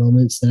touching. There are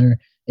moments that are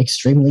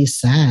extremely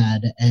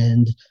sad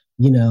and,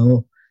 you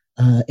know,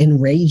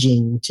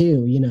 enraging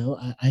too. You know,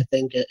 I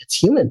think it's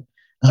human.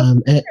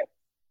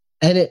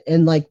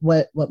 And like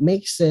what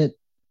makes it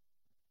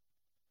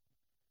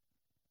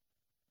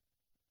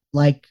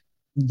like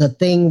the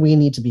thing we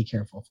need to be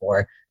careful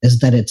for is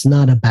that it's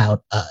not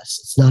about us.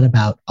 It's not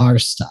about our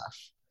stuff.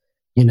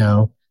 You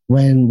know,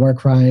 when we're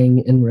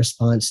crying in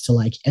response to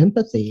like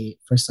empathy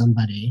for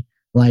somebody,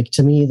 like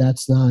to me,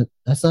 that's not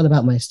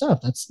about my stuff.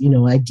 That's, you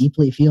know, I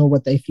deeply feel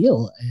what they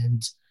feel.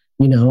 And,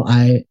 you know,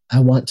 I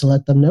want to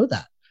let them know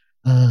that.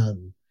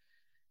 Um,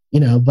 you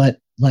know, but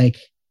like,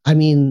 I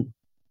mean,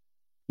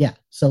 yeah,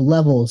 so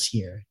levels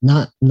here,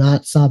 not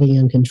sobbing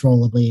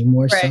uncontrollably,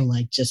 more so Right.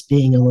 like just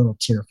being a little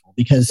tearful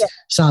because Yeah.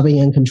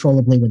 sobbing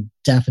uncontrollably would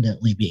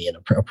definitely be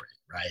inappropriate,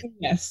 right?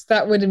 Yes,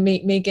 that would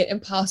make it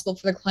impossible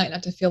for the client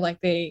not to feel like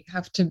they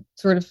have to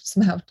sort of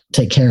somehow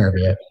Take care of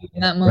you,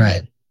 in that moment.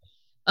 right?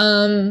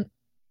 Um,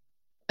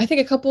 I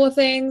think a couple of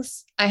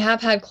things. I have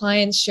had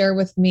clients share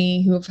with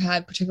me who have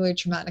had particularly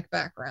traumatic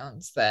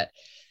backgrounds that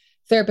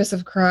therapists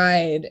have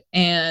cried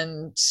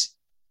and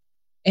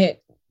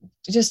it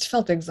just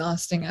felt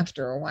exhausting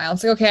after a while.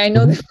 It's like, okay, I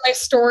know Mm-hmm. that my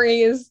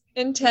story is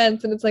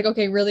intense and it's like,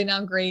 okay, really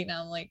now great.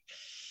 Now I'm like,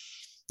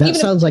 That even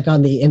if, sounds like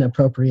on the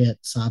inappropriate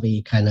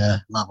sobby kind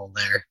of level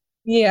there.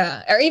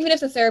 yeah, or even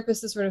if the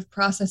therapist is sort of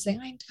processing,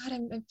 I, God,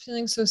 I'm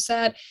feeling so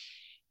sad.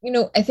 You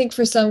know, I think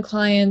for some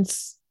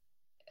clients,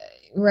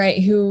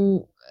 right,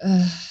 who,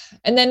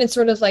 and then it's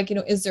sort of like, you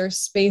know, is there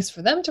space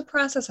for them to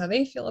process how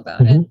they feel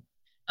about it?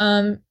 Mm-hmm.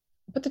 Um,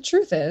 but the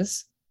truth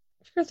is,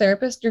 if you're a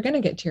therapist, you're going to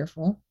get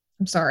tearful.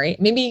 I'm sorry.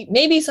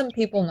 Maybe some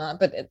people not,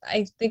 but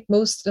I think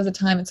most of the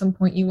time at some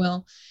point you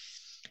will.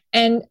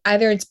 And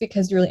either it's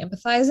because you're really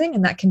empathizing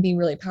and that can be a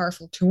really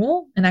powerful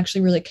tool and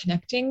actually really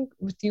connecting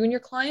with you and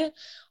your client,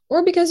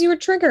 or because you were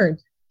triggered.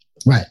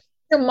 Right.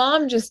 Your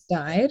mom just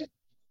died,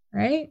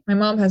 right? My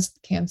mom has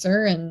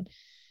cancer and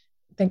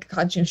thank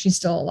God, you know, she's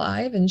still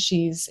alive and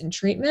she's in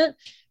treatment.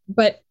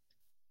 But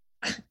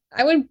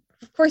I would,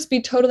 of course,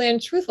 be totally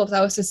untruthful if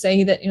I was to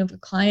say that, you know, if a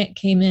client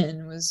came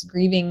in, was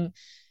grieving,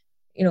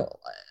 you know,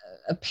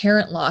 a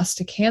parent loss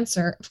to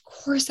cancer, of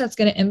course that's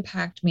going to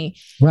impact me.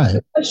 Right.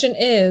 The question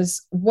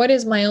is, what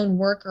is my own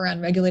work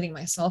around regulating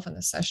myself in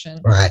the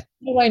session? Right.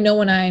 How do I know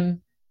when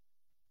I'm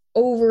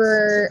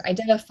over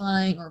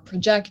identifying or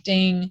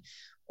projecting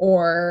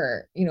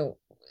or, you know,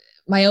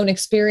 my own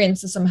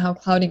experience is somehow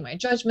clouding my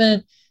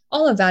judgment?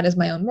 All of that is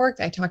my own work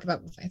that I talk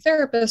about with my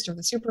therapist or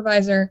the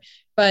supervisor.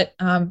 But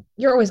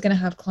you're always going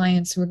to have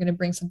clients who are going to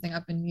bring something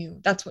up in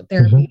you. That's what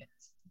therapy Mm-hmm.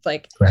 is. It's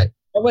like, right.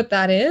 what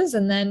that is,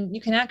 and then you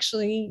can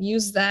actually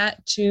use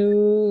that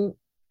to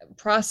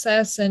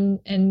process and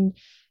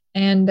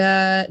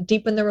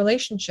deepen the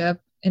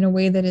relationship in a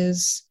way that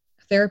is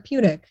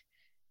therapeutic.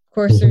 Of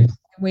course, Mm-hmm. there's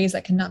ways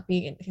that can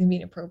be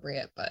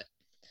inappropriate, but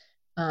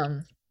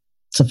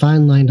it's a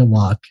fine line to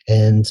walk,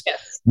 and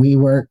yes.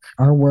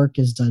 our work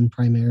is done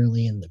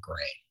primarily in the gray.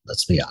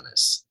 Let's be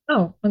honest.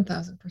 Oh,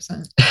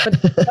 1000%.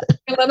 But what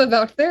I love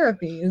about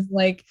therapy is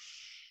like,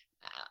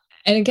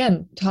 and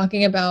again,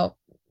 talking about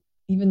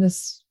even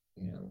this,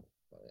 you know,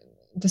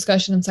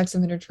 discussion on sex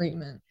offender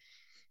treatment,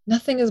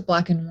 nothing is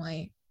black and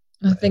white.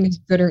 Nothing is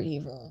good or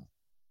evil.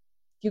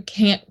 You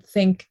can't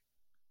think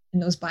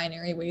in those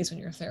binary ways when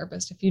you're a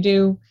therapist. If you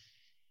do,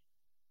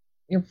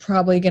 you're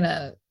probably going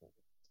to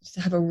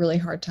have a really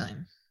hard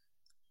time.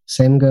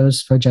 Same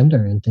goes for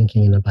gender and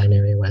thinking in a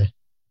binary way.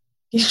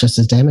 It's just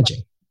as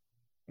damaging.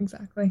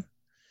 Exactly.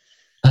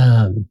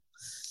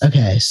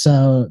 Okay,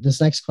 so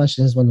this next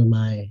question is one of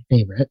my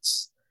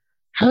favorites.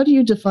 How do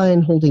you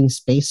define holding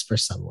space for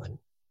someone?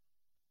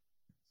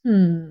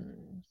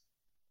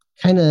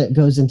 Kind of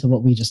goes into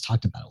what we just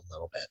talked about a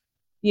little bit.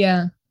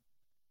 Yeah.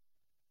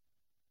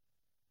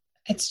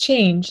 It's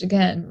changed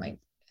again, like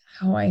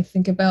how I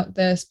think about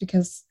this,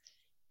 because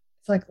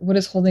it's like, what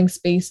does holding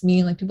space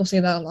mean? Like people say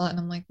that a lot, and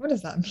I'm like, what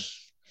does that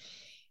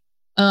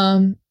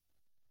mean?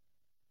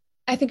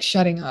 I think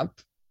shutting up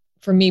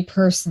for me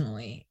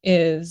personally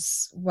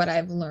is what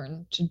I've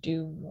learned to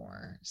do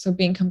more. So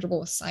being comfortable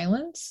with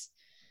silence.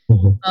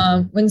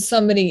 Mm-hmm. When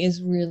somebody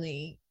is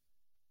really,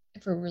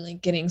 if we're really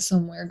getting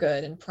somewhere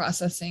good and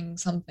processing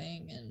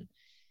something and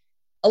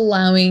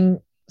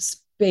allowing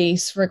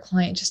space for a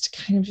client just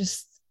to kind of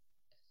just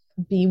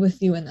be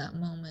with you in that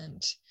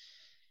moment.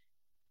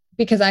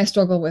 Because I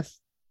struggle with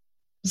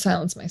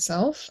silence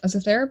myself as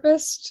a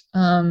therapist.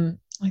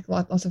 Like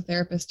lots of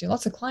therapists do,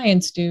 lots of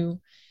clients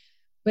do.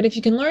 But if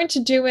you can learn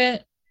to do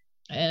it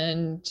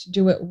and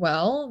do it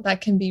well,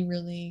 that can be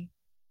really,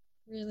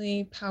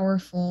 really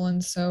powerful.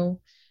 And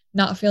so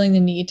not feeling the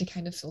need to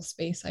kind of fill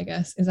space, I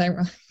guess, is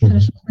ironic,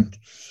 like,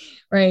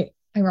 right?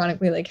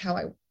 Ironically, like how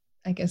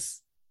I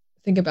guess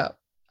think about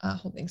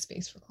holding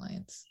space for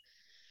clients.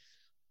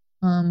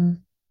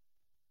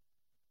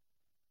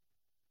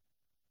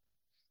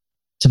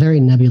 It's a very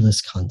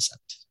nebulous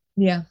concept.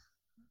 Yeah.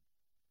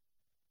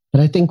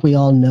 But I think we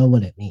all know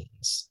what it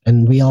means.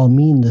 And we all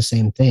mean the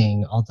same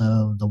thing,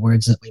 although the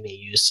words that we may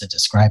use to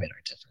describe it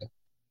are different.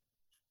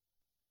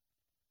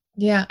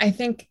 Yeah, I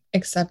think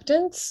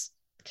acceptance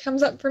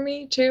comes up for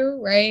me too,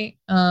 right?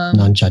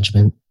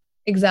 Non-judgment.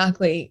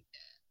 Exactly.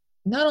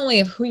 Not only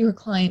of who your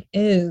client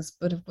is,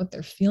 but of what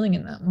they're feeling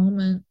in that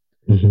moment.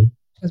 Mm-hmm.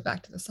 Goes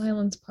back to the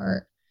silence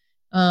part.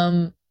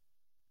 And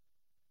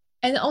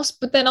also,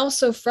 but then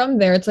also from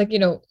there, it's like, you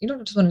don't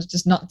just want to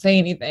just not say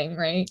anything,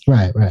 right?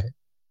 Right.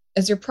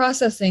 As you're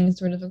processing,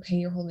 sort of, okay,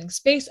 you're holding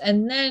space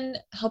and then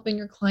helping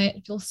your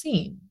client feel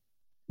seen,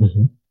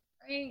 mm-hmm.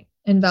 right?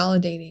 And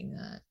validating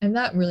that. And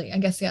that really, I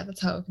guess, yeah,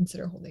 that's how I would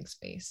consider holding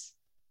space.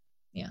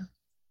 Yeah.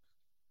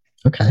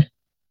 Okay.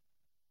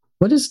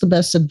 What is the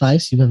best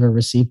advice you've ever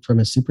received from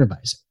a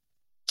supervisor?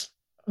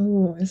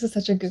 Oh, this is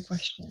such a good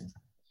question.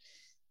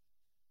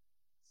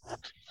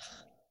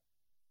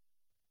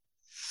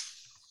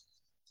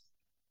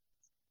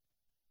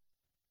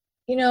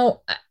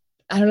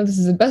 I don't know if this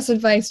is the best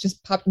advice,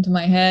 just popped into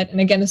my head. And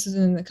again, this is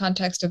in the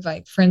context of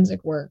like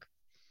forensic work.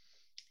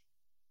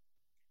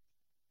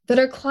 That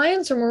our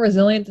clients are more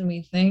resilient than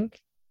we think.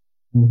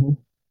 Mm-hmm.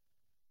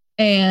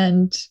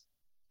 And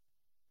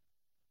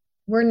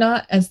we're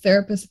not, as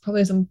therapists,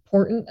 probably as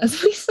important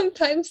as we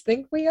sometimes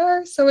think we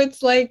are. So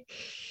it's like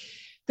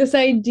this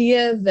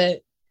idea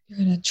that you're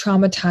going to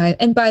traumatize.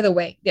 And by the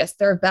way, yes,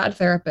 there are bad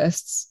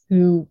therapists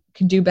who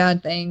can do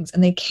bad things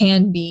and they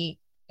can be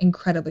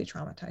incredibly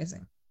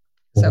traumatizing.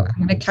 So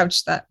I'm going to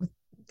couch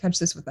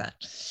this with that.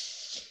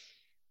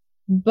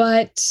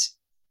 But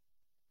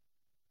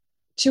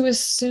to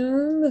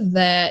assume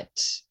that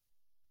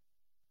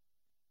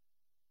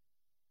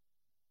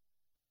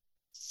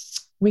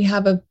we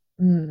have how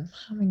am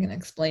I going to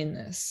explain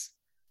this?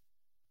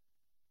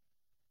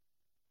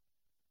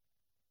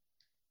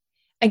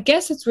 I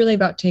guess it's really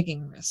about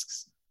taking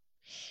risks.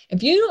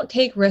 If you don't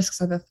take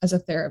risks as a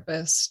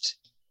therapist,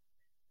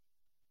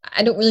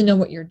 I don't really know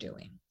what you're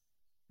doing,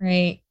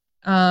 right?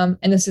 And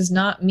this does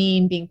not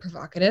mean being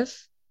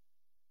provocative.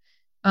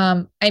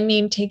 I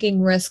mean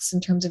taking risks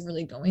in terms of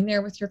really going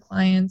there with your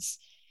clients,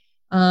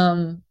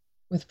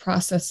 with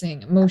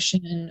processing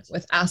emotion,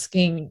 with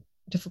asking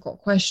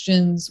difficult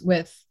questions,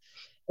 with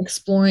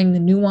exploring the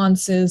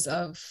nuances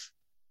of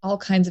all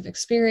kinds of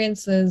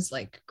experiences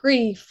like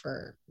grief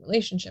or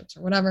relationships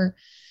or whatever.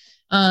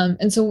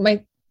 And so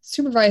my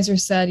supervisor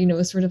said, it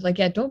was sort of like,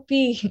 yeah, don't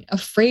be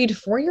afraid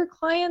for your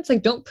clients.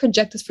 Like, don't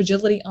project this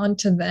fragility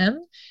onto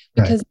them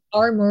because they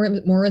are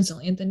more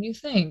resilient than you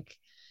think.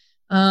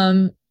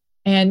 And,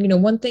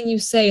 one thing you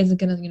say isn't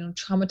going to,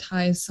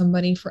 traumatize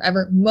somebody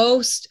forever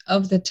most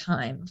of the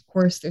time. Of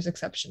course, there's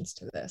exceptions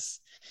to this.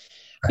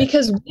 Right.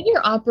 Because when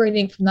you're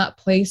operating from that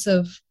place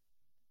of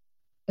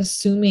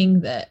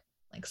assuming that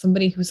like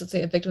somebody who's, let's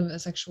say, a victim of a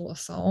sexual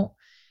assault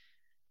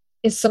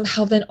is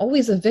somehow then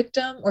always a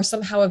victim or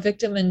somehow a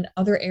victim in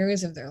other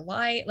areas of their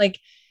life, like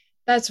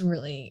that's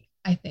really,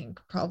 I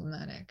think,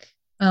 problematic.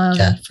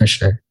 Yeah, for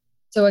sure.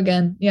 So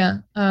again, yeah,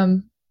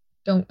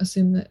 don't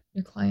assume that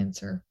your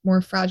clients are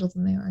more fragile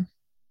than they are.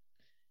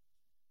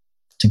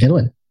 It's a good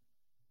one.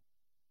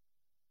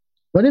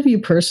 What have you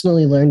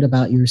personally learned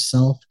about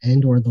yourself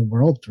and or the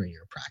world through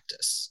your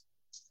practice?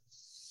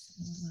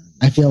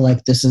 I feel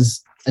like this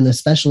is an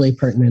especially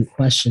pertinent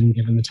question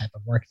given the type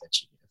of work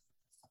that you do.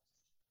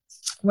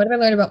 What have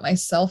I learned about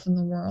myself and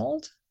the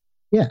world?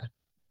 Yeah.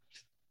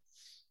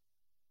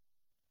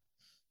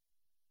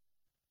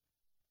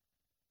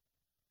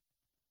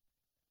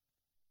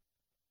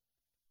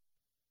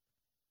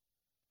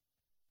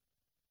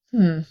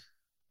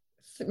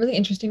 It's a really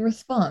interesting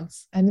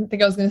response. I didn't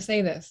think I was going to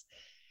say this.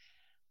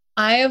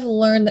 I have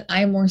learned that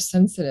I'm more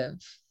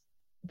sensitive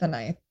than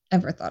I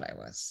ever thought I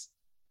was.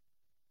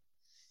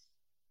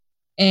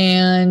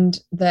 And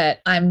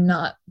that I'm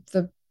not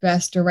the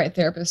best or right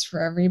therapist for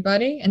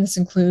everybody. And this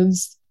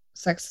includes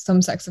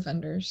some sex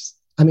offenders.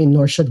 I mean,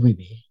 nor should we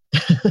be.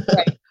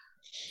 Right.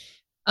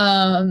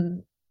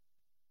 And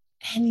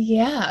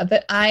yeah,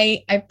 that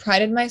I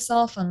prided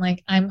myself on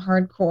like, I'm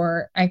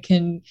hardcore. I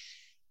can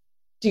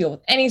deal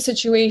with any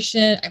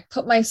situation. I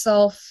put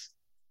myself,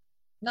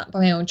 not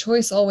by my own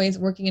choice, always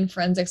working in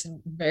forensics in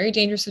very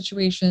dangerous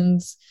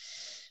situations,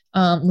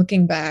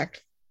 looking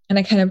back. And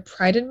I kind of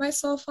prided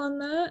myself on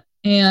that.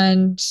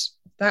 And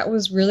that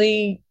was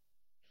really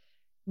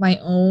my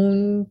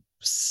own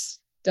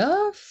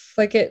stuff.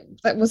 Like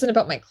that wasn't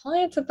about my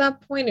clients at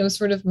that point. It was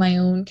sort of my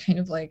own kind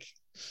of like,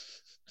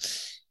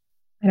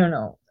 I don't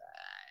know.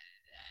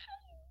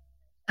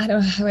 I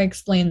don't know how I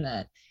explain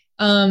that.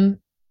 Um,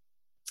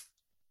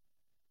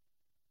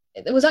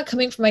 it was not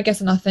coming from, I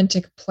guess, an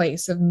authentic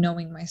place of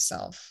knowing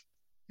myself,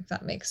 if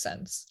that makes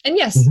sense. And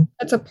yes,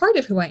 that's a part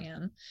of who I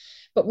am.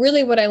 But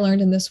really, what I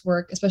learned in this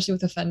work, especially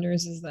with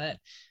offenders, is that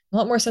I'm a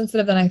lot more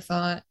sensitive than I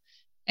thought.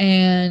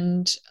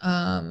 And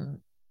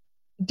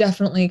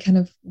definitely kind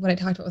of what I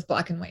talked about with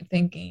black and white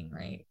thinking,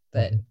 right?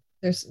 That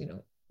there's,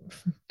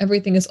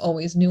 everything is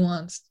always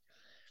nuanced.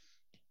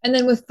 And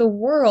then with the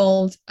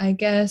world, I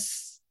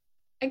guess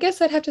I'd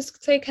have to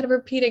say, kind of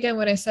repeat again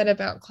what I said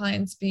about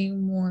clients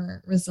being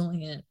more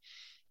resilient.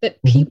 That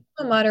people,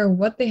 no matter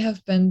what they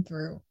have been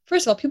through,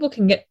 first of all, people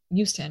can get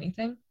used to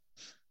anything.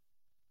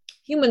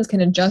 Humans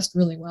can adjust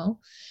really well.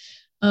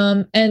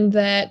 And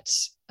that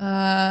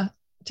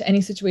to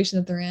any situation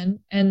that they're in.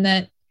 And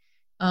that,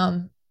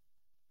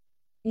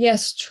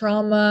 yes,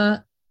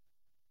 trauma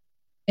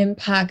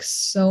impacts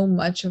so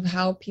much of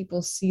how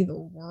people see the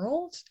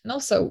world, and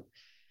also,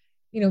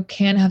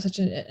 can have such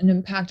an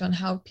impact on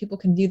how people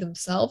can view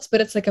themselves, but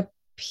it's like a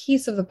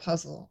piece of the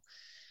puzzle,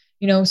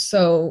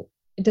 so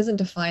it doesn't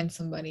define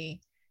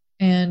somebody.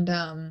 And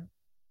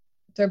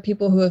there are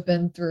people who have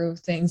been through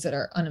things that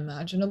are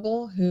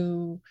unimaginable,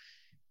 who,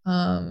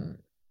 and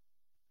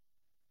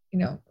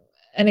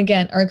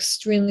again, are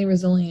extremely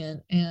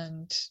resilient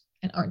and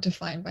aren't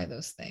defined by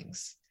those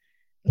things.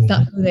 It's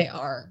not who they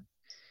are.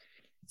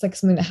 It's like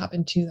something that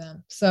happened to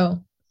them.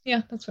 So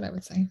yeah, that's what I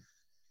would say.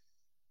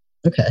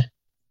 Okay.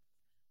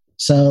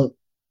 So,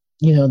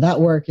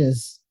 that work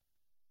is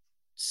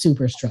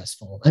super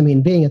stressful. I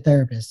mean, being a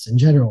therapist in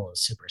general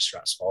is super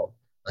stressful.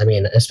 I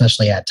mean,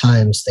 especially at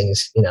times,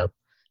 things,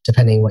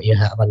 depending what you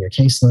have on your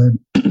caseload,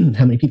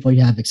 how many people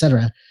you have, et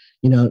cetera,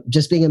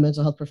 just being a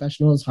mental health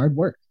professional is hard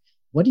work.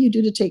 What do you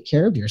do to take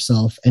care of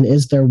yourself? And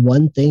is there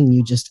one thing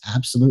you just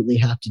absolutely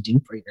have to do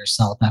for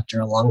yourself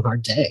after a long,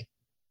 hard day?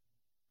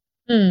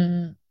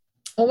 Well,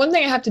 one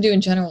thing I have to do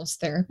in general is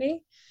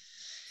therapy.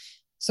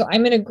 So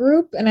I'm in a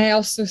group, and I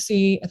also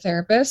see a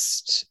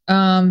therapist,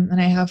 and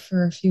I have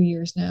for a few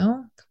years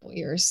now, a couple of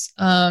years.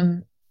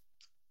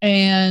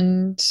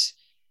 And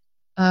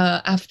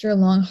after a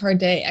long, hard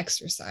day,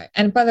 exercise.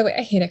 And by the way,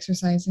 I hate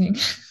exercising.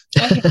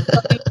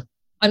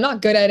 I'm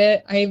not good at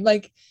it. I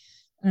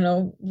don't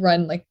know,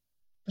 run what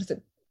is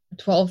it,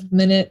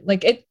 12-minute,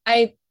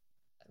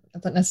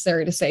 that's not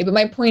necessary to say, but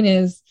my point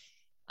is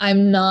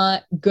I'm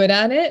not good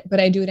at it, but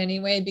I do it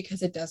anyway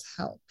because it does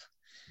help.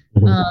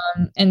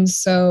 And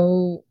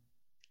so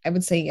I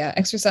would say, yeah,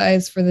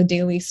 exercise for the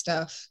daily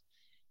stuff.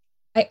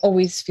 I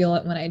always feel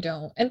it when I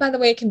don't. And by the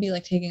way, it can be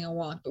like taking a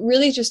walk, but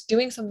really just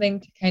doing something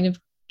to kind of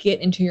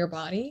get into your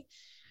body,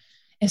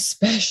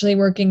 especially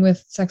working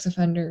with sex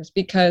offenders,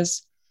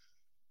 because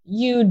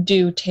you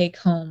do take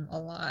home a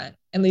lot.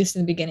 At least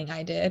in the beginning,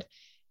 I did.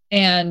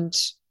 And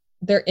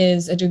there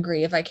is a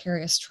degree of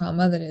vicarious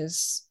trauma that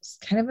is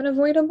kind of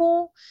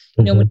unavoidable.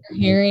 When you're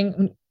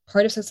hearing,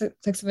 part of sex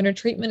offender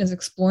treatment is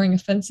exploring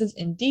offenses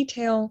in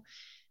detail.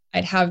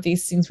 I'd have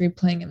these things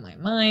replaying in my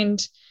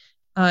mind.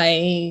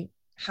 I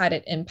had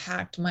it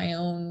impact my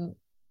own,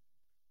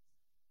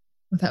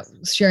 without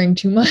sharing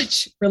too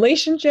much,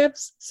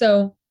 relationships.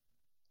 So,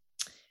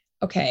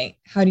 okay,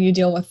 how do you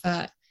deal with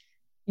that?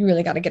 You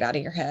really got to get out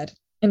of your head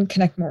and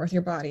connect more with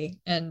your body.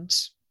 And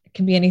it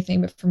can be anything,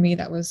 but for me,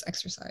 that was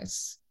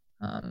exercise.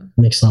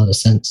 Makes a lot of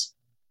sense.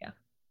 Yeah.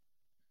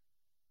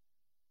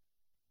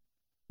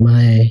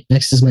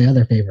 Next is my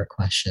other favorite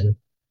question.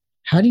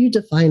 How do you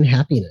define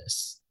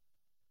happiness?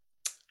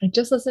 I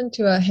just listened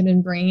to a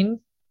Hidden Brain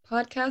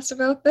podcast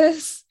about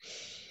this.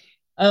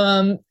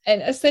 And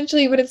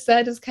essentially what it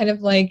said is kind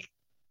of like,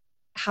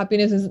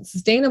 happiness isn't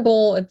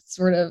sustainable. It's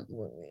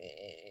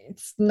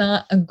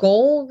not a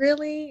goal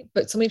really,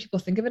 but so many people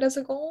think of it as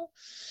a goal.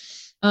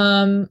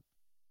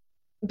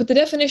 But the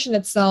definition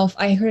itself,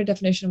 I heard a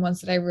definition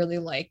once that I really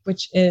like,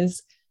 which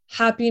is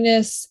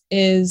happiness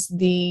is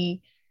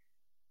the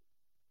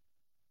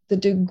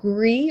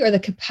degree or the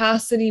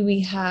capacity we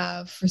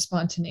have for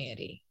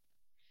spontaneity.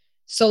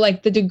 So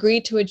like the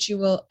degree to which you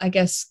will, I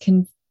guess,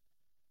 can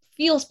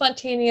feel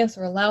spontaneous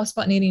or allow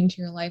spontaneity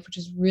into your life, which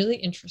is really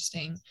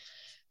interesting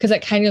because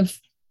that kind of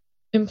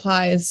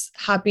implies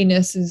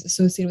happiness is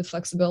associated with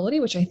flexibility,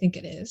 which I think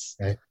it is.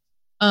 Right.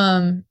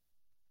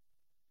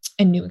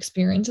 And new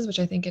experiences, which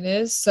I think it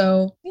is.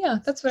 So yeah,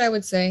 that's what I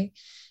would say.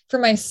 For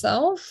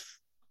myself,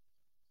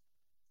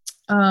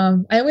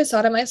 I always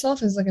thought of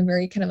myself as like a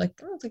very kind of like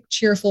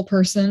cheerful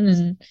person,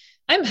 and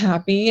I'm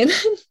happy. And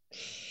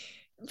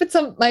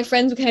but my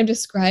friends would kind of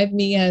describe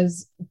me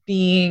as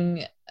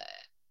being,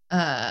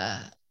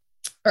 or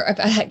if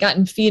I had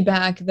gotten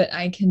feedback that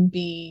I can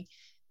be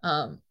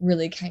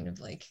really kind of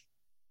like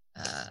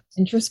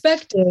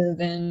introspective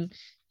and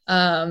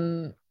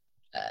kind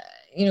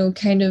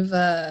of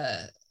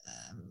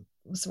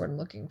what's the word I'm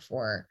looking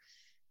for?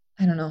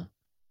 I don't know.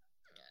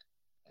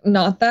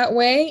 Not that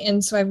way.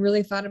 And so I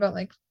really thought about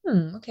like,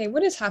 okay,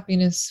 what is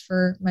happiness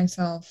for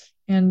myself?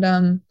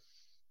 And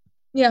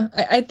Yeah,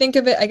 I think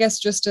of it, I guess,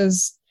 just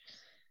as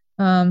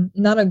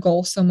not a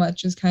goal so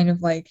much as kind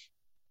of like,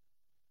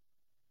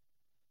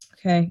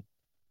 okay,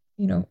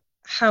 you know,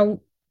 how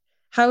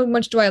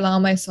much do I allow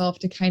myself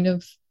to kind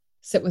of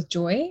sit with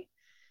joy,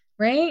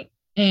 right?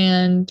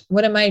 And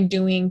what am I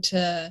doing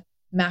to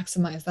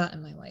maximize that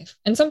in my life?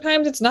 And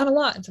sometimes it's not a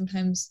lot, and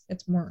sometimes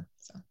it's more.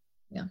 So,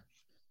 yeah.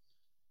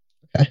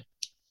 Okay.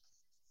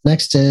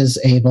 Next is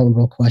a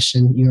vulnerable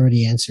question. You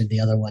already answered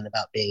the other one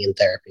about being in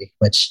therapy,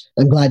 which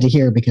I'm glad to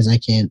hear because I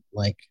can't,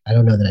 like, I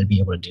don't know that I'd be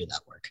able to do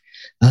that work.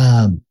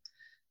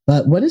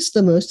 But what is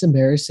the most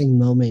embarrassing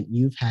moment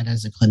you've had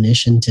as a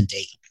clinician to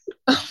date?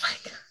 Oh my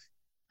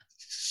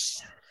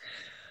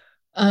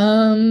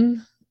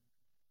God.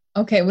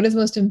 Okay, what is the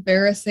most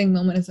embarrassing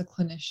moment as a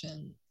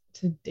clinician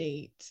to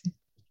date?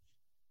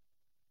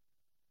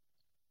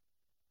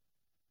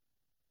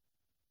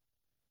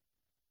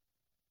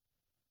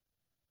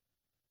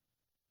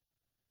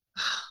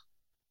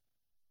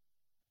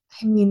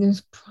 I mean,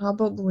 there's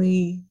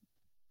probably,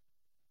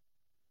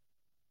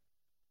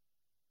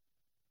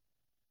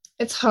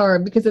 it's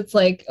hard because it's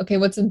like, okay,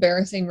 what's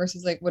embarrassing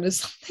versus like what is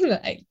something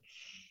that I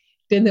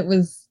did that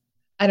was,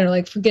 I don't know,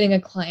 like forgetting a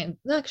client.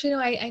 No, actually, no,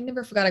 I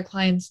never forgot a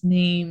client's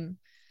name.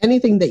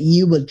 Anything that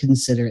you would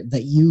consider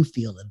that you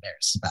feel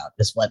embarrassed about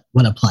is what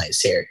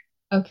applies here.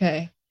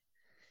 Okay.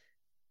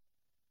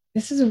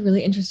 This is a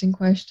really interesting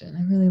question.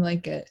 I really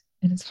like it,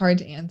 and it's hard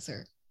to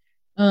answer.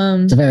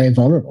 It's a very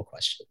vulnerable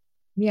question.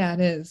 Yeah, it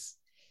is.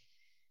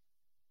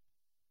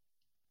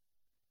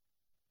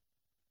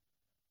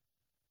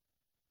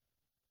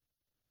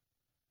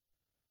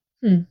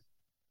 Hmm.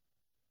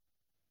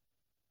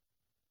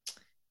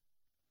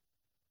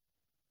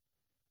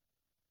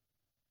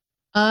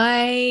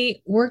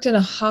 I worked in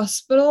a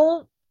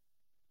hospital.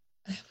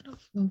 I don't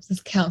know if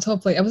this counts.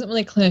 Hopefully, I wasn't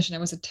really a clinician. I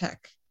was a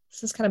tech.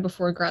 This is kind of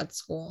before grad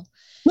school.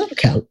 We'll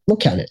count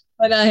it.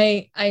 But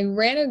I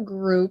ran a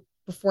group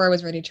before I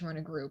was ready to run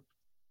a group,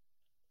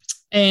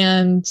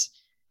 and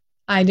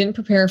I didn't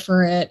prepare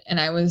for it. And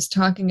I was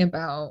talking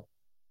about,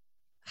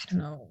 I don't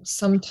know,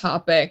 some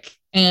topic,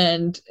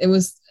 and it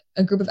was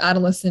a group of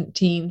adolescent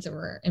teens that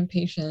were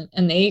impatient,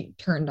 and they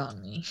turned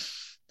on me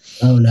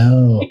Oh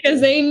no.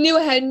 because they knew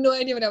I had no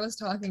idea what I was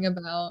talking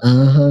about.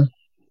 Uh-huh.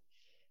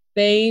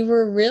 They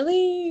were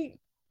really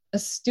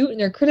astute in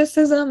their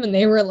criticism, and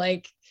they were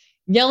like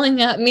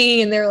yelling at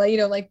me, and they were like,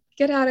 like,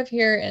 get out of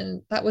here.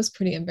 And that was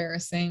pretty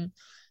embarrassing.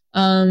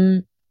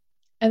 Um,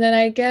 and then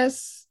I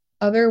guess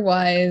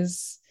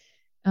otherwise,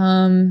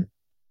 um,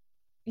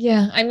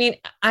 yeah, I mean,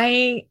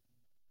 I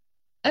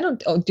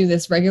don't do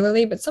this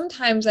regularly, but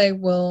sometimes I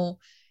will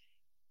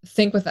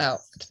think without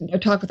or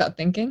talk without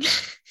thinking,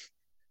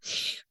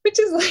 which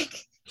is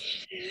like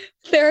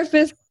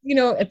therapists,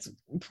 it's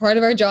part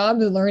of our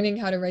job is learning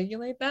how to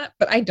regulate that,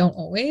 but I don't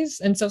always.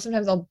 And so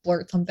sometimes I'll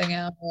blurt something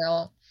out or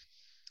I'll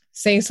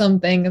say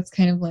something that's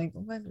kind of like,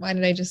 why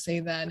did I just say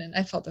that? And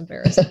I felt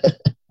embarrassed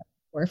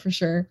for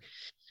sure.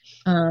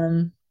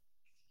 Um,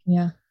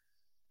 yeah.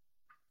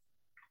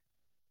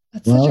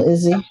 That's such Well, a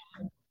Izzy,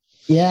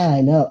 yeah,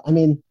 I know. I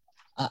mean,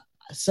 uh,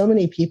 so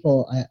many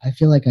people, I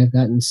feel like I've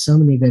gotten so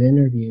many good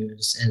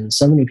interviews, and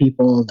so many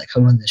people that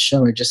come on this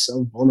show are just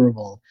so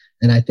vulnerable.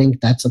 And I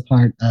think that's a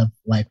part of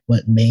like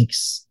what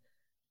makes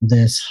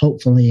this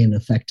hopefully an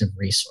effective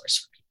resource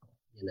for people,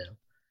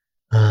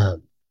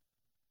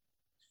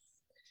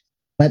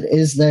 but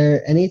is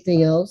there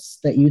anything else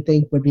that you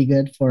think would be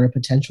good for a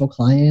potential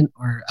client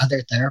or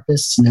other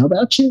therapists to know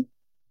about you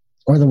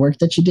or the work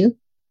that you do?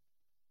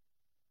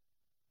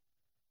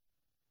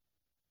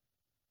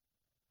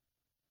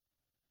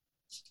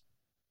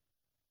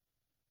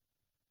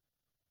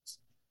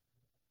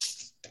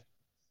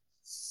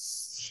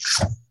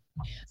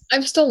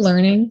 I'm still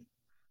learning.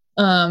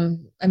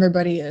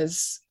 Everybody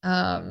is.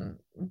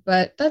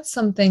 But that's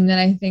something that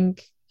I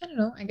think, I don't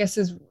know, I guess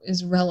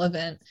is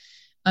relevant.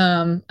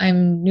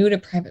 I'm new to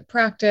private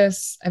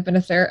practice. I've been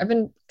a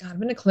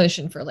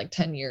clinician for like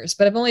 10 years,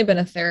 but I've only been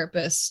a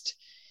therapist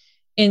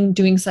in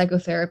doing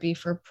psychotherapy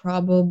for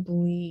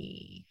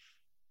probably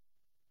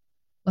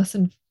less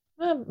than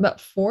about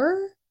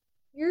 4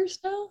 years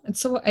now. And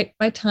so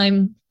my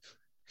time,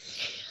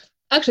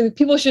 actually,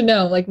 people should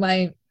know, like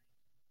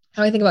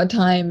how I think about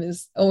time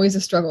is always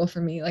a struggle for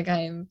me. Like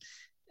I am,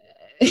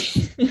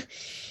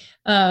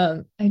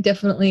 I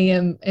definitely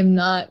am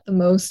not the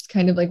most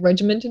kind of like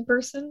regimented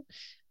person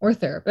or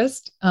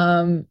therapist.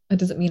 It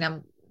doesn't mean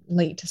I'm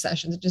late to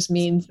sessions. It just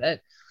means that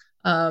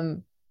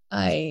I'm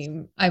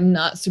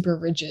not super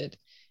rigid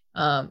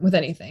with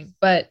anything.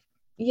 But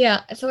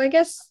yeah, so I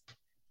guess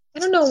I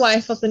don't know why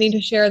I felt the need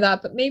to share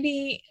that, but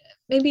maybe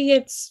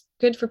it's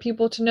good for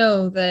people to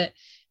know that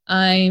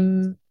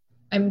I'm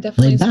I'm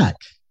definitely Laid back.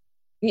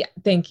 yeah,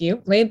 thank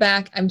you. Laid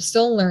back. I'm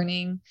still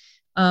learning.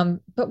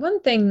 But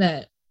one thing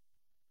that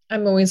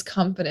I'm always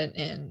confident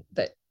in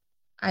that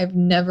I've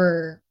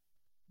never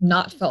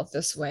not felt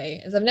this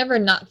way is I've never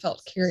not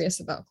felt curious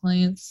about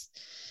clients.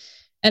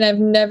 And I've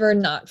never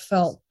not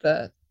felt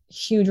the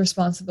huge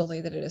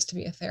responsibility that it is to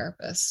be a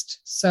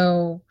therapist.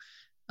 So,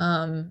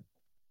 um,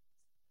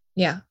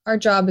 yeah, our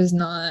job is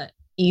not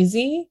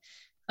easy.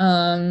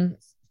 And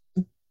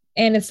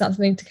it's not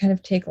something to kind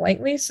of take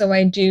lightly. So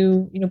I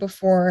do,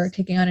 before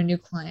taking on a new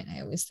client,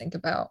 I always think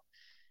about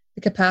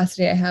the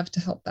capacity I have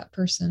to help that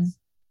person.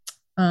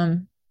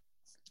 Because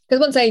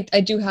once I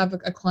do have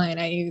a client,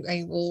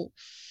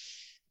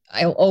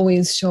 I'll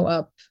always show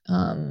up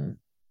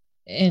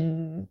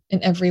in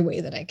every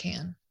way that I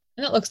can.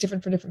 And it looks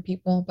different for different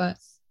people, but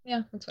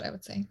yeah, that's what I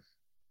would say.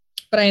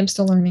 But I am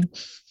still learning.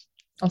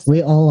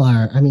 We all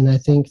are. I mean, I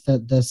think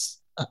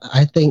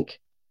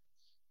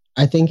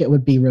it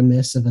would be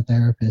remiss of a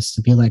therapist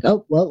to be like,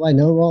 oh, well, I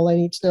know all I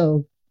need to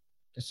know.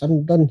 Guess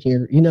I'm done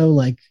here.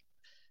 Like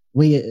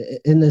we,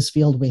 in this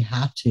field, we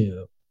have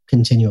to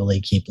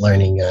continually keep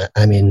learning.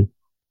 I mean,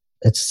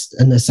 it's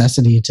a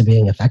necessity to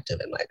being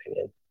effective, in my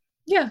opinion.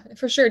 Yeah,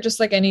 for sure. Just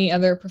like any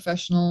other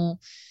professional,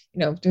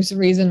 there's a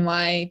reason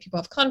why people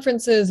have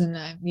conferences, and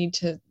I need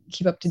to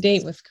keep up to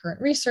date with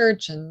current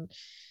research and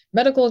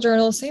medical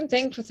journals. Same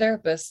thing for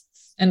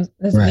therapists. And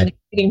doesn't mean I'm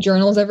reading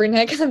journals every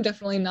night, because I'm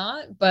definitely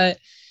not. But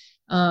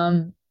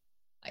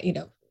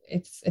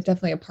it's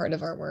definitely a part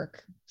of our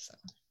work. So.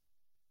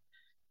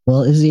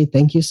 Well, Izzy,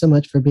 thank you so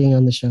much for being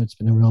on the show. It's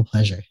been a real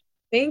pleasure.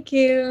 Thank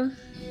you.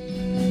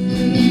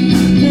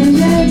 The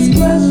next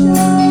question.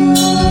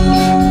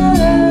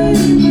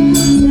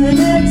 The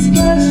next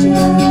question.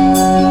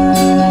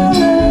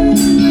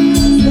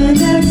 The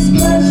next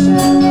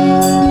question.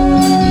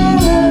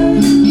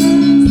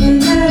 The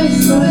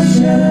next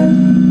question.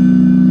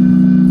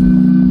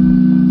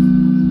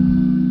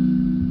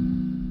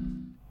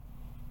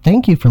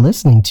 Thank you for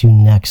listening to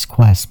Next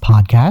Quest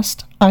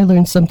Podcast. I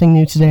learned something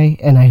new today,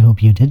 and I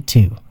hope you did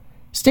too.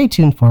 Stay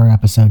tuned for our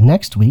episode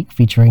next week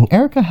featuring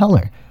Erica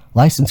Heller,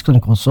 licensed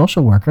clinical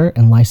social worker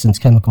and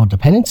licensed chemical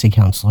dependency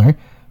counselor,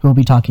 who will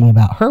be talking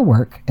about her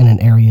work in an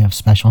area of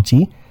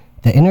specialty,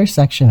 the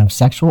intersection of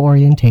sexual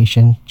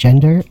orientation,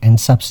 gender, and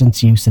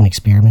substance use and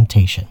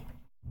experimentation.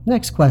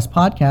 Next Quest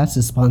Podcast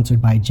is sponsored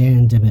by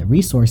Jan Dimmitt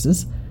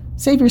Resources.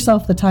 Save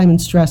yourself the time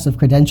and stress of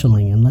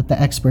credentialing and let the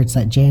experts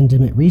at Jan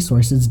Dimmitt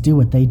Resources do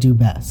what they do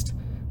best.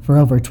 For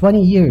over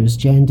 20 years,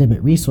 Jan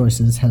Dimmitt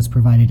Resources has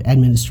provided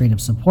administrative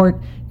support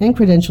and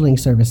credentialing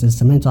services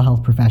to mental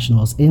health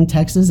professionals in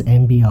Texas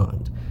and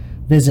beyond.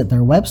 Visit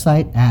their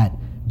website at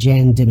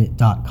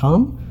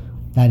jandimmitt.com.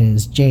 That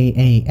is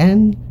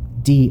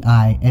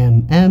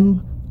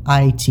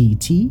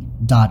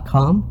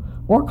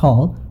JANDIMMITT.com, or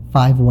call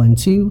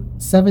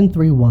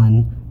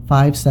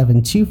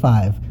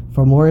 512-731-5725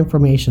 for more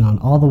information on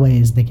all the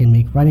ways they can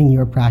make running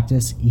your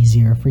practice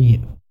easier for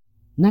you.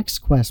 Next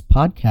Quest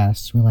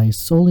Podcasts relies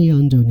solely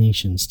on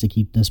donations to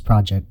keep this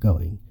project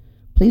going.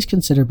 Please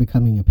consider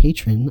becoming a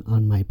patron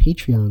on my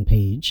Patreon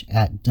page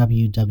at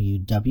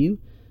www.patreon,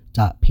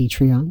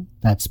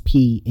 that's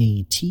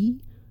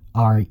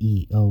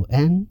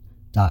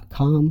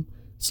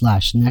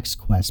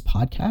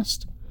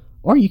patreon.com/nextquestpodcast,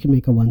 or you can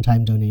make a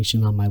one-time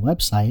donation on my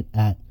website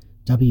at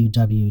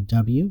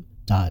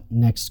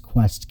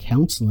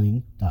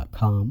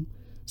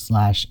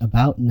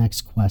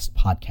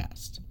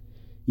www.nextquestcounseling.com/aboutnextquestpodcast.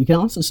 You can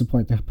also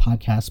support the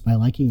podcast by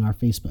liking our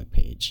Facebook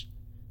page.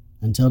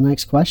 Until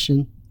next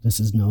question, this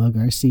is Noah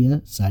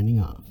Garcia signing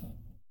off.